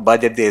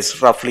budget. There's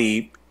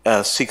roughly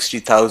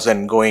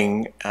 60,000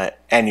 going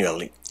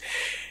annually,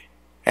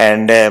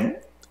 and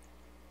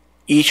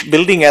each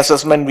building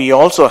assessment, we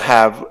also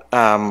have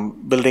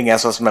building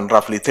assessment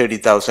roughly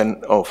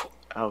 30,000 of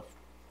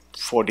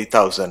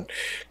 40,000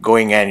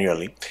 going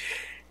annually.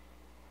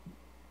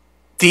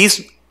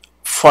 These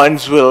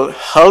funds will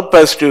help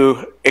us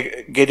to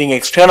getting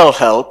external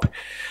help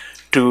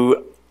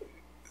to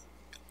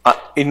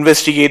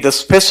investigate the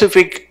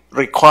specific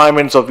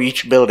requirements of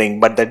each building,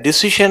 but the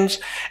decisions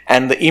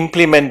and the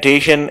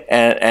implementation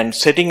and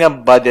setting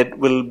up budget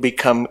will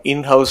become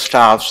in-house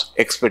staff's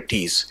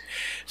expertise.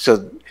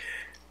 So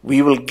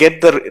we will get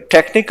the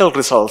technical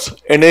results.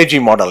 Energy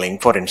modeling,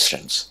 for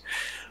instance,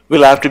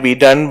 will have to be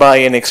done by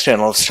an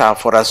external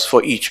staff for us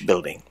for each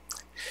building.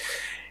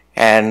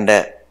 And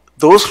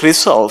those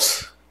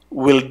results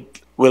will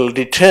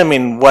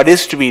determine what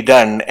is to be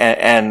done,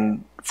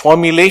 and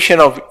formulation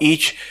of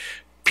each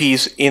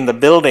piece in the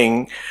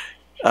building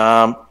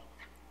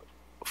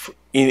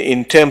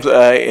in terms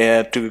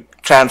to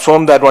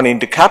transform that one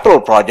into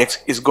capital projects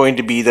is going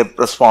to be the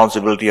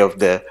responsibility of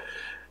the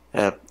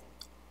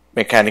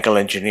mechanical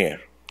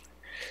engineer.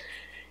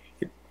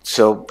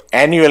 So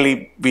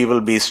annually we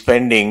will be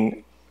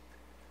spending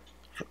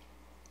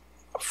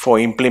for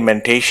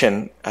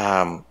implementation.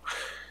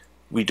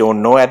 We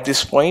don't know at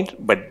this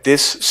point, but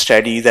this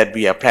study that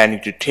we are planning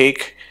to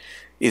take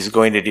is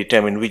going to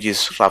determine, which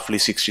is roughly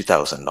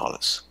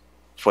 $60,000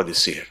 for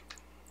this year.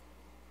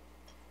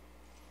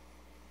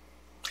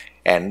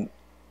 And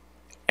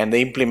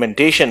the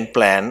implementation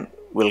plan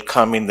will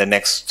come in the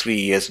next 3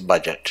 years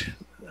budget,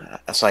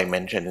 as I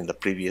mentioned in the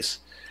previous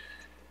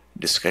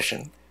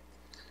discussion.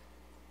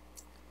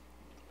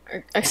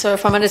 So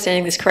if I'm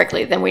understanding this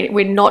correctly, then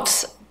we're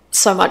not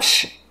so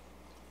much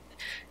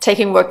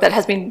taking work that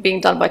has been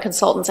being done by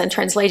consultants and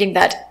translating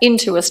that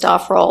into a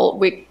staff role.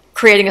 We're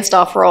creating a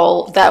staff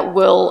role that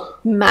will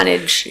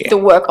manage the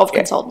work of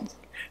consultants.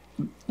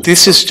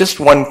 This is just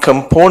one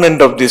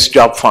component of this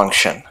job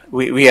function.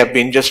 We have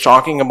been just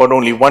talking about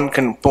only one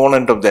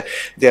component of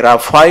there are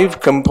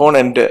 5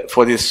 components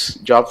for this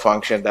job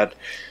function that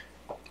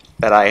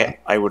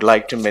I would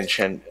like to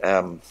mention.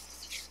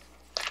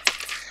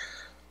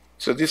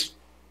 So this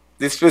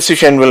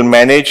position will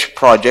manage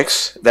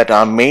projects that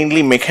are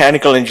mainly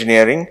mechanical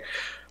engineering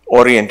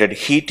oriented,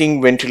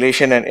 heating,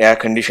 ventilation, and air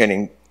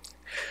conditioning,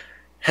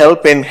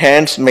 help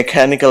enhance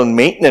mechanical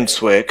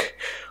maintenance work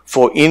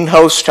for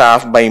in-house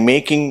staff by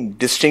making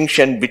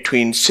distinction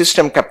between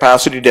system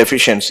capacity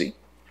deficiency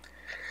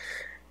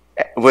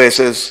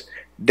versus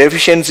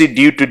deficiency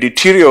due to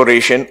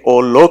deterioration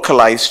or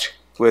localized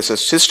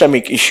versus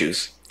systemic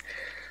issues.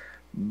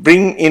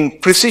 Bring in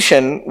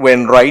precision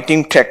when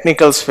writing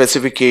technical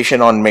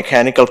specification on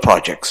mechanical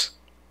projects.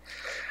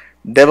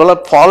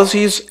 Develop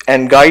policies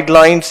and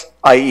guidelines,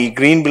 i.e.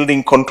 green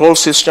building control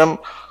system.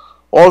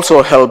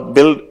 Also help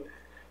build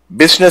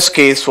business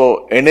case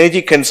for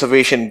energy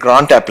conservation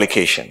grant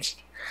applications.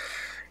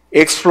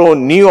 Explore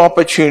new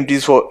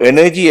opportunities for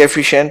energy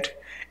efficient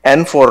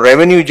and for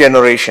revenue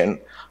generation,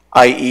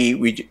 i.e.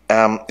 which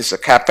is a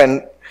cap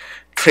and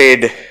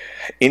trade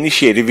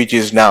initiative which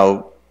is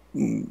now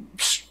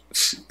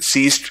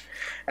ceased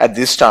at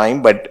this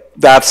time, but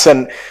that's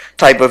a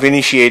type of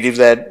initiative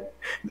that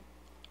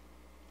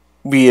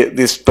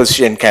this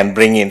position can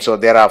bring in. So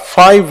there are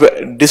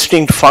 5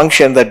 distinct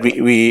functions that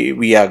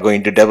we are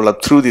going to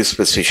develop through this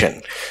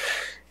position.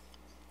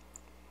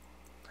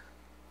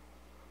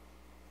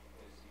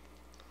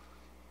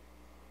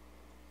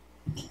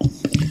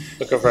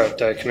 Look over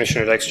at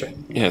Commissioner Dykstra.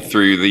 Yeah,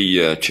 through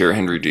the Chair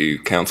Henry to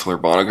Councillor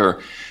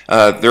Bonigar.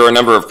 There are a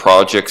number of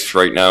projects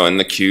right now in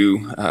the queue,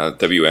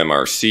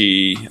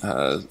 WMRC,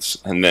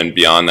 and then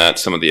beyond that,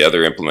 some of the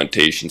other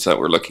implementations that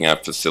we're looking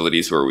at,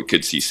 facilities where we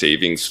could see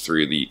savings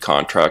through the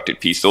contracted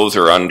piece. Those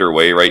are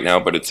underway right now,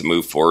 but it's a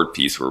move forward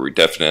piece where we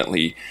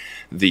definitely,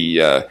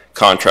 the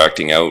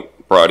contracting out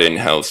brought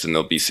in-house and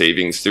there'll be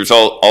savings. There's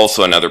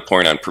also another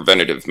point on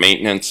preventative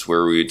maintenance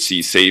where we would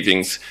see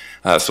savings.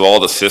 So all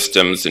the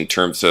systems in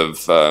terms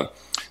of the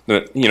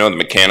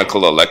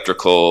mechanical,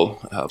 electrical,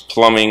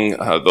 plumbing,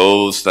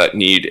 those that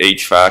need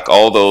HVAC,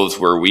 all those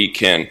where we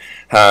can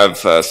have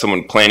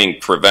someone planning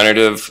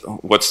preventative,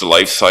 what's the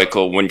life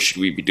cycle, when should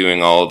we be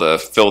doing all the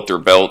filter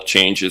belt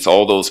changes,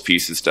 all those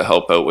pieces to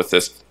help out with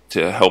this,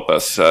 to help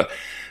us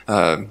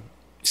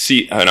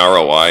see an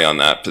ROI on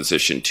that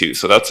position too.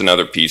 So that's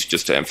another piece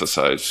just to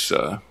emphasize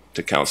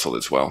to Council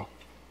as well.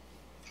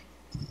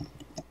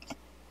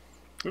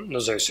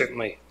 Those are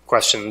certainly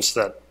questions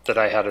that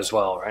I had as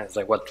well, right? It's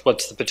like,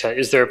 what's the potential?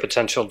 Is there a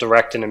potential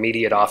direct and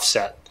immediate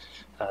offset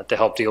to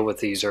help deal with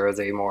these, or are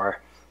they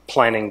more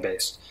planning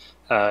based?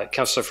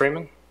 Councillor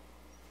Freeman?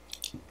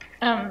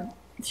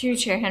 Through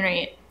Chair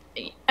Henry,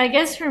 I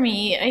guess for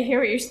me, I hear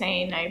what you're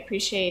saying. I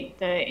appreciate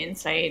the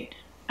insight.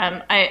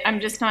 I'm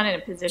just not in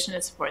a position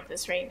to support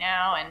this right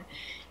now. And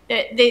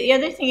the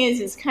other thing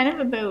is kind of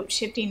about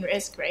shifting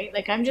risk, right?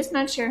 Like, I'm just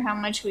not sure how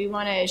much we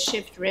want to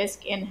shift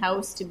risk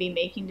in-house to be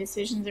making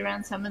decisions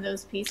around some of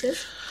those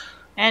pieces.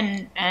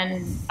 And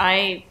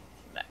I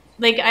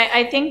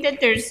think that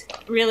there's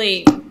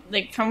really,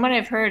 like, from what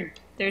I've heard,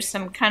 there's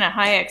some kind of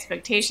high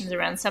expectations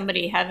around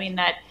somebody having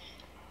that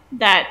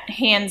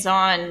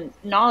hands-on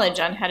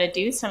knowledge on how to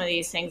do some of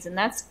these things, and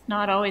that's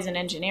not always an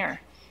engineer.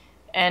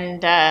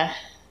 And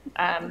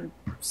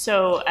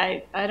so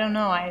I don't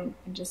know. I'm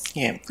just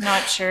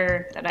not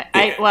sure that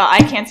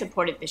I can't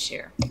support it this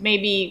year.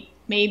 Maybe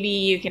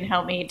you can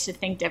help me to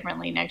think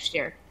differently next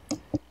year.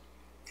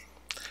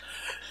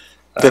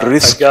 The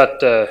risk.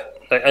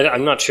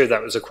 I'm not sure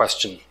that was a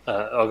question.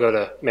 I'll go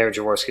to Mayor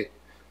Jaworski.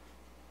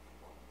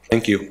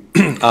 Thank you.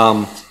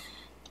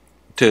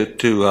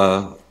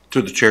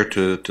 Through the chair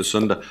to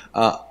Sunda.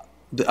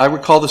 I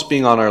recall this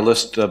being on our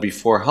list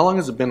before. How long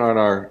has it been on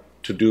our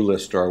to-do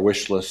list or our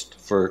wish list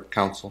for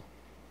council?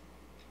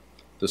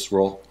 This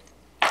role.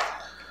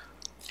 How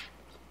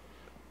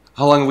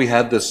long have we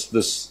had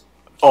this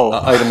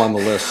item on the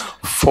list?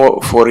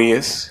 4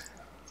 years.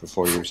 For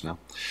 4 years now.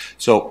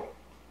 So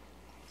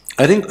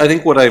I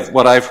think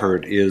what I've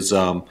heard is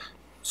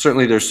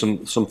certainly there's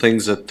some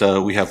things that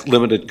we have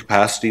limited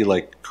capacity,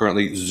 like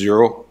currently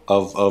 0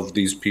 of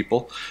these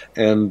people,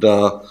 and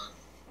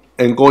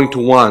going to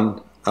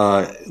 1.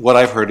 What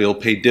I've heard, it'll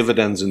pay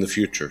dividends in the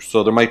future.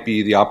 So there might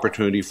be the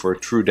opportunity for a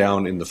true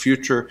down in the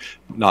future,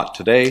 not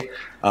today,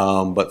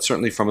 but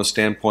certainly from a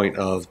standpoint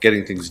of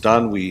getting things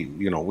done.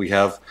 We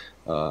have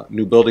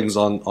new buildings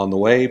on the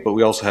way, but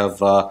we also have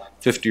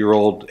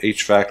 50-year-old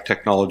HVAC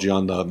technology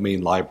on the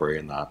main library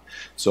and that.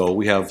 So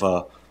we have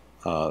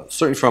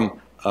certainly from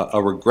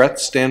a regret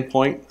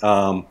standpoint,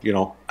 I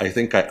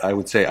think I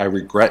would say I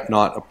regret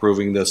not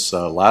approving this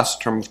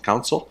last term of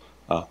council.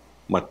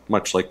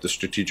 Much like the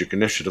strategic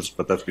initiatives,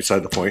 but that's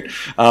beside the point.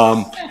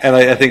 And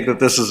I think that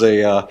this is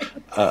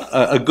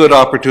a good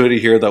opportunity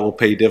here that will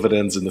pay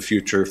dividends in the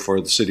future for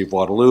the City of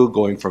Waterloo,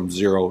 going from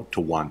 0 to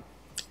 1.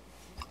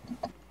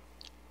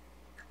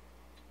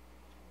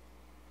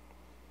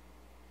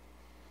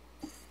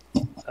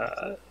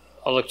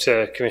 I'll look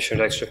to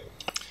Commissioner Dexter.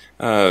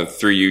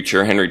 Through you,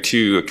 Chair Henry,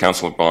 to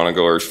Councillor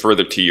Bonagor,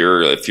 further to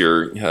if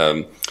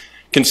you're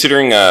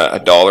considering a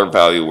dollar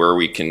value where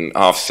we can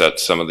offset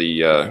some of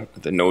the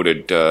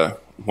noted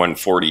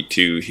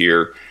 142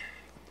 here,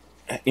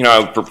 I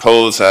would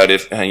propose that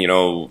if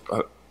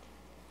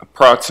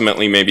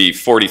approximately maybe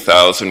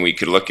 40,000, we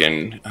could look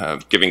in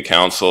giving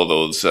council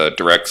those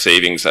direct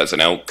savings as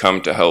an outcome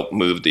to help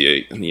move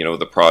the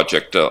the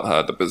project,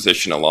 the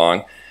position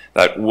along.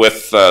 That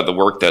with the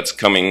work that's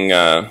coming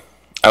out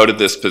of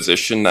this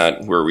position,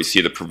 that where we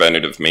see the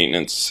preventative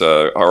maintenance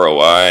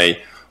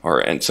ROI.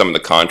 And some of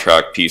the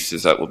contract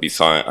pieces that will be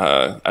sort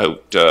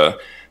of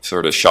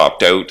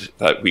shopped out,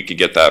 that we could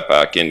get that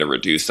back in to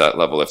reduce that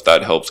level if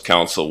that helps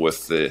council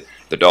with the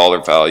dollar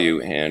value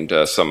and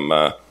some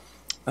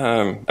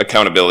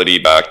accountability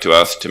back to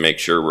us to make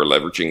sure we're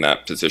leveraging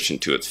that position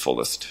to its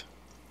fullest.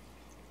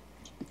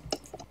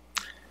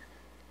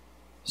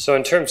 So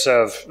in terms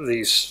of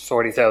these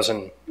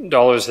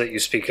 $40,000 that you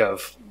speak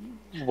of,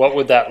 what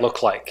would that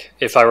look like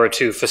if I were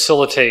to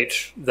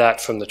facilitate that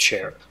from the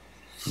chair?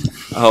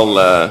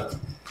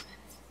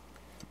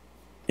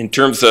 In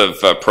terms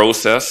of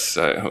process,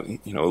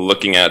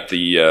 looking at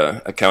the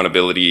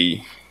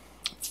accountability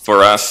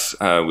for us,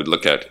 we'd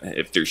look at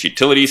if there's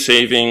utility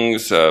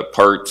savings,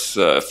 parts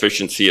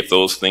efficiency, if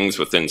those things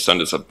within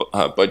Sunda's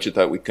budget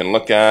that we can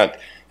look at.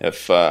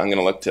 If I'm going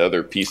to look to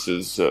other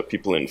pieces,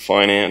 people in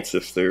finance,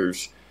 if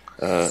there's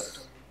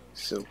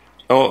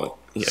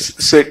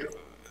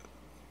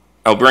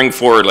I'll bring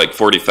forward like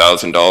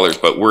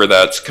 $40,000, but where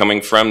that's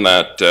coming from,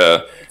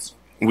 that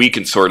we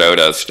can sort out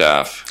as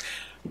staff.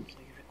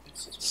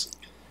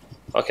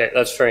 Okay,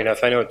 that's fair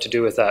enough. I know what to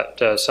do with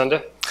that.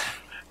 Sunda?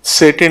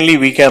 Certainly,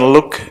 we can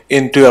look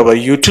into our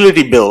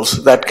utility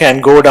bills that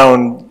can go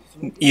down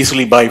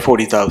easily by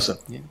 40,000.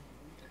 Yeah.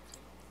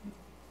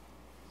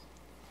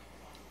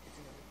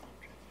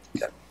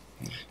 Okay.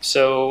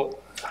 So,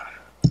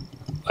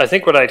 I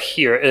think what I'd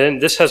hear,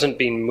 and this hasn't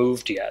been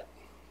moved yet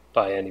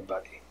by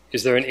anybody.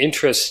 Is there an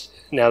interest,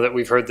 now that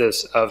we've heard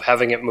this, of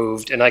having it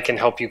moved, and I can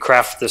help you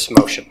craft this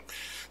motion?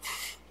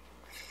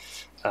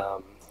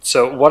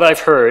 So what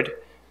I've heard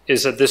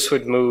is that this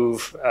would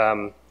move,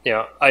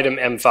 item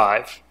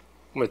M5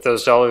 with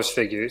those dollars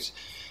figures,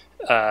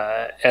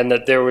 and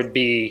that there would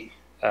be,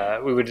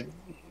 we would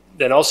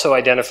then also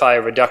identify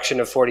a reduction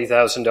of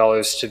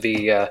 $40,000 to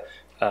be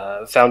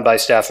found by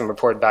staff and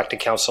reported back to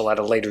council at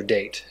a later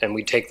date, and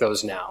we take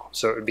those now.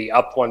 So it would be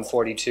up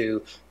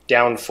 142,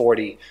 down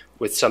 40,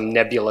 with some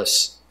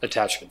nebulous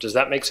attachment. Does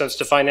that make sense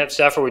to finance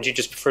staff, or would you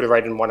just prefer to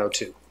write in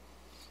 102?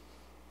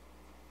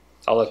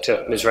 I'll look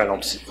to Ms.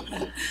 Reynolds.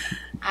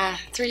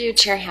 Through you,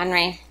 Chair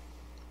Henry.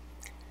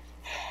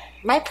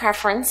 My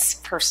preference,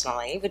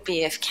 personally, would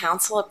be if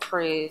council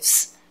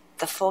approves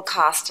the full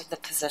cost of the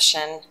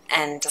position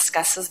and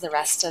discusses the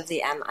rest of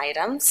the M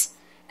items,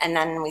 and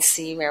then we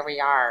see where we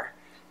are.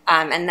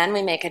 And then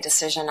we make a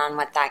decision on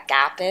what that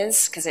gap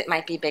is, because it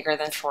might be bigger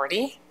than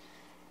 40.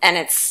 And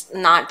it's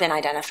not been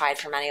identified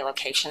from any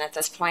location at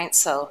this point.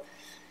 So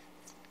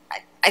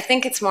I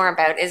think it's more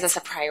about, is this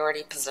a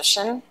priority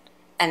position?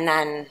 And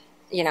then,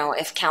 you know,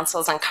 if council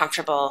is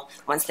uncomfortable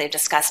once they've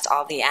discussed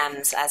all the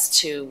M's as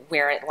to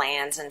where it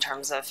lands in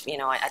terms of, you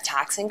know, a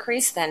tax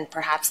increase, then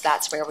perhaps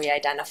that's where we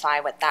identify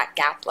what that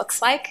gap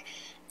looks like.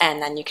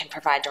 And then you can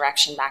provide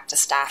direction back to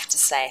staff to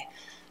say,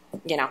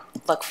 you know,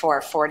 look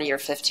for 40 or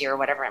 50 or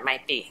whatever it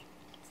might be.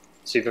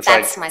 So you prefer,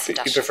 that's my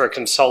suggestion. You prefer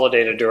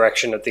consolidated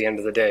direction at the end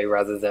of the day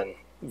rather than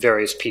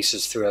various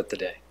pieces throughout the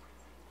day.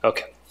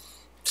 Okay.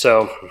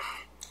 So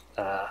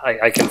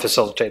I can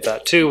facilitate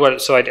that too.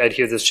 So I'd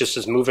hear this just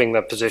as moving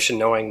the position,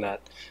 knowing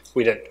that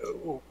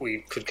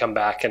we could come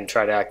back and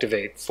try to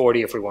activate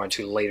 40 if we want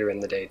to later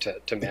in the day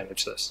to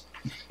manage this.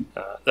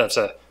 That's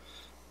a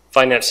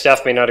finance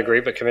staff may not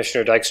agree, but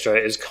Commissioner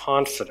Dykstra is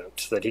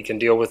confident that he can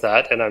deal with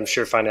that, and I'm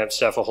sure finance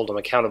staff will hold him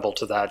accountable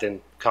to that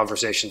in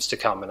conversations to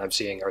come, and I'm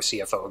seeing our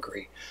CFO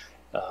agree.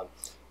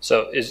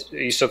 So are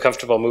you still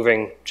comfortable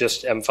moving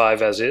just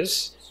M5 as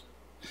is?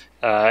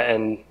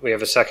 And we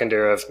have a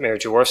seconder of Mayor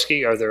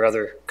Jaworski. Are there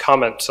other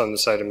comments on the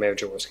side of Mayor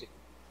Jaworski?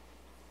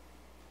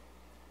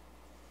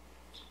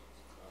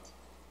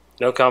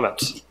 No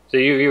comments. So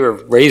you were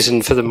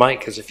raising for the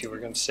mic as if you were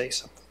going to say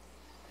something.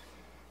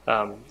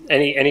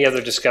 Any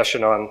other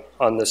discussion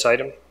on this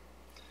item?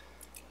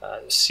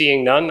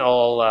 Seeing none,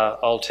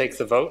 I'll take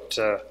the vote.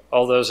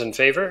 All those in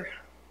favor?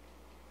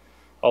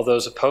 All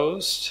those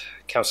opposed?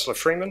 Councillor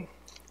Freeman?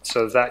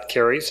 So that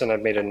carries, and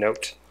I've made a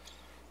note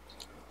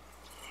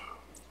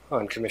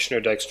on Commissioner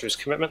Dykstra's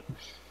commitment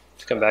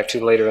to come back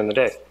to later in the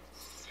day.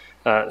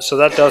 So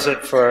that does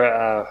it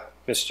for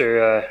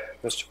Mr.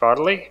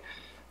 Bodley.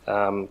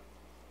 I'm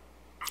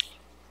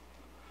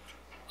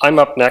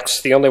up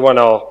next. The only one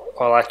I'll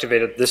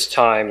activate at this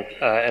time,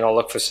 and I'll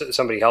look for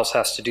somebody else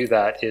has to do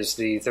that, is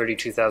the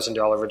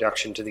 $32,000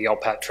 reduction to the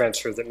LPAT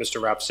transfer that Mr.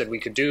 Rapp said we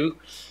could do.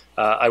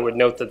 I would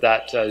note that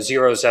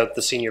zeroes out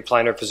the senior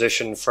planner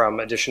position from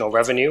additional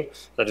revenue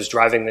that is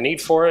driving the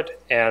need for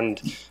it,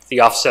 and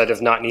the offset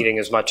of not needing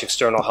as much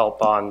external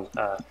help on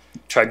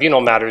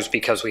tribunal matters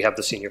because we have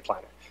the senior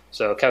planner.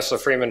 So Councillor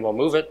Freeman will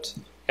move it.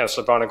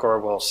 Councillor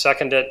Bonagor will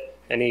second it.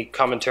 Any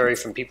commentary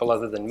from people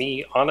other than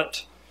me on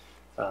it?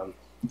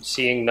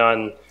 Seeing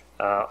none,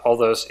 all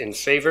those in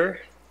favor?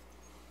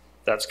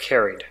 That's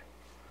carried.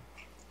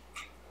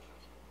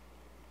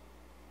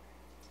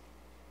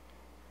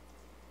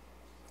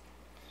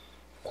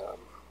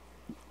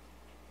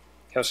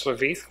 Councillor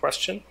Veith,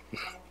 question?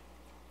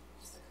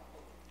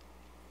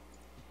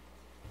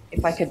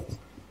 If I could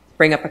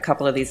bring up a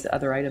couple of these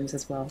other items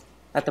as well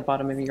at the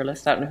bottom of your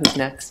list. I don't know who's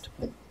next.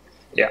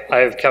 Yeah, I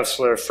have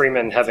Councillor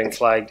Freeman having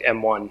flagged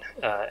M1,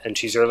 and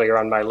she's earlier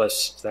on my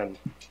list than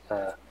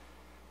they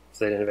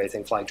didn't have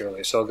anything flagged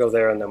earlier. So I'll go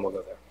there and then we'll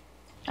go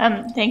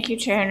there. Thank you,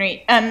 Chair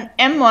Henry.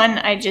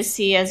 M1 I just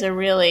see as a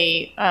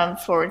really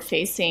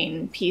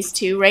forward-facing piece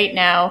too. Right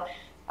now,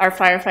 our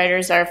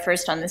firefighters are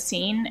first on the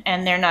scene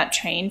and they're not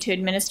trained to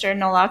administer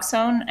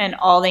naloxone, and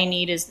all they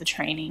need is the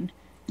training.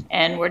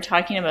 And we're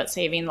talking about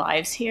saving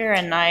lives here,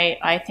 and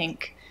I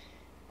think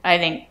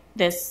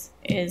this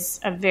is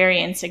a very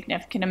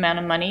insignificant amount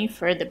of money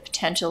for the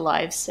potential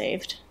lives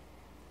saved.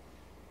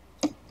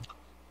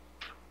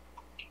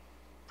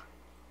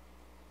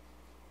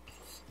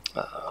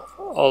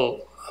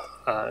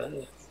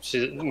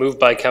 Moved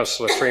by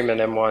Councillor Freeman,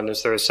 M1.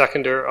 Is there a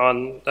seconder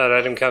on that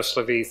item,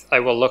 Councillor Veith? I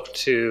will look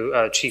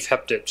to Chief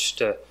Heptich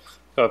to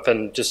go up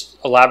and just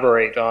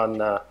elaborate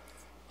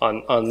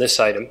on this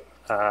item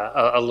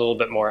a little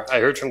bit more. I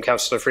heard from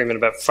Councillor Freeman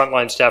about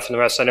frontline staff and the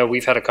rest. I know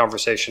we've had a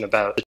conversation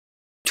about the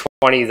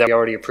 20 that we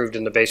already approved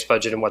in the base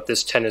budget and what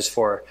this 10 is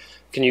for.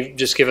 Can you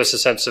just give us a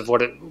sense of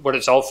what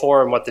it's all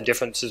for and what the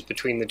difference is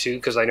between the two?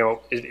 Because I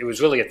know it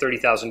was really a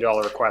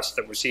 $30,000 request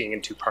that we're seeing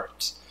in two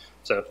parts.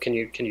 So can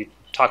you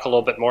talk a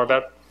little bit more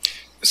about it?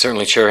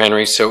 Certainly, Chair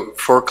Henry. So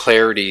for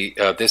clarity,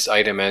 this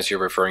item, as you're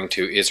referring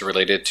to, is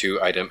related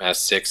to item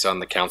S6 on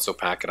the council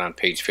packet on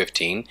page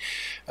 15.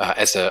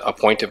 As a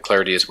point of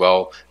clarity as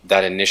well,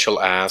 that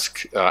initial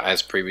ask,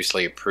 as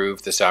previously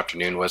approved this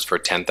afternoon, was for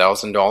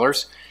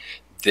 $10,000.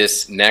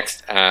 This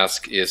next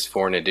ask is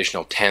for an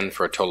additional 10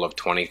 for a total of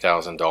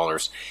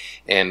 $20,000.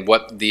 And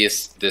what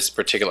this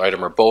particular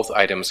item, or both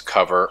items,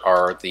 cover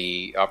are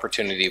the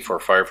opportunity for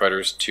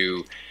firefighters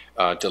to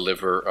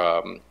deliver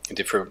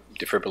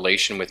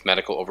defibrillation with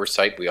medical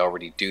oversight. We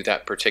already do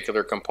that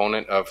particular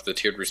component of the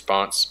tiered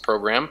response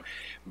program,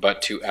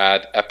 but to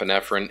add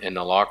epinephrine and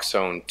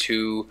naloxone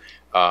to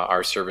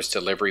our service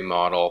delivery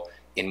model,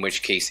 in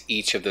which case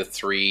each of the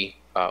three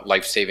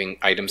life-saving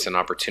items and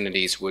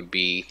opportunities would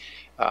be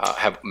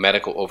have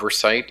medical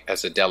oversight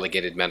as a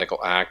delegated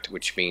medical act,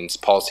 which means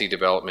policy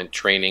development,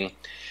 training,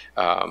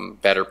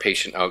 better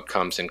patient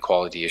outcomes, and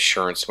quality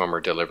assurance when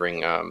we're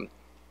delivering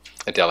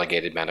a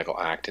delegated medical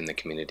act in the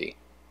community.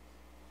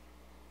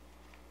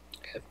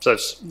 So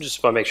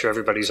just want to make sure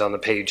everybody's on the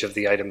page of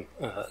the item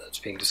that's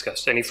being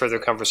discussed. Any further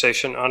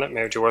conversation on it,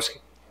 Mayor Jaworski?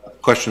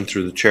 Question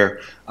through the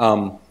chair.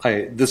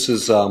 This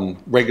is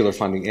regular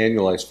funding,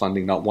 annualized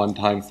funding, not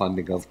one-time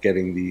funding of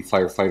getting the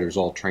firefighters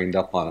all trained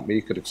up on it. Maybe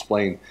you could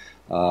explain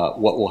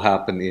what will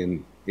happen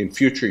in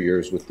future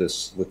years with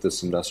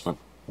this investment.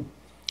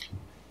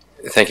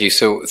 Thank you.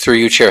 So through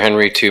you, Chair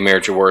Henry, to Mayor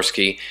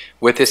Jaworski,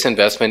 with this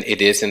investment,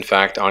 it is in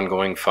fact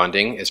ongoing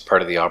funding as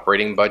part of the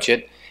operating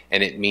budget,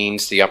 and it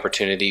means the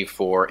opportunity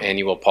for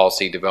annual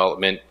policy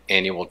development,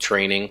 annual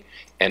training,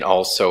 and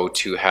also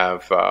to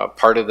have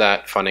part of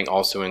that funding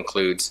also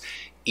includes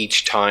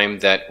each time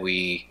that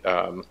we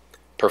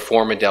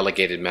perform a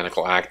delegated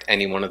medical act,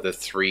 any one of the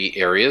 3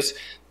 areas,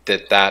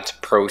 that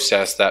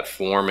process, that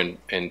form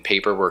and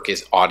paperwork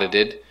is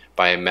audited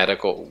by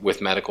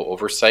with medical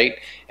oversight,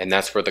 and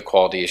that's where the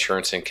quality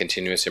assurance and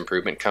continuous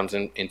improvement comes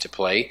into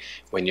play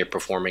when you're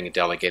performing a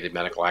delegated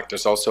medical act.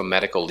 There's also a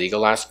medical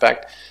legal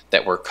aspect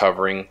that we're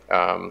covering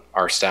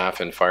our staff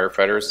and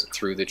firefighters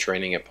through the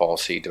training and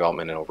policy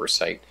development and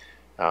oversight,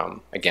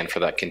 again, for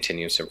that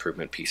continuous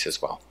improvement piece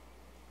as well.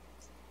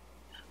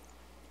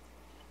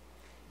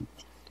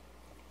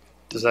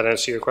 Does that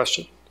answer your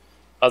question?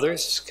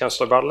 Others?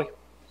 Councillor Bodley?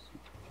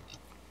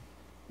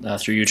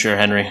 Through you, Chair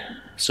Henry.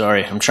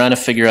 Sorry, I'm trying to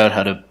figure out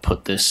how to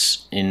put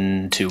this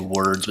into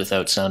words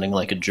without sounding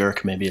like a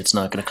jerk. Maybe it's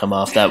not going to come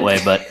off that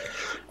way, but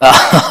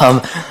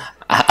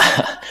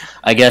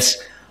I guess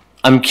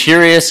I'm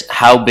curious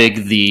how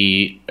big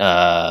the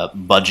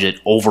budget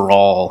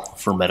overall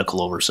for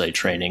medical oversight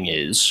training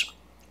is,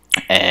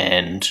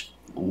 and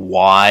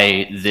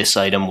why this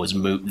item was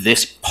moved.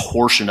 This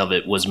portion of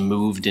it was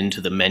moved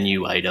into the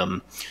menu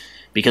item,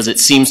 because it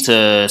seems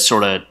to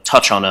sort of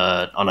touch on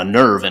a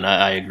nerve, and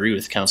I agree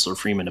with Councillor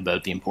Freeman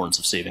about the importance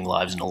of saving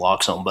lives in a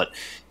lock zone, but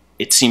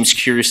it seems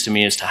curious to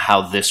me as to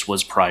how this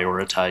was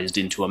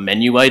prioritized into a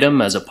menu item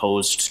as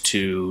opposed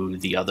to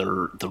the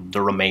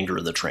remainder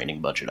of the training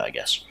budget, I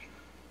guess.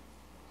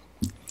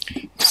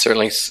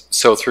 Certainly.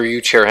 So through you,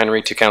 Chair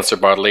Henry, to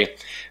Councillor Bodley,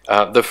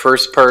 the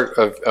first part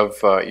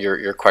of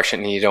your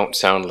question, and you don't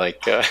sound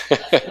like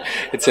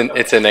it's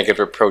a negative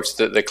approach.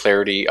 The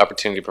clarity,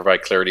 opportunity to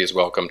provide clarity is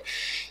welcomed.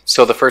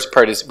 So the first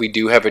part is we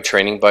do have a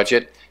training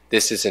budget.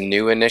 This is a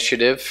new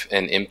initiative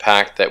and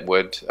impact that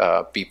would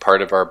be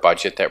part of our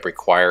budget that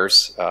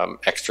requires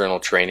external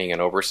training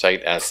and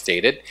oversight as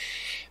stated.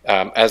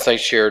 As I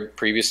shared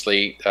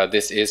previously,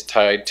 this is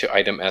tied to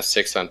item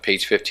S6 on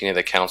page 15 of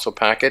the council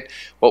packet.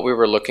 What we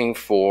were looking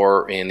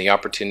for in the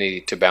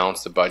opportunity to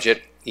balance the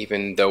budget,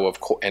 even though,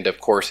 of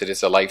course, it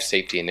is a life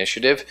safety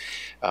initiative,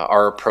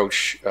 our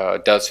approach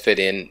does fit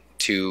in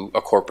to a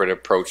corporate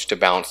approach to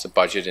balance the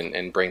budget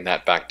and bring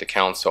that back to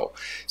council.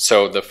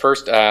 So the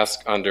first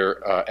ask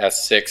under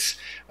S6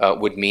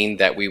 would mean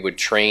that we would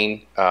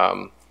train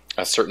a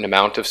certain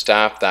amount of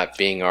staff, that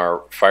being our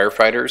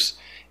firefighters,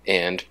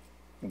 and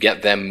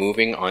get them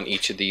moving on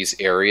each of these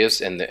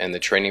areas and the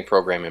training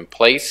program in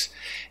place.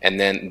 And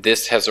then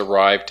this has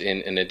arrived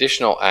in an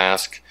additional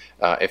ask,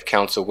 if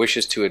council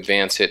wishes to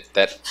advance it,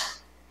 that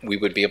we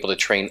would be able to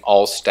train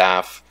all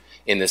staff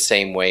in the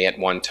same way at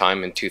one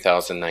time in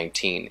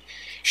 2019.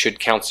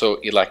 Should council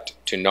elect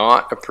to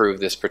not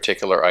approve this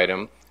particular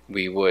item,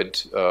 we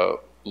would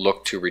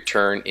look to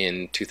return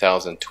in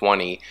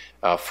 2020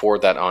 for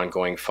that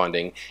ongoing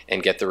funding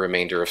and get the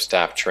remainder of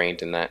staff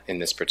trained in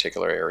this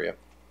particular area.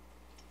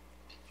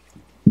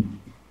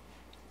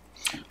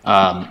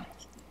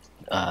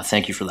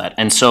 Thank you for that.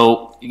 And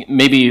so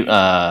maybe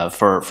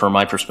for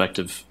my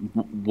perspective,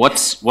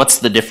 what's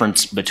the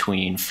difference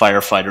between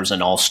firefighters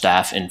and all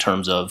staff in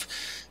terms of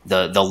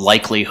the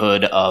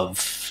likelihood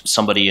of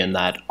somebody in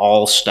that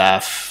all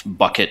staff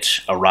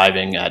bucket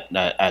arriving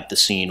at the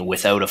scene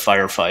without a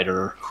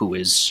firefighter who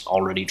is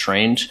already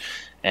trained?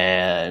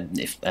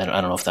 And I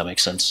don't know if that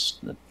makes sense.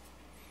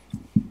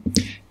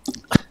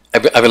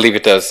 I believe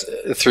it does.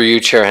 Through you,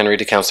 Chair Henry,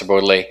 to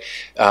Councillor Beaudelet,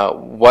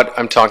 what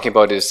I'm talking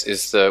about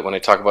is when I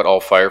talk about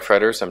all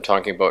firefighters, I'm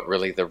talking about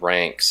really the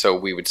rank. So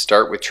we would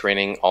start with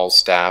training all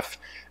staff,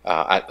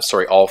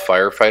 all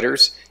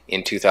firefighters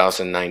in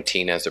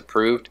 2019 as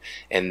approved,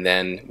 and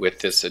then with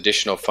this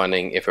additional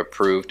funding, if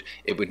approved,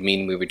 it would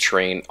mean we would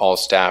train all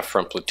staff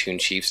from platoon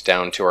chiefs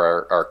down to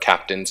our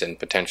captains and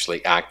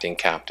potentially acting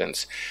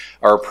captains.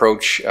 Our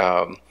approach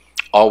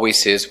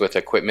always is with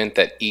equipment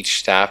that each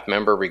staff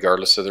member,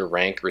 regardless of their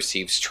rank,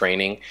 receives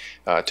training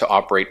to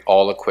operate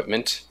all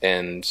equipment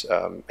and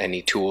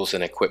any tools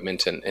and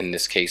equipment, and in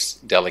this case,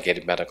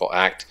 delegated medical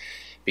act,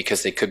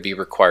 because they could be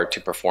required to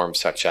perform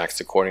such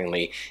acts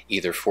accordingly,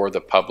 either for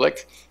the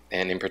public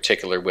and in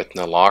particular with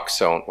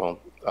naloxone. Well,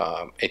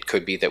 it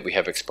could be that we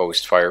have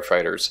exposed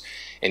firefighters,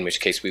 in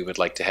which case we would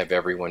like to have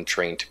everyone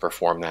trained to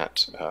perform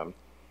that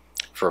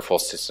for a full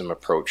system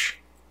approach.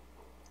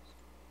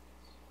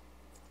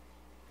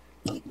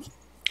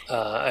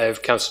 I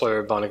have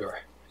Councillor Bonigar,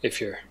 if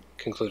you're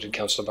concluded,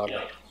 Councillor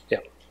Bonigar. Yeah.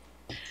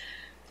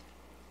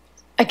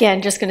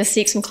 Again, just going to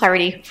seek some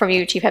clarity from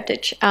you, Chief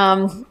Heptich.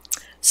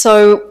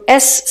 So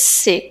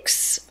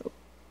S6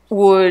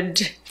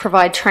 would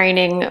provide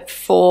training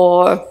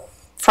for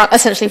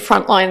essentially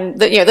frontline,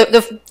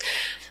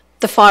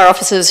 the fire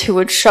officers who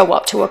would show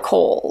up to a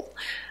call.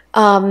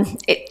 And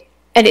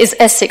is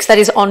S6, that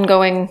is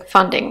ongoing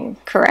funding,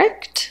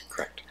 correct?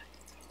 Correct.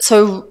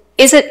 So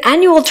is it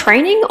annual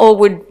training, or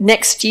would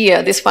next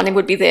year this funding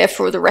would be there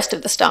for the rest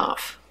of the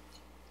staff?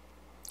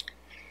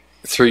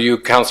 Through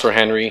you, Chair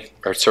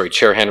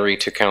Henry,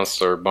 to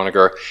Councillor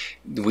Bonigar,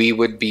 we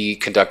would be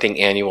conducting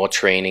annual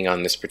training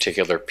on this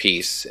particular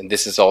piece. And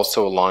this is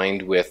also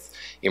aligned with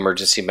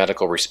emergency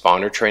medical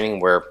responder training,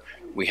 where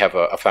we have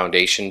a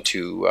foundation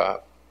to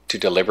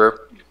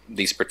deliver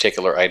these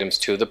particular items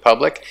to the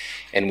public,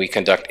 and we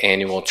conduct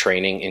annual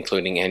training,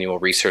 including annual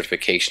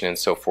recertification and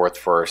so forth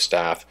for our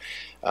staff.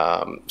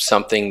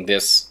 Something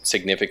this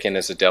significant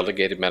as a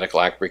delegated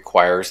medical act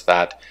requires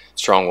that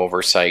strong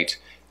oversight.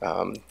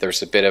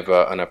 There's a bit of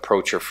an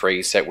approach or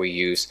phrase that we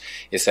use,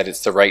 is that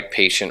it's the right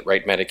patient,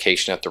 right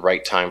medication at the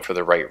right time for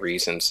the right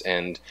reasons,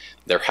 and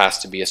there has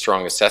to be a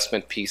strong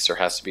assessment piece. There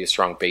has to be a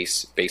strong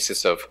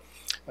basis of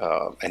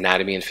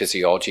anatomy and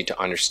physiology to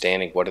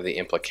understanding what are the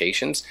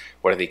implications,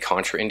 what are the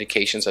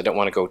contraindications. I don't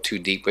want to go too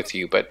deep with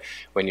you, but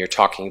when you're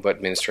talking about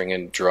administering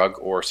a drug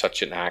or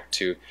such an act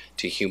to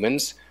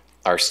humans,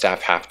 our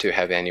staff have to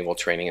have annual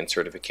training and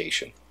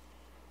certification.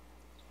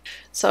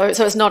 So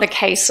it's not a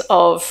case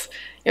of,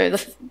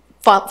 the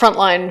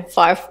frontline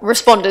fire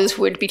responders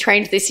would be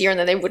trained this year and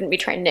then they wouldn't be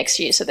trained next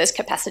year, so there's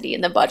capacity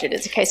in the budget.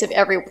 It's a case of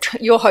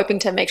you're hoping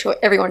to make sure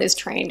everyone is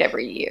trained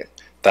every year.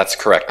 That's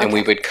correct. Okay. And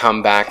we would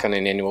come back on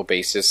an annual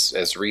basis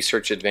as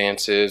research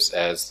advances,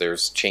 as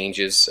there's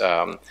changes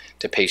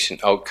to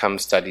patient outcome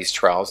studies,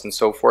 trials, and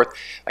so forth.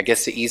 I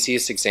guess the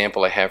easiest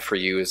example I have for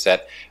you is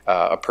that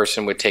a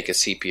person would take a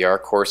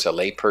CPR course, a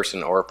lay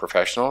person or a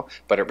professional,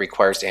 but it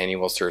requires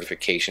annual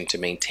certification to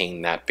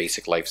maintain that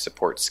basic life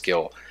support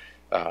skill.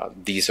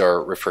 These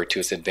are referred to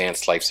as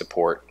advanced life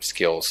support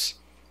skills.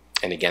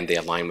 And again, they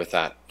align with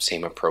that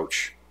same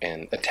approach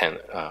and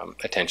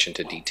attention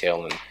to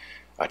detail and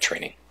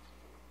training.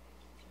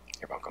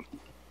 You're welcome.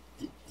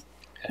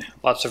 Okay.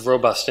 Lots of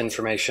robust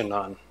information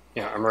on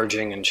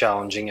emerging and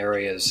challenging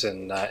areas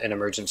in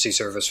emergency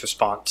service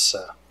response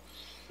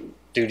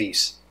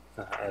duties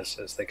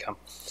as they come.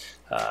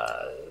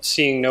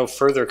 Seeing no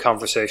further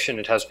conversation,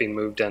 it has been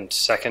moved and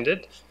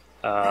seconded.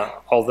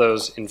 All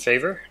those in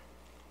favor?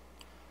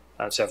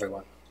 That's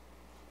everyone.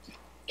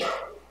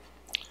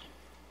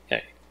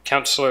 Okay.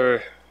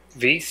 Councillor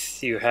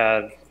Veith, you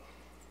had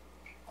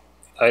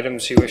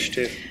items you wish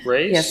to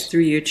raise? Yes,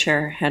 through you,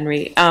 Chair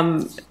Henry.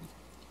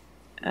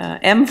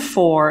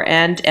 M4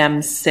 and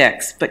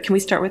M6, but can we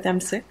start with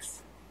M6?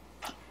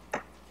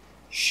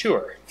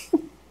 Sure.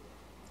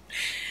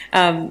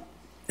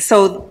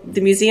 So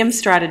the museum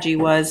strategy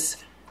was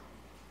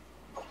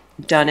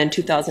done in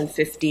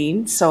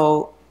 2015.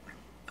 So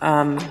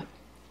I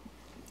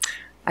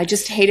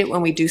just hate it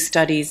when we do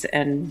studies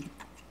and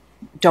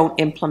don't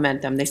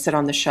implement them. They sit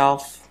on the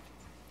shelf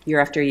year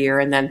after year,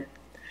 and then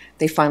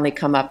they finally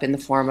come up in the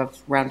form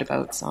of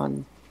roundabouts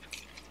on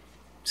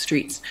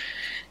streets.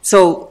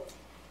 So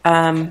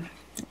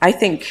I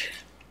think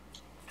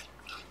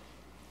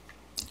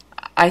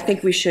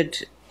we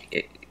should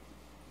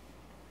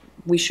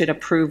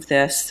approve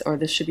this, or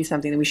this should be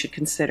something that we should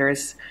consider,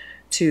 is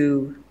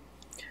to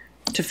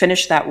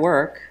finish that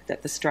work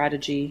that the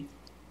strategy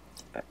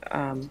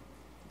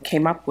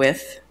came up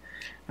with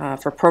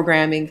for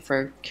programming,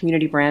 for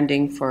community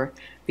branding,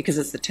 because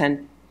it's the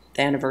 10th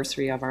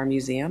anniversary of our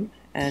museum.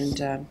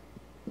 And I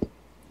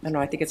don't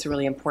know, I think it's a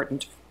really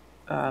important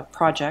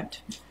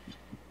project.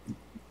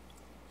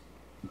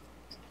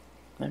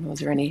 I don't know, is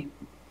there any?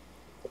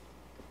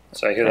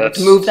 So I hear that's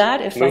move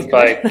that. If moved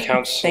by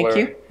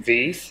Councillor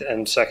Veith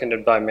and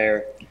seconded by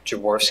Mayor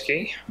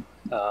Jaworski.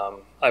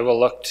 I will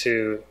look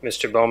to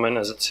Mr. Bowman,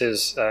 as it's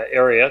his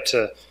area,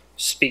 to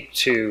speak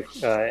to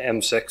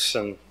M6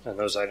 and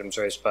those items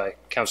raised by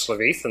Councillor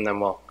Veith, and then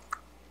we'll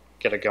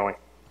get it going.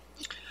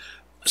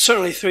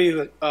 Certainly, through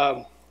you,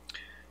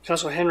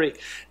 Councillor Henry.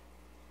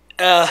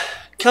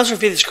 Councillor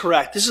Veith is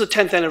correct. This is the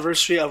 10th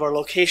anniversary of our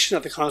location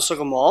at the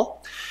Conestoga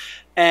Mall.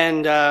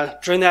 And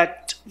during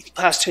that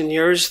past 10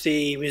 years,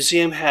 the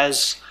museum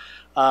has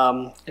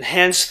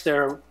enhanced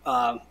their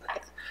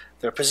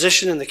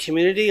position in the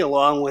community,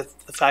 along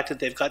with the fact that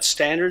they've got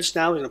standards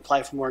now. We can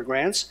apply for more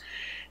grants.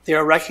 They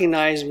are a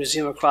recognized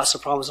museum across the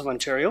province of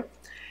Ontario.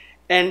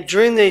 And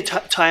during the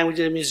time we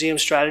did a museum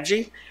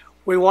strategy,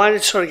 we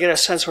wanted to sort of get a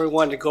sense where we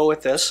wanted to go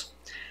with this.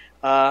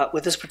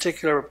 with this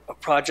particular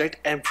project,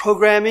 and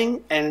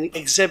programming and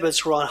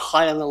exhibits were on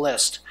high on the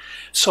list.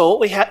 So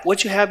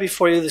what you have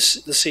before you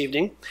this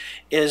evening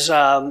is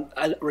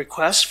a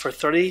request for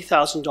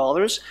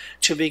 $30,000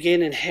 to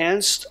begin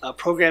enhanced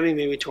programming,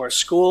 maybe to our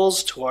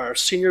schools, to our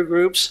senior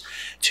groups,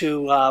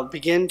 to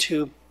begin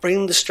to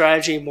bring the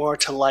strategy more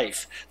to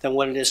life than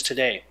what it is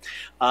today.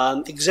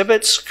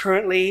 Exhibits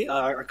currently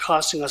are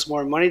costing us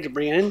more money to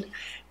bring in.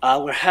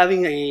 We're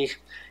having a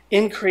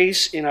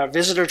increase in our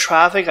visitor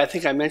traffic. I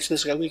think I mentioned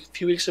this a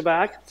few weeks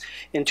back.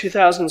 In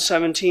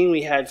 2017,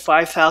 we had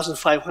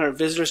 5,500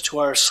 visitors to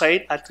our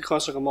site at the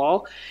Conestoga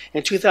Mall.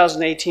 In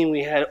 2018,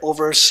 we had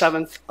over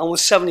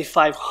almost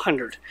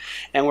 7,500.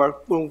 And we're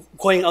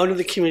going out into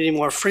the community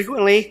more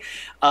frequently,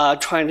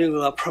 trying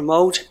to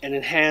promote and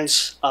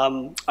enhance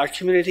our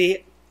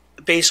community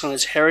based on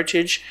its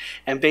heritage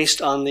and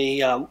based on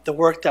the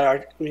work that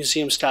our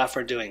museum staff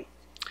are doing.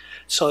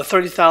 So the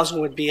 $30,000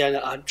 would be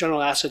a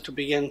general asset to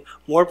begin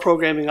more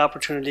programming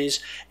opportunities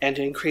and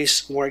to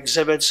increase more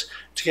exhibits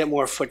to get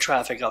more foot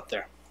traffic up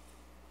there.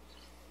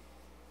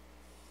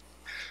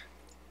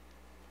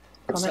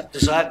 Does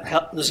that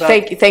help?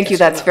 Thank you.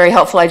 That's very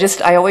helpful.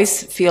 I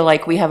always feel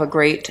like we have a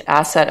great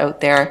asset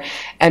out there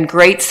and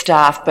great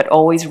staff, but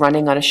always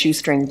running on a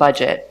shoestring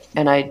budget.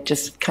 And I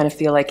just kind of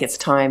feel like it's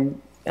time.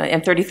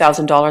 And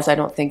 $30,000, I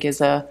don't think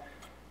is a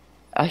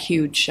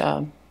huge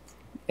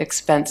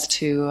expense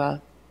to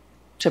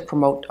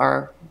promote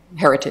our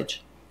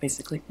heritage,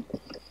 basically.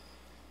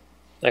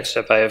 Next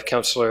up, I have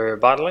Councillor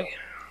Bodley.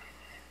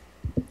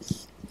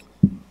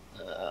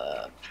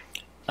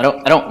 I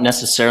don't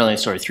necessarily,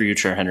 sorry, through you,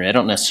 Chair Henry, I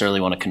don't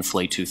necessarily want to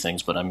conflate two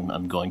things, but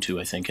I'm going to,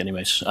 I think,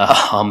 anyways.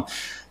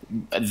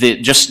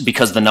 Just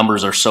because the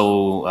numbers are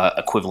so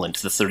equivalent,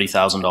 the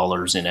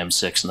 $30,000 in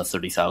M6 and the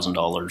 $30,000,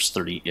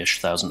 $30-ish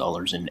thousand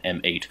in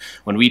M8.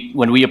 When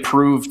we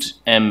approved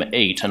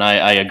M8, and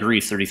I agree,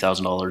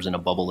 $30,000 in a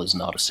bubble is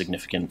not a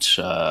significant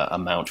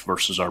amount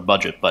versus our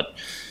budget, but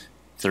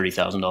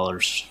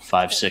 $30,000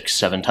 5, 6,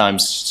 7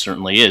 times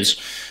certainly is.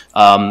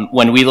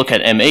 When we look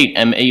at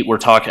M8, we're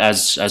talking,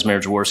 as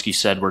Mayor Jaworski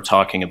said, we're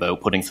talking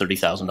about putting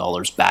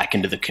 $30,000 back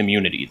into the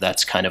community.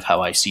 That's kind of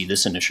how I see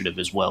this initiative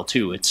as well,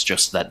 too. It's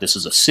just that this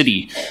is a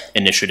city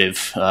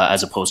initiative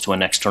as opposed to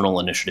an external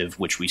initiative,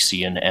 which we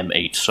see in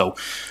M8. So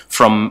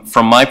from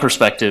my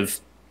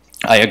perspective,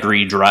 I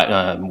agree.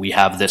 We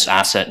have this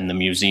asset in the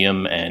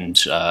museum, and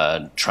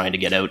trying to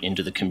get out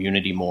into the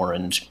community more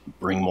and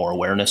bring more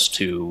awareness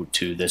to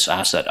this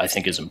asset, I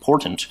think, is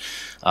important.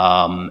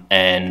 I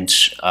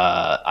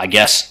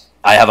guess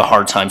I have a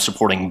hard time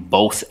supporting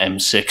both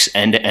M6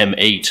 and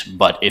M8.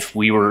 But if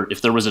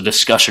there was a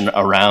discussion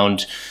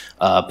around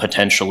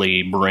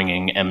potentially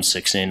bringing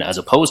M6 in as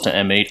opposed to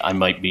M8, I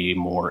might be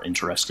more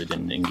interested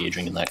in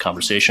engaging in that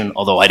conversation.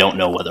 Although I don't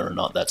know whether or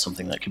not that's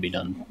something that can be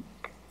done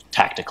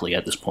tactically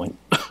at this point.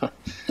 I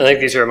think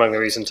these are among the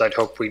reasons I'd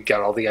hope we'd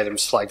got all the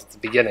items flagged at the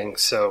beginning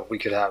so we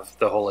could have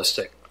the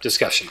holistic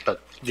discussion.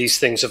 But these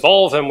things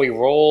evolve and we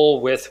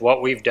roll with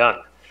what we've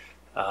done.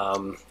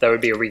 That would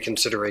be a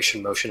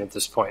reconsideration motion at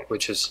this point,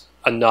 which is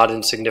a not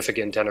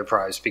insignificant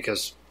enterprise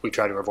because we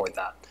try to avoid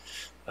that.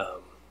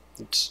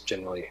 It's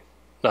generally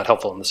not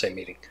helpful in the same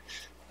meeting.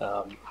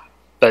 But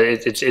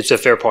it's a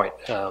fair point.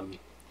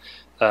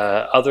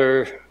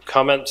 Other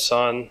comments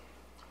on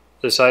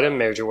this item,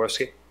 Mayor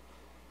Jaworski?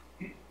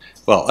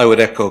 Well, I would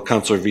echo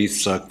Councillor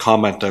Veith's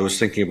comment. I was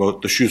thinking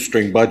about the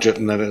shoestring budget,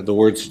 and then the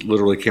words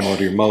literally came out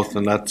of your mouth,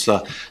 and that's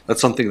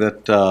something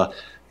that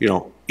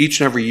each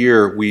and every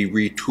year we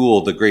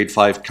retool the Grade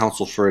 5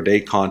 Council for a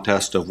Day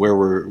contest of where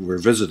we're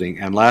visiting.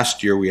 And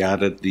last year we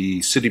added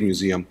the City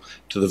Museum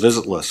to the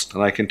visit list.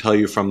 And I can tell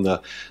you from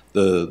the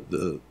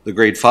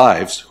Grade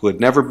 5s who had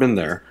never been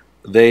there,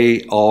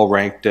 they all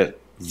ranked it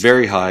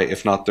very high,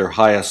 if not their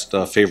highest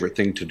favorite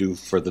thing to do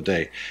for the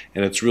day.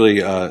 And it's really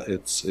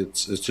it's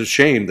a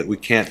shame that we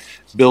can't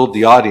build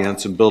the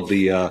audience and build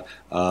the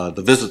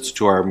visits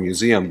to our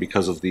museum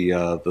because of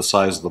the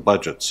size of the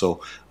budget.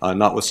 So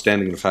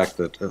notwithstanding the fact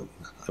that I'm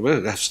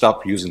going to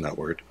stop using that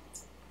word.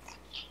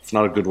 It's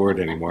not a good word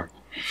anymore.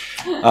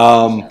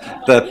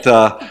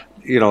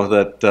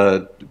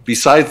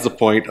 Besides the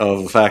point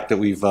of the fact that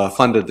we've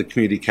funded the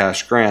community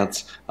cash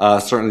grants,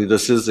 certainly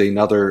this is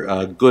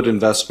another good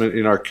investment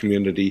in our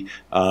community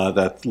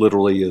that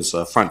literally is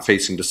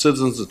front-facing to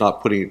citizens. It's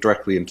not putting it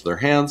directly into their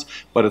hands,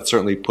 but it's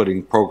certainly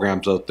putting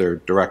programs out there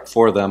direct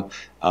for them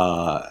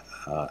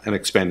and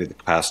expanding the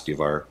capacity of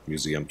our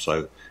museum.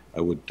 So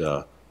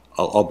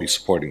I'll be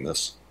supporting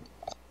this.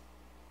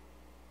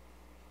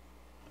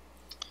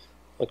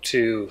 Look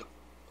to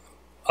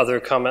other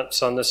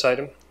comments on this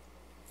item.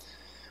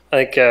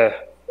 I think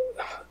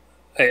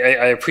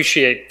I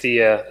appreciate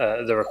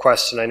the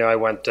request, and I know I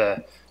went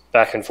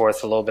back and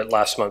forth a little bit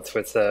last month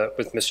with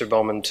Mr.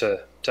 Bowman to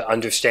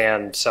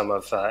understand some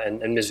of and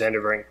Ms.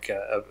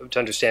 Vanderbrink to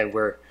understand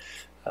where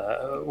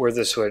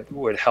this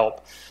would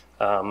help.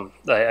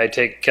 I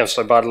take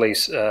Councillor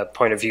Bodley's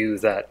point of view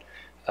that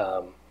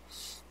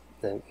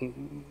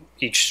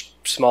each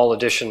small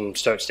addition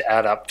starts to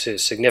add up to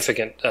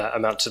significant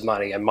amounts of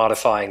money, and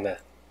modifying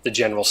the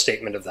general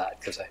statement of that,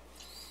 because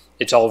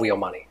it's all real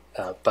money,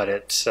 but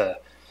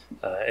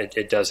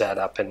it does add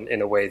up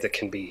in a way that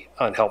can be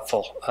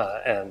unhelpful.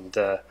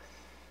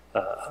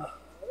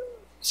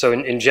 So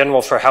in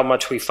general, for how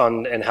much we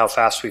fund and how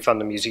fast we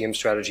fund the museum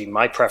strategy,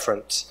 my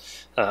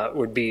preference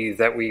would be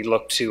that we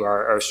look to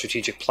our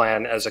strategic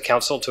plan as a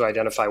council to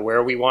identify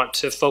where we want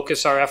to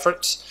focus our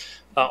efforts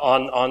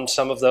on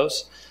some of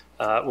those,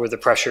 where the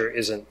pressure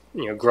isn't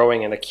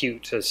growing and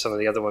acute as some of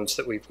the other ones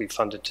that we've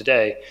funded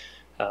today.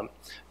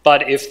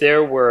 But if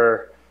there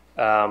were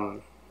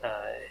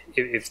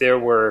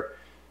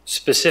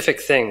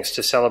specific things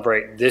to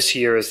celebrate this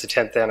year as the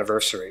 10th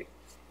anniversary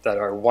that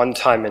are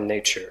one-time in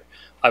nature,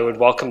 I would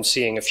welcome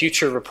seeing a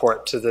future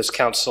report to this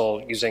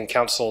council using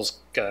council's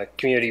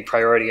community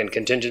priority and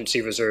contingency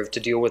reserve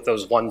to deal with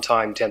those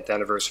one-time 10th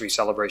anniversary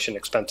celebration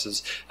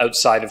expenses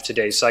outside of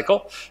today's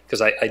cycle,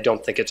 because I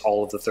don't think it's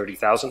all of the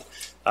 30,000.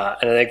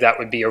 And I think that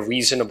would be a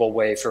reasonable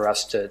way for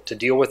us to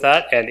deal with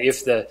that. And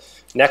if the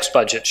next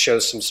budget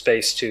shows some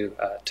space to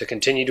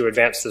continue to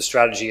advance the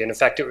strategy, in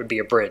effect, it would be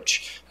a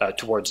bridge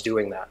towards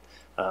doing that.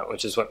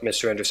 Which is what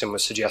Mr. Anderson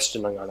was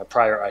suggesting on a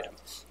prior item.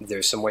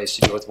 There's some ways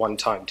to deal with one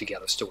time to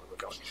get us to where we're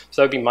going.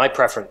 So that would be my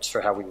preference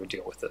for how we would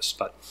deal with this,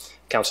 but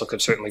council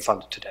could certainly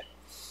fund it today.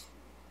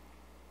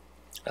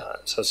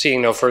 So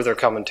seeing no further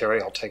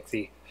commentary, I'll take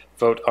the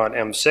vote on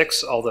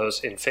M6. All those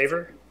in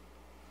favor?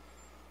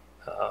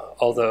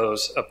 All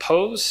those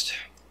opposed?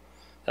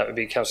 That would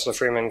be Councillor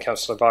Freeman,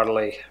 Councillor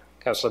Bodley,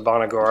 Councillor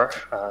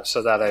Bonagor,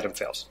 so that item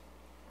fails.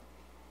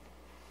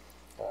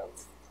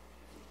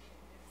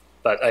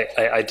 But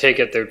I take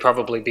it there'd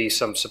probably be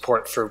some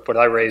support for what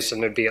I raised,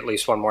 and there'd be at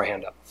least one more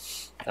hand up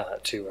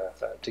to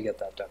get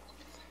that done,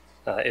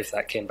 if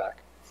that came back.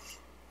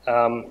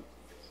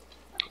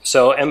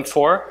 So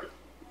M4.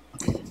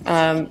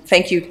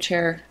 Thank you,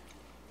 Chair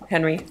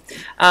Henry.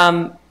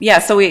 Yeah,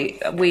 so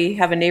we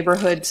have a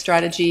neighborhood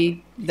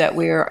strategy that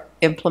we're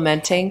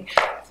implementing.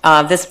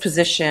 This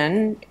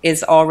position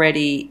is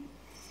already,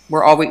 we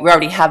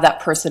already have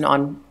that person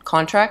on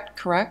contract,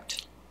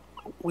 correct?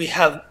 We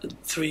have,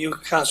 through you,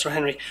 Councillor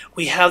Henry,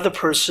 we have the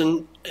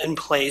person in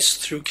place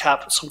through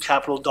some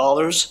capital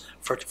dollars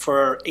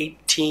for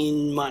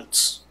 18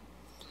 months,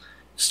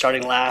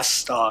 starting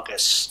last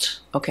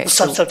August. Okay.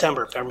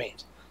 September, pardon me,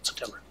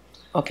 September.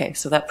 Okay,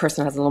 so that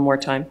person has a little more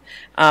time.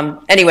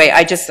 Anyway,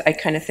 I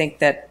kind of think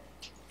that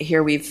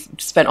here we've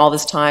spent all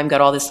this time,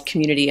 got all this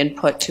community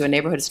input to a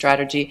neighborhood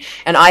strategy,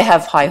 and I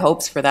have high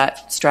hopes for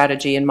that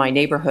strategy in my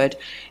neighborhood,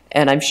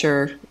 and I'm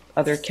sure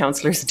other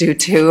councillors do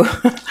too.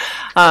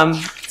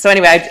 So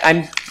anyway,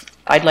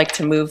 I'd like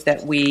to move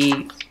that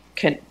we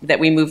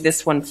move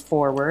this one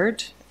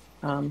forward.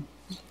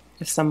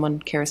 If someone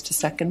cares to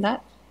second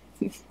that,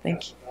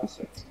 thank you.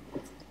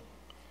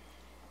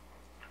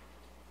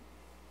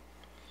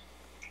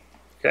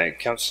 Okay,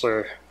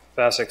 Councillor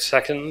Vasic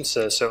seconds.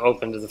 So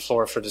open to the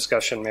floor for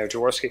discussion, Mayor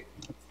Jaworski.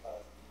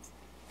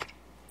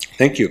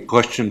 Thank you.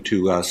 Question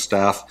to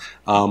staff.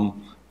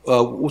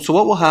 So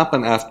what will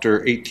happen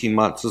after 18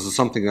 months? This is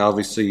something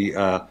obviously,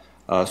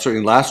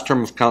 certainly last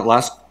term of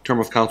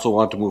council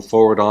wanted to move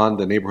forward on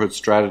the neighborhood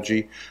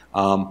strategy.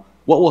 What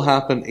will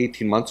happen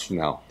 18 months from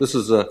now? This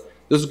is going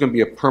to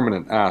be a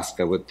permanent ask,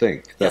 I would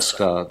think. That, yes,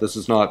 sir. This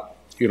is not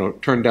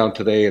turned down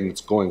today and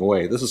it's going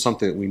away. This is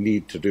something that we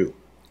need to do.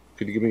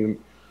 Could you give me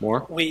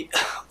more? We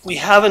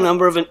have a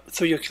number of,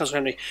 through your Councillor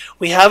Henry,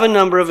 we have a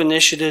number of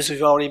initiatives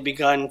we've already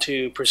begun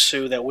to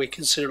pursue that we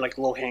consider like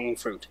low-hanging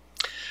fruit.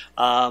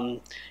 The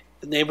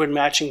Neighborhood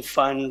Matching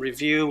Fund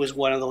review was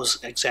one of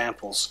those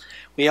examples.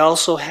 We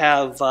also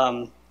have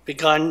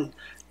begun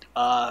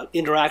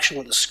interaction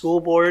with the school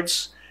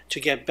boards to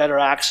get better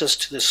access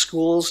to the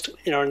schools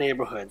in our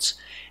neighborhoods.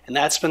 And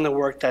that's been the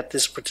work that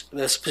this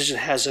position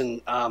has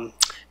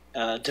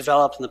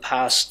developed in the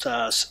past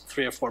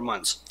 3 or 4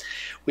 months.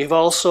 We've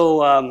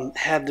also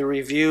had the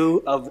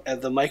review of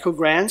the micro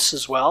grants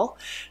as well,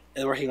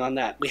 and working on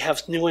that. We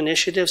have new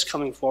initiatives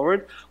coming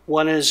forward.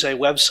 One is a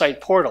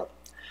website portal.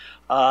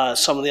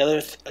 Some of the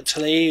other,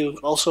 today you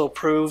also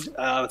approved,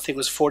 I think it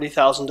was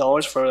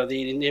 $40,000 for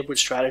the neighborhood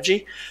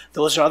strategy.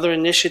 Those are other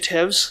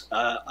initiatives,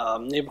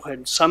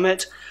 neighborhood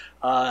summit,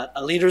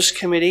 a leaders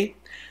committee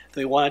that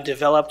we want to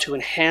develop to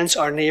enhance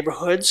our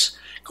neighborhoods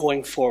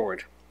going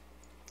forward.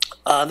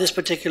 This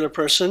particular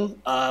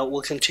person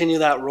will continue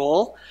that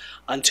role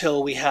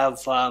until we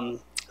have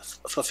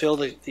fulfilled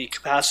the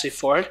capacity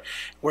for it.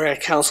 We're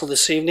at council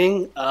this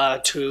evening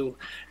to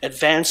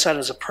advance that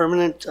as a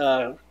permanent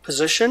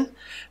position,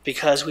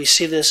 because we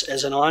see this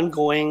as an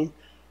ongoing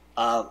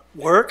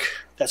work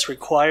that's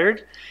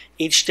required.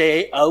 Each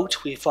day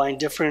out, we find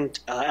different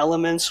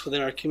elements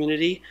within our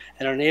community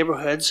and our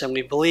neighborhoods, and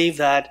we believe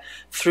that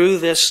through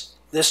this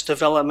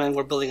development,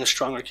 we're building a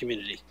stronger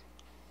community.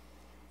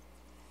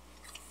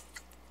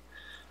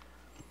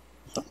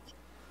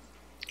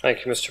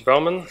 Thank you, Mr.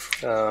 Bowman.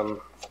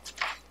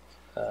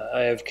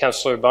 I have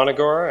Councillor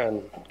Bonagor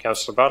and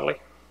Councillor Bodley.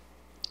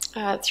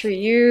 Through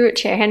you,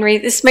 Chair Henry,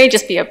 this may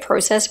just be a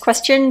process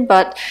question,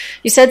 but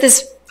you said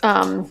this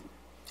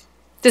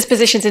this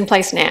position's in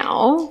place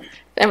now,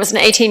 and it was an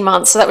 18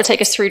 months, so that would take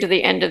us through to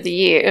the end of the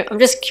year. I'm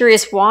just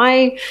curious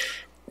why,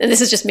 and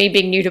this is just me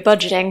being new to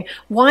budgeting,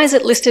 why is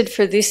it listed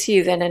for this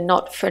year then and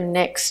not for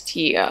next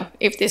year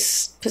if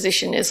this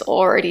position is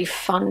already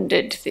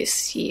funded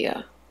this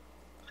year?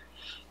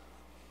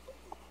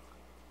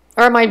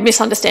 Or am I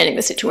misunderstanding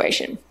the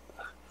situation?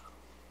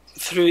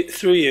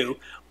 Through you,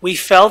 we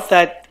felt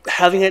that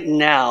having it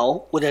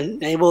now would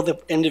enable the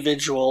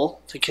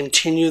individual to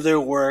continue their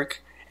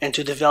work and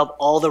to develop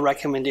all the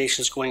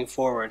recommendations going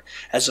forward,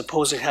 as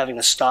opposed to having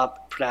a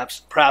stop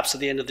perhaps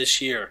at the end of this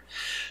year.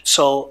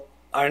 So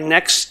our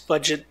next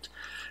budget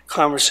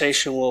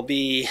conversation will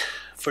be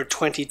for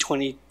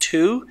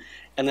 2022,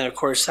 and then of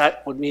course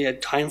that would mean a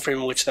time frame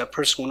in which that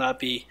person will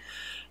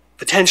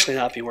potentially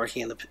not be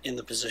working in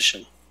the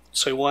position.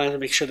 So we wanted to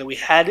make sure that we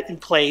had in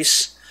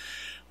place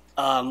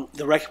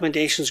the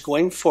recommendations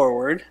going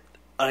forward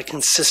on a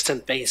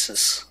consistent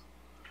basis.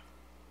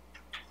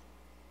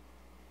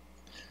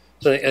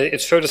 So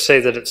it's fair to say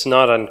that it's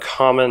not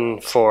uncommon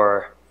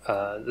for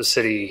the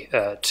city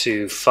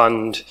to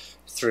fund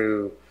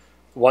through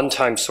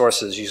one-time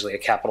sources, usually a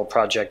capital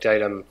project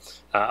item,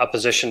 a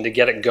position to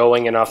get it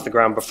going and off the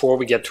ground before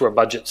we get to a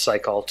budget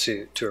cycle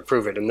to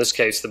approve it. In this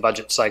case, the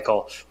budget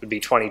cycle would be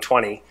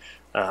 2020,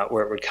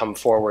 where it would come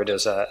forward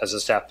as a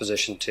staff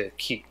position to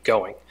keep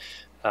going.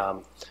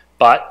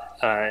 But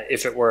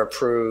if it were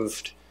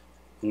approved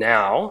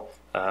now,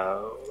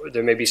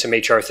 there may be some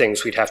HR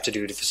things we'd have to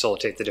do to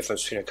facilitate the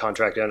difference between a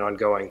contract and an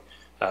ongoing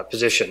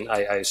position. I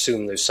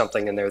assume there's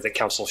something in there that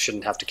council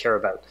shouldn't have to care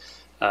about.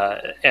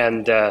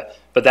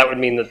 But that would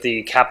mean that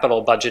the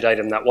capital budget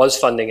item that was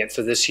funding it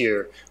for this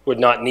year would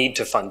not need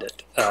to fund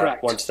it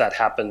once that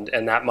happened,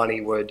 and that money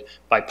would,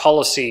 by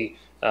policy,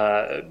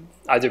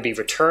 either be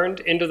returned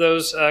into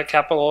those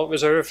capital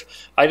reserve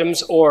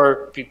items,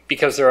 or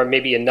because there are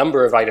maybe a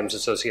number of items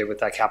associated with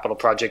that capital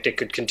project, it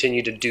could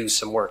continue to do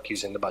some work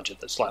using the budget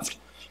that's left.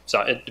 So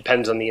it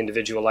depends on the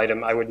individual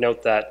item. I would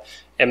note that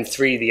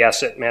M3, the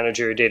asset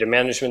manager, data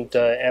management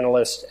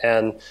analyst,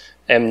 and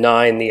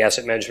M9, the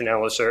asset management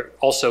analyst, are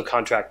also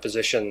contract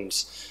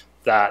positions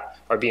that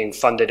are being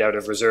funded out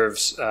of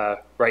reserves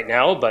right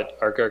now, but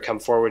are going to come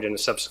forward in a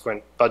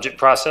subsequent budget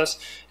process.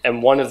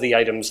 And one of the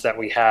items that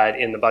we had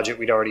in the budget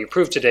we'd already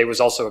approved today was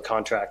also a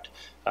contract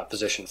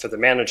position for the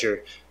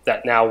manager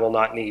that now will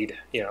not need,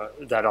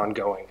 that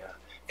ongoing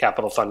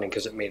capital funding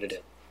because it made it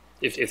in,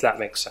 if that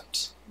makes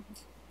sense.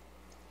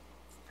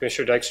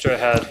 Commissioner Dykstra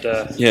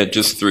had... Yeah,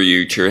 just through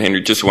you, Chair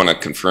Henry, just want to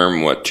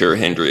confirm what Chair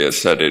Henry has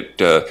said.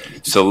 It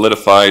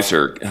solidifies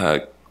or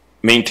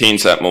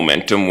maintains that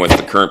momentum with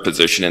the current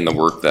position and the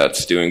work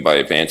that's doing by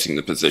advancing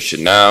the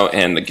position now,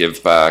 and the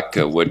give back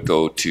would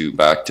go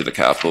back to the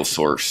capital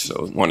source.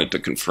 So wanted to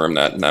confirm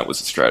that, and that was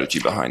the strategy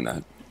behind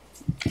that.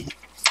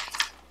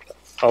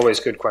 Always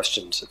good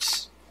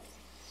questions.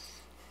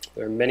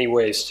 There are many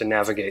ways to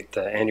navigate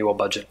the annual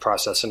budget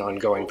process and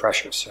ongoing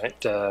pressures, right?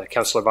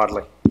 Councillor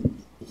Bodley.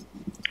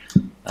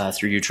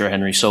 Through you, Chair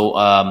Henry. So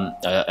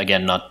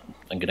again, I'm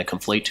going to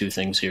conflate two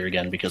things here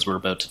again because we're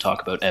about to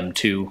talk about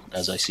M2,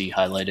 as I see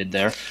highlighted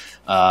there.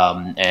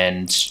 I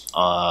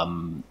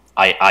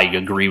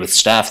agree with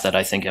staff that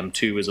I think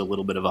M2 is a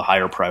little bit of a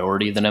higher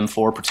priority than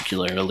M4,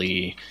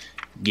 particularly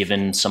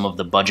given some of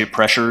the budget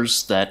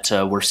pressures that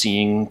we're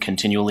seeing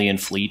continually in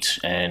fleet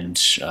and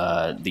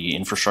the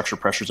infrastructure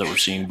pressures that we're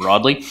seeing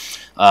broadly.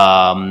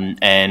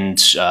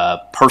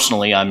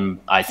 Personally,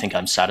 I think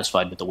I'm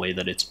satisfied with the way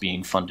that it's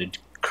being funded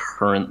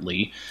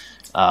currently.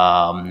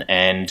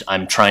 And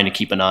I'm trying to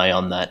keep an eye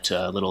on that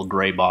little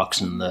gray box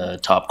in the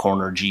top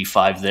corner,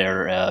 G5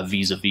 there,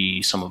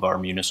 vis-a-vis some of our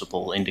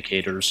municipal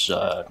indicators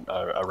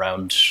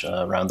around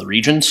the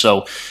region.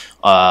 So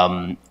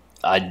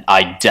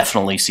I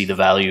definitely see the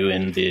value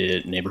in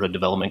the neighborhood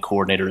development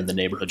coordinator and the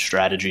neighborhood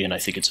strategy, and I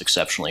think it's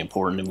exceptionally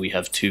important. And we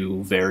have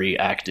two very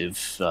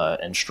active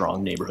and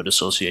strong neighborhood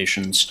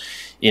associations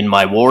in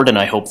my ward, and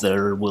I hope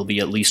there will be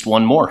at least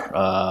one more.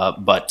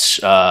 But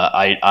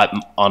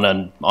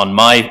on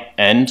my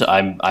end,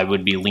 I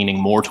would be leaning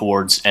more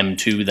towards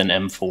M2 than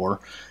M4,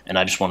 and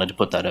I just wanted to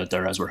put that out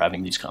there as we're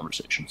having these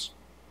conversations.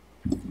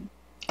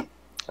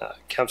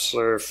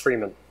 Councillor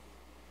Freeman.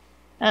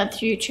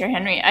 Through you, Chair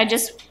Henry.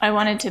 I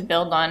wanted to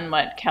build on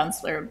what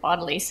Councillor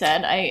Bodley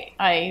said.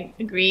 I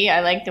agree.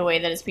 I like the way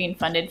that it's being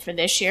funded for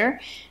this year.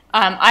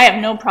 I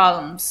have no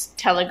problems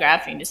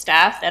telegraphing to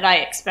staff that I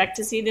expect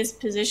to see this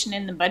position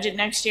in the budget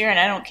next year, and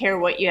I don't care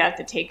what you have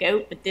to take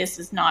out, but this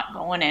is not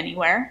going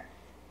anywhere.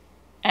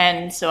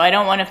 And so I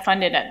don't want to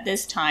fund it at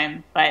this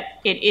time, but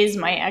it is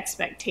my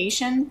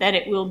expectation that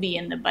it will be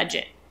in the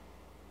budget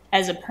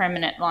as a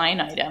permanent line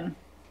item,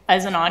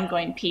 as an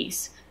ongoing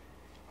piece.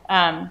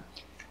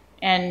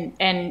 And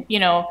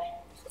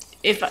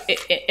if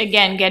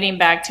again, getting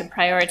back to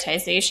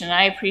prioritization,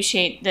 I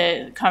appreciate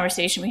the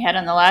conversation we had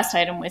on the last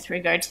item with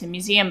regard to the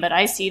museum, but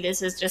I see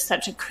this as just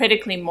such a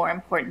critically more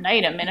important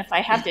item. And if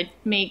I have to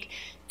make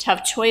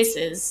tough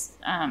choices,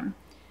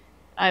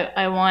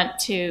 I want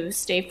to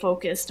stay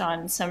focused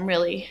on some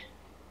really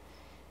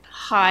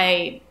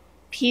high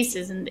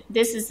pieces, and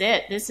this is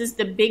it. This is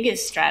the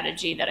biggest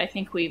strategy that I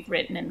think we've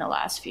written in the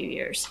last few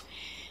years.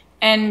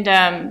 And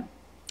I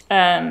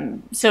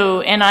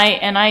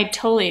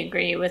totally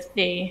agree with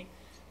the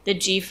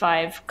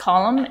G5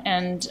 column,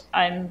 and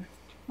I'm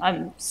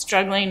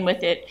struggling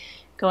with it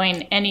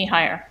going any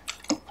higher.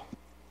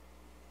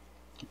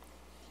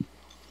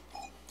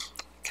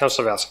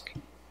 Councillor Vasek.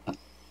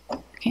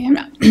 Okay,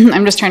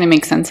 I'm just trying to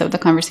make sense of the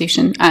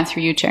conversation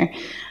through you, Chair.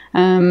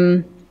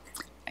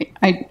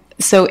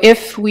 So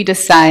if we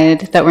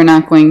decide that we're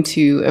not going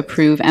to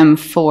approve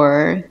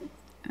M4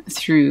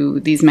 through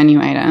these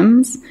menu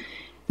items,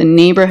 the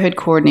neighborhood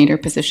coordinator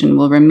position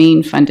will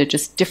remain funded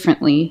just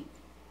differently.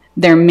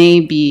 There may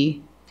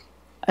be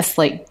a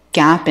slight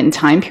gap in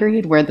time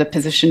period where the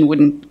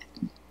position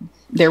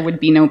there would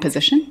be no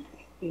position?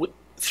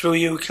 Through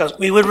you,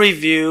 we would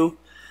review.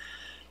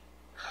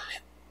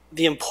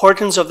 The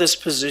importance of this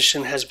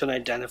position has been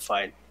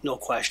identified, no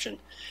question.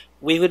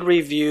 We would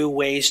review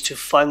ways to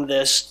fund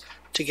this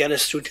to get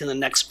us through to the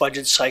next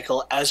budget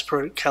cycle. As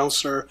per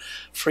Councillor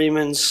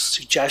Freeman's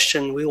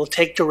suggestion, we will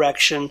take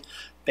direction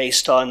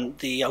based on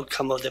the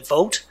outcome of the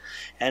vote,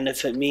 and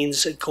if it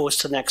means it goes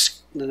to the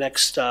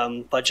next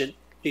budget,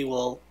 we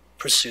will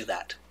pursue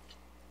that.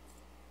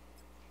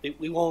 It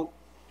won't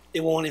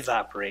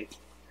evaporate.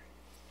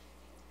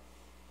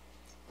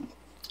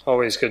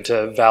 Always good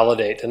to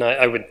validate, and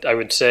I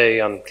would say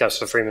on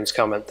Councillor Freeman's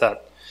comment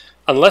that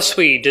unless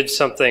we did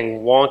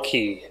something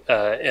wonky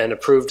and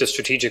approved a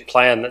strategic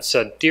plan that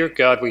said, "Dear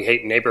God, we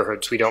hate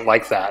neighborhoods, we don't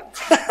like that,"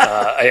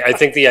 I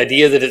think the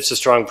idea that it's a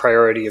strong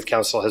priority of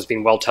council has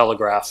been well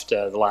telegraphed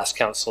the last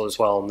council as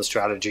well, and the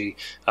strategy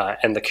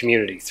and the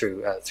community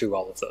through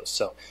all of those.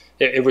 So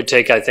it would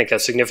take, I think, a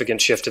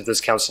significant shift of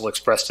this council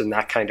expressed in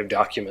that kind of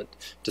document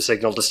to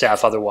signal to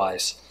staff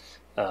otherwise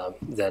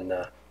than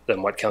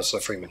what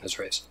Councillor Freeman has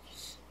raised,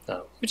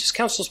 which is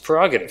council's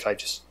prerogative. I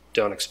just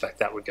don't expect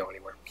that would go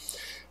anywhere.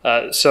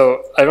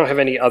 So I don't have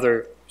any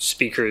other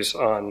speakers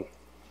on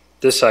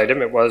this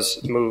item. It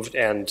was moved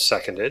and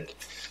seconded.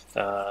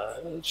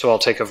 So I'll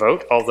take a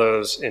vote. All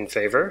those in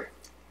favor?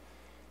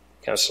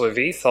 Councillor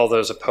Veith. All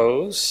those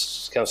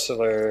opposed?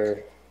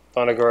 Councillor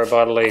Bonagora,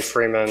 Bodley,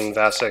 Freeman,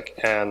 Vasek,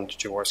 and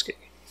Jaworski.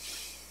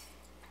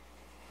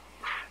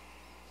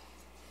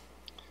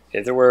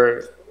 Okay, there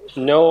were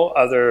no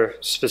other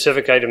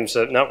specific items,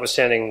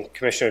 notwithstanding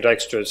Commissioner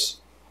Dijkstra's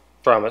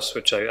promise,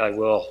 which I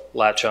will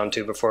latch on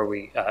to before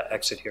we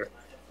exit here.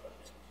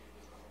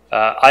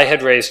 I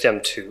had raised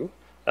M2.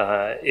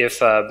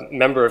 If a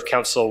member of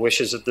council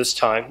wishes at this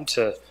time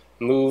to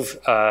move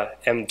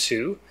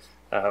M2,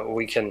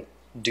 we can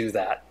do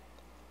that.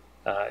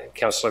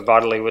 Councillor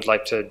Bodley would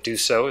like to do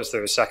so. Is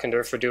there a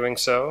seconder for doing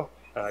so?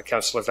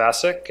 Councillor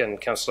Vasek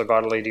and Councillor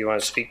Bodley, do you want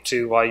to speak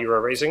to why you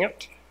are raising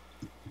it?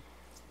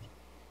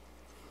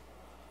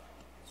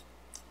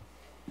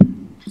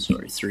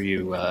 Sorry, through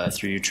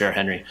you, Chair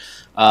Henry.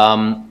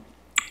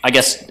 I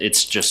guess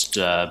it's just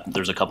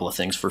there's a couple of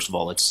things. First of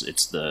all, it's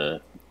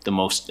the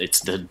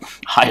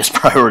highest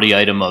priority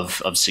item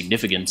of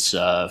significance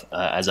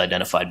as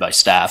identified by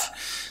staff.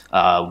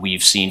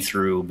 We've seen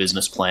through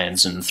business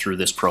plans and through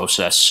this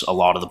process a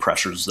lot of the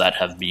pressures that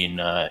have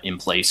been in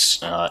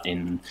place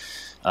in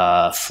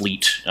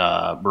fleet,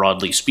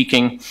 broadly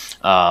speaking,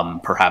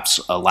 perhaps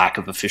a lack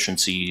of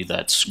efficiency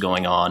that's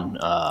going on,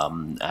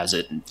 as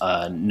it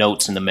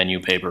notes in the menu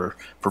paper,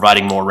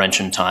 providing more wrench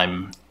and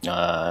time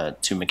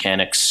to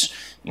mechanics,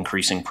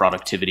 increasing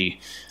productivity.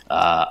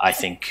 I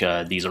think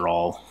these are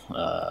all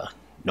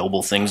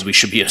noble things we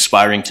should be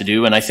aspiring to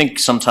do, and I think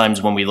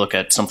sometimes when we look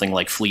at something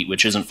like fleet,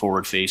 which isn't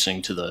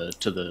forward-facing to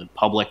the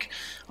public,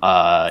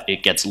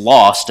 it gets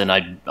lost, and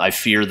I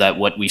fear that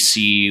what we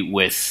see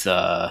with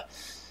the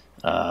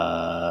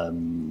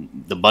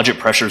budget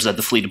pressures that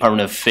the fleet department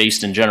have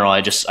faced in general,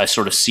 I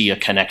sort of see a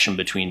connection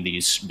between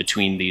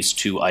these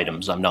two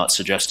items. I'm not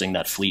suggesting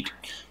that fleet,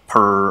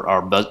 per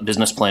our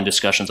business plan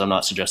discussions, I'm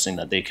not suggesting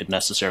that they could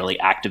necessarily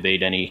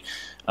activate any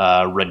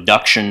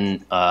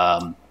reduction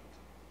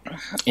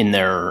in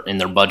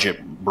their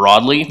budget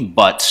broadly,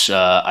 but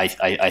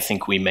I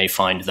think we may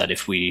find that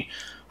if we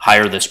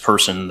hire this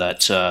person,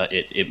 that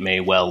it may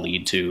well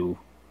lead to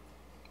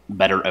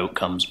better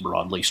outcomes,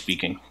 broadly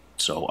speaking.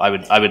 So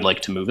I would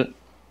like to move it.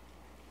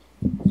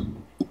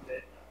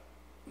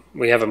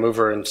 We have a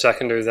mover and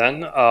seconder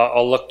then.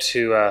 I'll look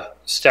to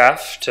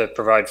staff to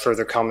provide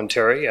further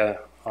commentary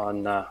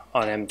on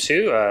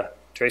M2.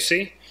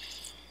 Tracy?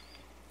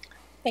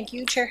 Thank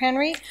you, Chair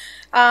Henry.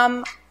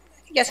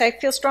 Yes, I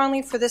feel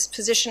strongly for this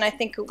position. I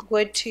think it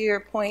would, to your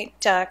point,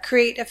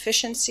 create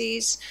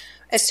efficiencies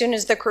as soon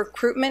as the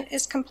recruitment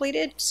is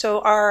completed.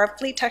 So our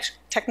fleet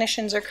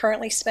technicians are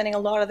currently spending a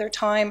lot of their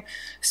time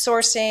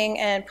sourcing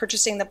and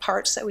purchasing the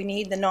parts that we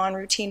need, the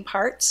non-routine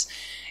parts.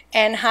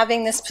 And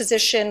having this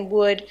position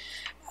would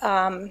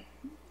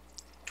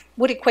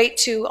equate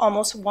to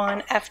almost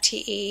one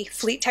FTE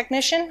fleet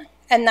technician,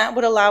 and that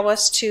would allow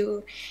us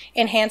to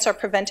enhance our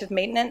preventive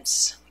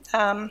maintenance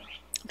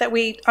that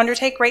we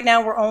undertake. Right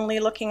now, we're only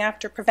looking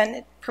after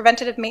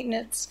preventative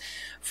maintenance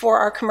for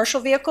our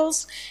commercial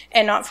vehicles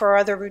and not for our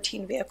other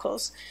routine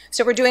vehicles.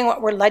 So we're doing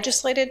what we're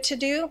legislated to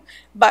do,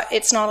 but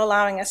it's not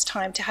allowing us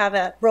time to have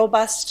a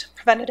robust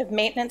preventative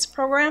maintenance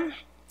program.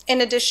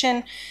 In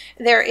addition,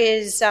 there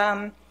is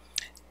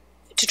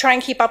to try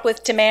and keep up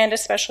with demand,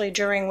 especially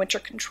during winter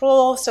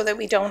control, so that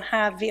we don't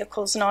have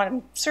vehicles not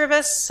in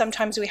service.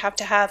 Sometimes we have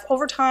to have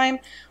overtime,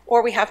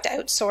 or we have to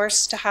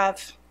outsource to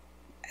have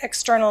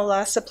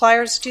external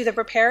suppliers do the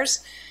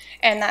repairs,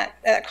 and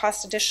that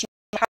costs additional.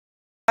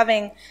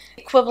 Having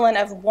equivalent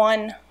of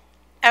one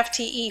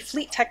FTE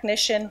fleet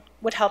technician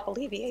would help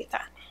alleviate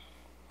that.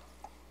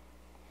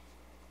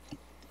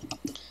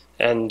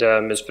 And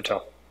Ms.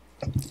 Patel.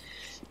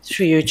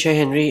 Through you, Chair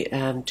Henry,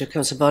 to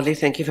Councillor Bodley,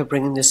 thank you for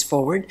bringing this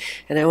forward.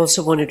 And I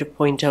also wanted to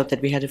point out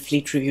that we had a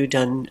fleet review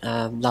done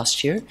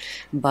last year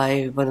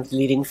by one of the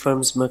leading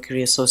firms,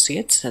 Mercury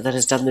Associates, that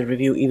has done the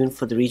review even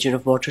for the region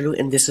of Waterloo,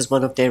 and this is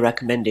one of their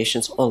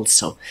recommendations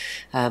also.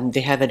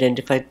 They have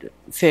identified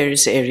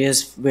various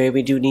areas where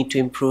we do need to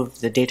improve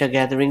the data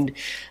gathering,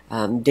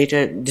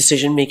 data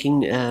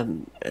decision-making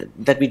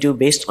that we do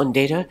based on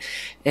data.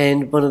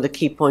 And one of the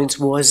key points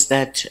was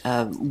that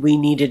we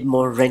needed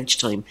more wrench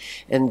time.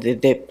 And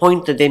the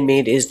point that they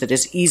made is that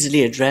it's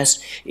easily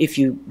addressed if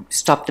you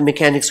stop the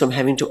mechanics from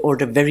having to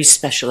order very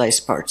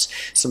specialized parts.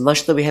 So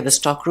much though we have a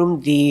stock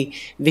room, the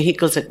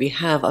vehicles that we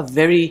have are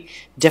very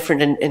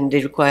different, and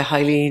they require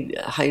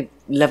high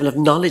level of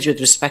knowledge with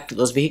respect to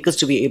those vehicles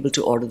to be able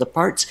to order the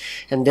parts.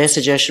 And their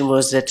suggestion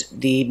was that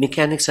the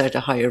mechanics are at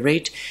a higher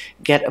rate,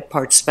 get a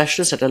parts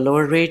specialist at a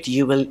lower rate.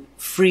 You will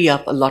free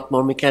up a lot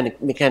more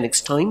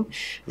mechanics time,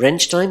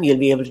 wrench time. You'll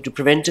be able to do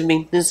preventive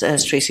maintenance,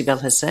 as Tracy Bell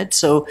has said.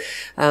 So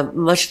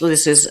much though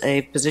this is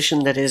a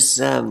position that is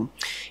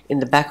in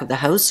the back of the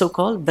house,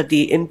 so-called, but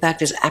the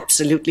impact is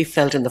absolutely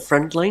felt in the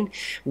front line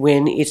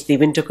when it's the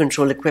winter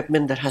control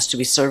equipment that has to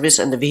be serviced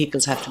and the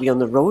vehicles have to be on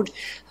the road.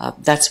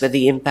 That's where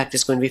the impact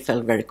is going to be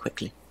felt very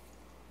quickly.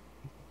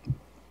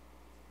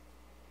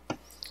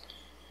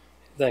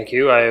 Thank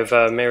you. I have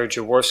Mayor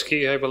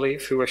Jaworski, I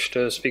believe, who wished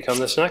to speak on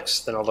this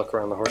next. Then I'll look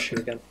around the horseshoe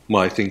again.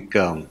 Well, I think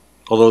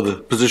although the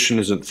position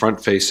isn't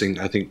front-facing,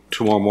 I think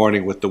tomorrow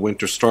morning with the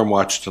winter storm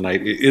watch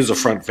tonight, it is a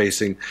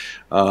front-facing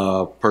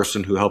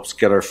person who helps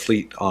get our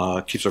fleet,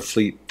 keeps our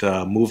fleet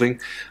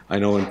moving. I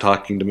know in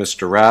talking to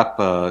Mr. Rapp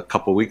a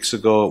couple weeks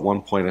ago, at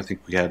one point I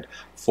think we had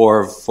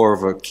four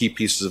of our key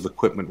pieces of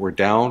equipment were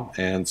down,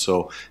 and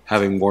so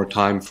having more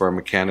time for our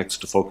mechanics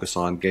to focus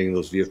on getting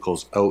those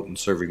vehicles out and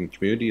serving the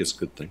community is a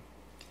good thing.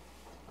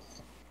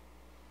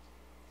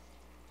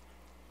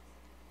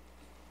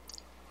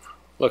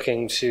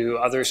 Looking to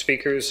other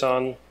speakers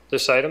on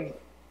this item?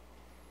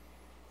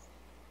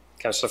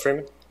 Councillor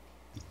Freeman?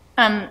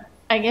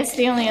 I guess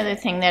the only other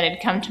thing that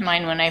had come to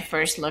mind when I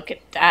first looked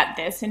at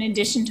this, in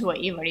addition to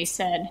what you've already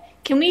said,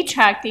 can we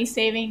track these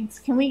savings?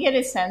 Can we get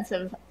a sense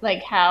of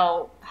like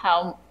how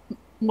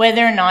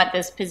whether or not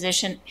this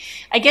position,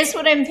 I guess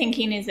what I'm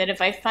thinking is that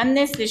if I fund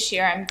this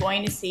year, I'm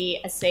going to see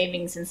a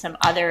savings in some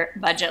other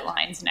budget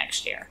lines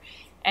next year.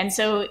 And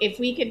so if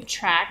we could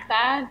track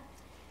that,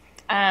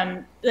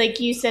 like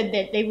you said,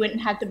 that they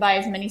wouldn't have to buy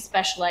as many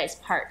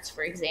specialized parts,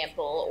 for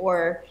example,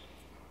 or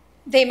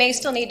they may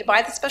still need to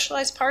buy the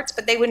specialized parts,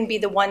 but they wouldn't be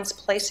the ones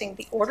placing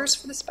the orders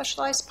for the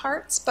specialized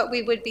parts. But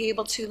we would be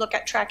able to look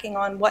at tracking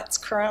on what's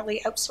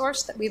currently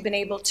outsourced that we've been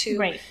able to.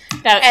 Right.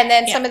 And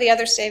then some of the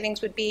other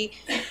savings would be,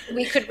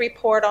 we could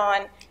report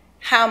on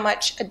how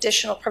much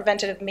additional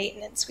preventative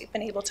maintenance we've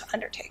been able to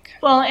undertake.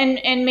 Well,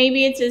 and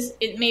maybe it's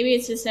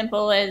as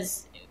simple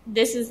as,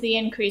 this is the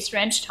increased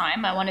wrench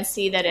time. I want to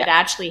see that it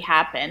actually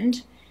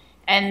happened.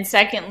 And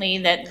secondly,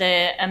 that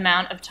the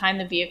amount of time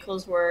the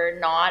vehicles were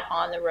not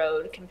on the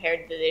road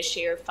compared to this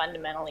year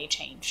fundamentally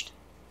changed.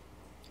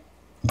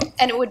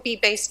 And it would be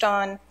based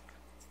on,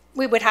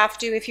 we would have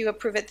to, if you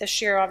approve it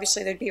this year,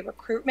 obviously there'd be a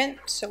recruitment.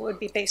 So it would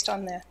be based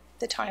on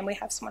the time we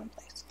have someone in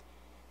place.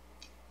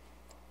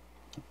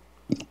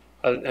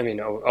 I mean,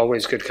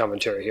 always good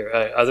commentary here.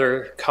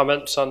 Other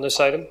comments on this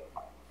item?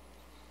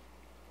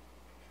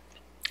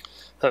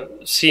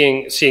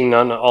 Seeing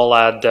none, I'll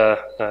add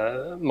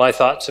my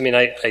thoughts. I mean,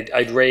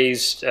 I'd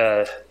raised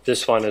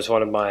this one as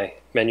one of my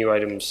menu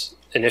items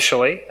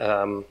initially.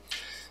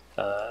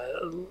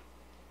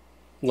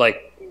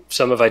 Like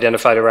some have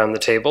identified around the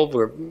table,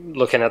 we're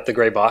looking at the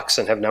gray box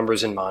and have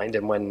numbers in mind.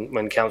 And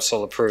when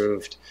Council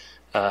approved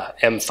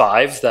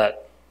M5,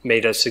 that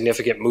made a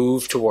significant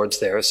move towards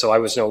there. So I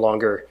was no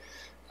longer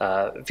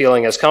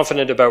feeling as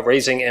confident about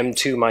raising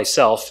M2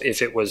 myself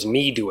if it was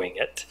me doing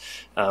it,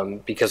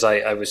 because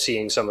I was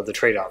seeing some of the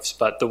trade-offs.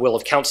 But the will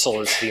of council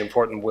is the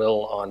important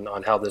will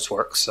on how this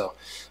works. So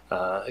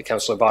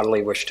Councillor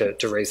Bodley wished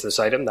to raise this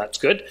item. That's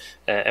good,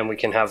 and we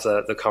can have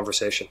the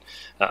conversation.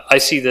 I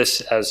see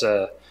this as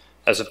a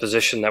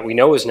position that we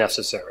know is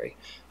necessary,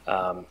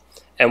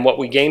 and what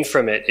we gain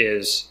from it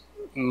is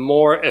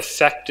more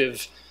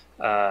effective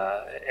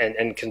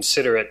and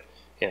considerate,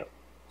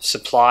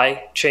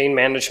 supply chain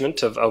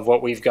management of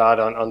what we've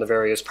got on the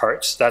various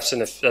parts. That's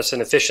an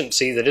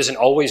efficiency that isn't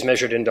always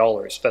measured in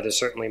dollars, but is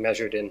certainly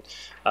measured in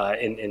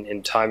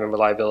time and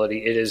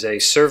reliability. It is a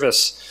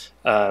service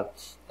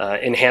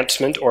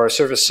enhancement or a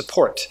service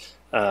support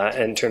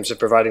in terms of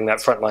providing that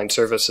frontline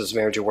service, as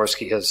Mayor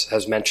Jaworski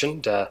has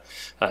mentioned.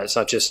 It's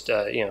not just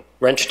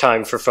wrench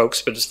time for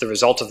folks, but it's the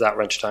result of that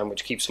wrench time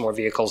which keeps more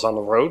vehicles on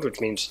the road,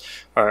 which means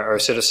our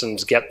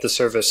citizens get the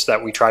service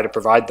that we try to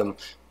provide them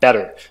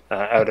better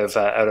out of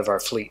our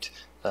fleet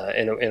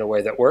in a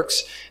way that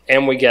works,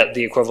 and we get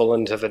the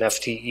equivalent of an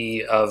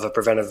FTE of a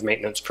preventive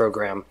maintenance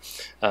program,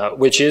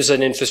 which is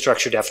an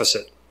infrastructure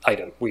deficit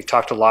item. We've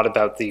talked a lot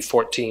about the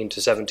 $14 to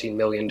 $17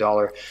 million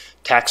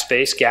tax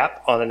base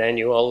gap on an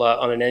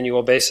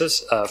annual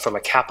basis from a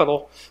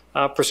capital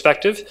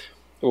perspective.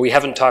 What we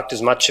haven't talked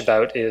as much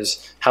about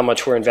is how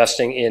much we're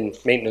investing in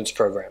maintenance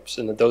programs,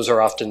 and that those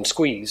are often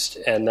squeezed,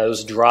 and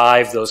those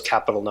drive those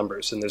capital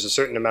numbers. And there's a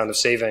certain amount of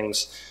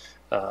savings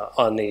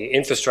on the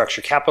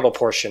infrastructure capital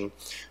portion.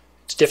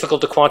 It's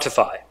difficult to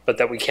quantify, but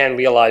that we can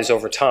realize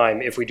over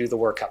time if we do the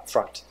work up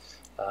front.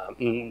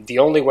 The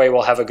only way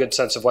we'll have a good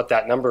sense of what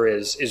that number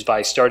is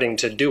by starting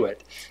to do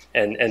it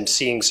and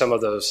seeing some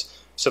of those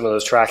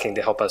tracking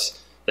to help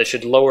us. That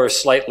should lower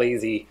slightly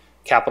the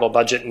capital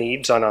budget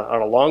needs on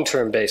a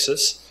long-term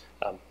basis.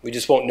 We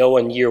just won't know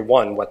in year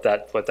one what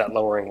that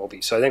lowering will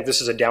be. So I think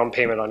this is a down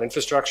payment on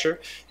infrastructure.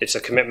 It's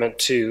a commitment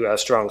to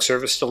strong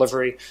service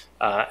delivery,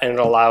 and it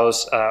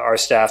allows our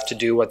staff to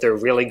do what they're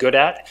really good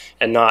at,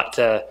 and not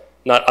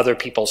other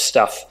people's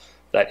stuff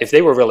that if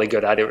they were really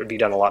good at it would be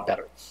done a lot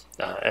better.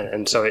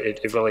 And so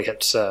it really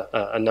hits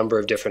a number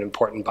of different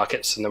important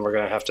buckets, and then we're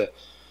going to have to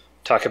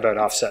talk about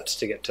offsets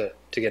to get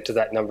to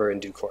that number in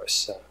due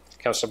course.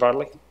 Councillor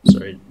Bartley?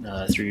 Sorry,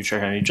 through you, Chair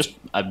Henry. Just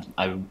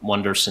I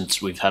wonder,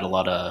 since we've had a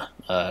lot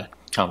of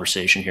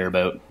conversation here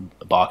about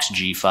box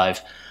G5,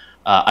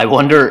 I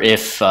wonder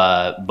if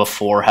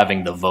before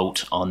having the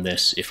vote on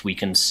this, if we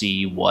can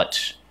see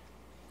what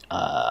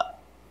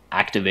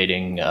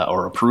activating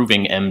or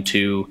approving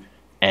M2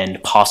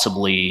 and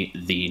possibly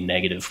the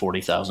negative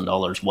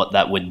 $40,000, what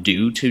that would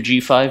do to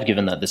G5,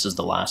 given that this is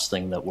the last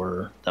thing that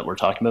we're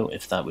talking about.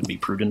 If that would be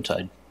prudent,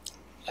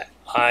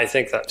 I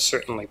think that's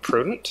certainly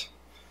prudent.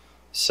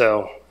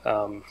 So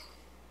I'll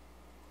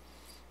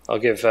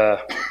give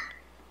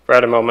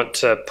Brad a moment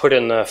to put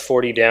in the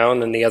 40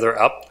 down and the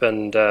other up,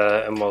 and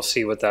we'll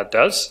see what that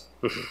does.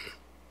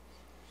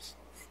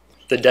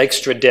 The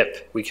Dykstra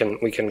dip, we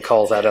can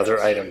call that other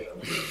item.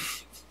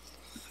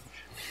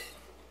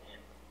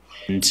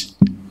 And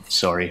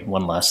sorry,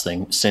 one last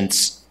thing.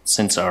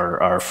 Since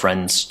our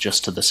friends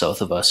just to the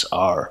south of us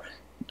are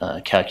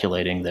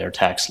calculating their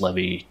tax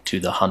levy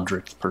to the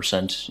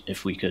 100%,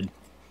 if we could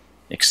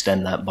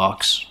extend that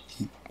box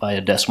by a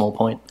decimal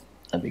point,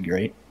 that'd be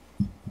great.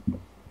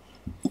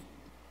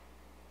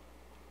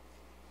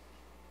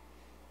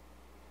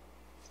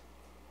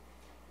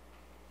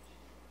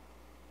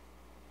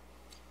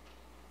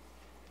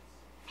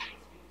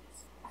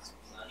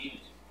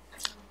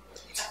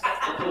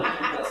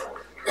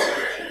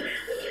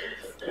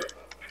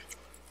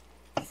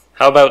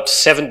 How about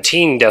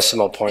 17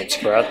 decimal points,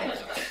 Brad?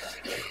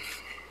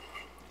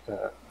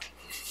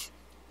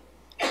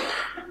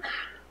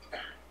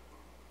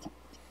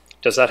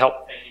 Does that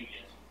help?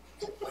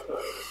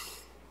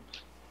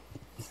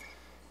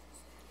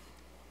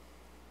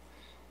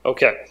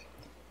 Okay.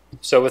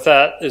 So with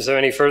that, is there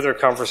any further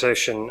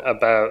conversation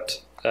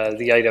about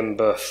the item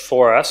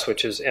before us,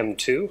 which is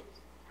M2?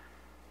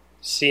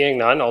 Seeing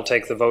none, I'll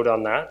take the vote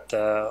on that.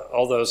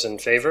 All those in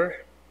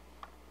favor?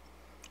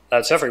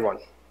 That's everyone.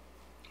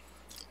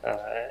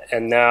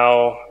 And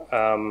now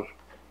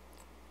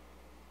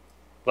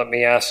let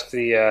me ask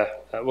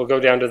we'll go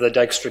down to the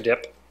Dykstra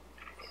dip.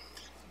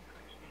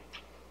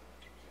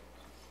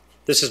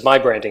 This is my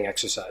branding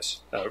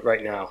exercise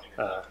right now.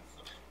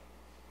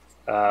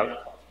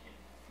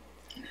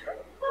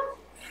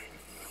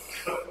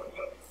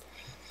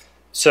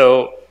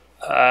 So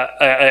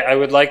I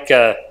would like,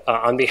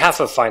 on behalf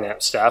of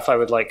finance staff, I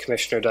would like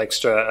Commissioner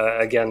Dykstra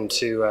again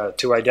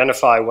to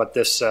identify what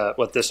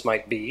this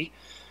might be,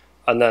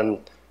 and then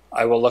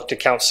I will look to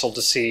council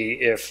to see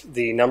if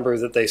the number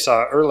that they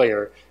saw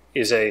earlier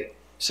is a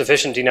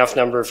sufficient enough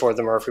number for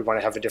them, or if we want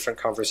to have a different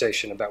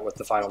conversation about what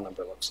the final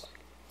number looks like.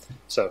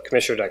 So,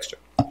 Commissioner Dykstra.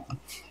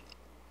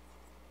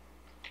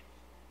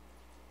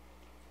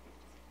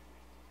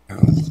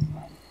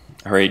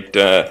 All right.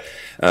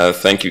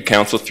 Thank you,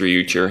 Council. Through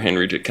you, Chair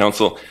Henry, to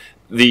Council.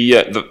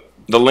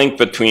 The link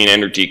between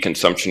energy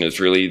consumption is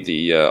really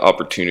the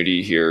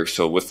opportunity here.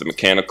 So with the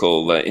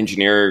mechanical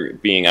engineer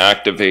being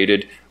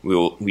activated,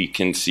 we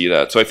can see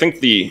that. So I think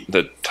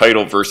the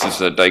title versus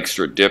the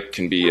Dykstra dip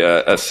can be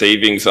a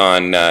savings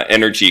on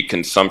energy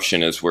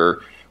consumption is where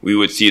we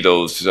would see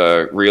those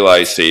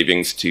realized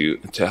savings to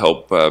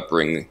help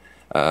bring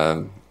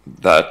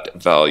that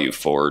value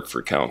forward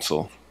for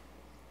Council.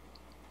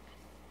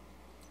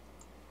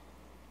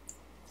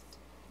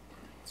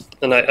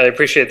 And I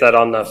appreciate that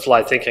on the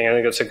fly thinking. I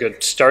think it's a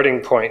good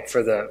starting point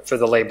for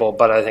the label,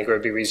 but I think it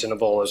would be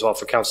reasonable as well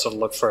for council to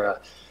look for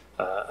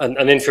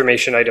an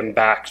information item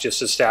back,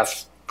 just as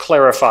staff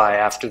clarify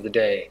after the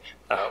day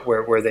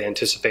where they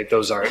anticipate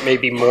those are. It may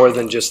be more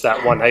than just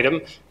that one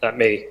item. That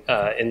may,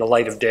 in the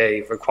light of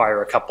day,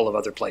 require a couple of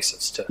other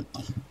places to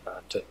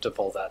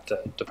pull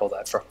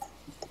that from.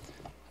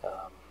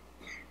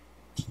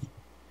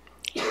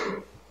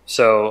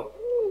 So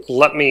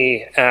let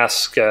me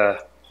ask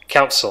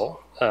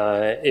council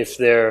if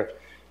there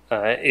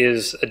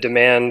is a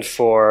demand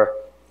for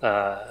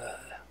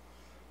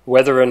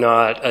whether or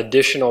not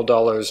additional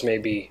dollars may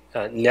be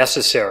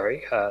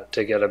necessary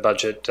to get a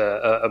budget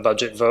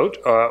vote,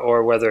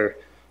 or whether,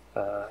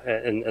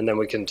 and then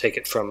we can take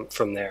it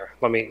from there.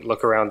 Let me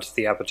look around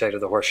the appetite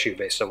of the horseshoe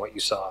based on what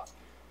you saw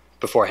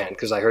beforehand,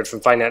 because I heard from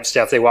finance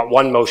staff they want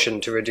one motion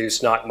to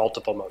reduce, not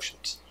multiple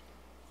motions.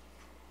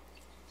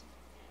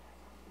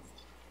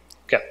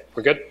 Okay,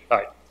 we're good? All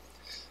right.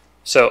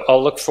 So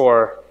I'll look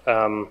for,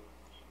 move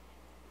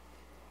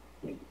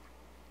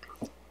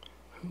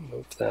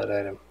that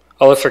item.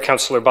 I'll look for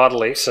Councillor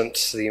Bodley,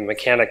 since the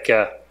mechanic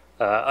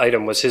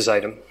item was his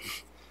item,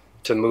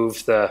 to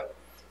move the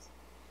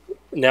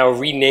now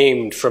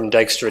renamed from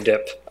Dykstra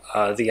Dip,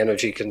 the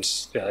energy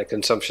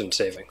consumption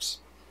savings.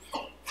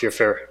 If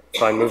you're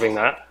fine moving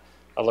that.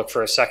 I'll look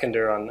for a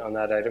seconder on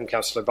that item.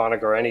 Councillor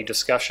Bonigar, any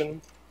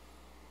discussion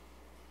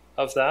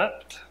of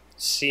that?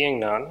 Seeing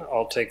none,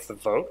 I'll take the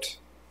vote.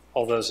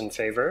 All those in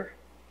favor?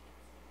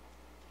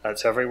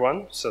 That's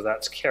everyone, so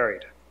that's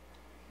carried.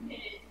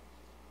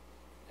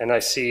 And I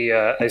see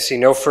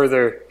no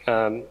further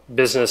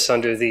business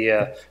under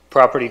the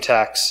property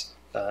tax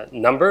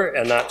number,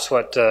 and that's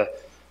what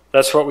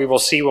we will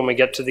see when we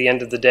get to the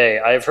end of the day.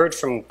 I have heard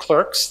from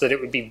clerks that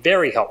it would be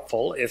very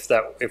helpful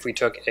if we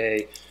took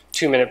a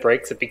 2-minute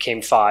break that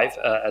became 5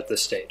 at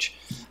this stage.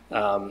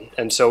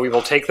 And so we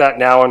will take that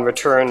now and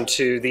return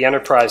to the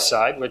enterprise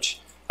side, which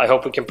I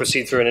hope we can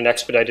proceed through in an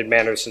expedited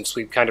manner since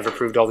we've kind of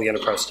approved all the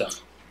enterprise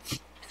stuff.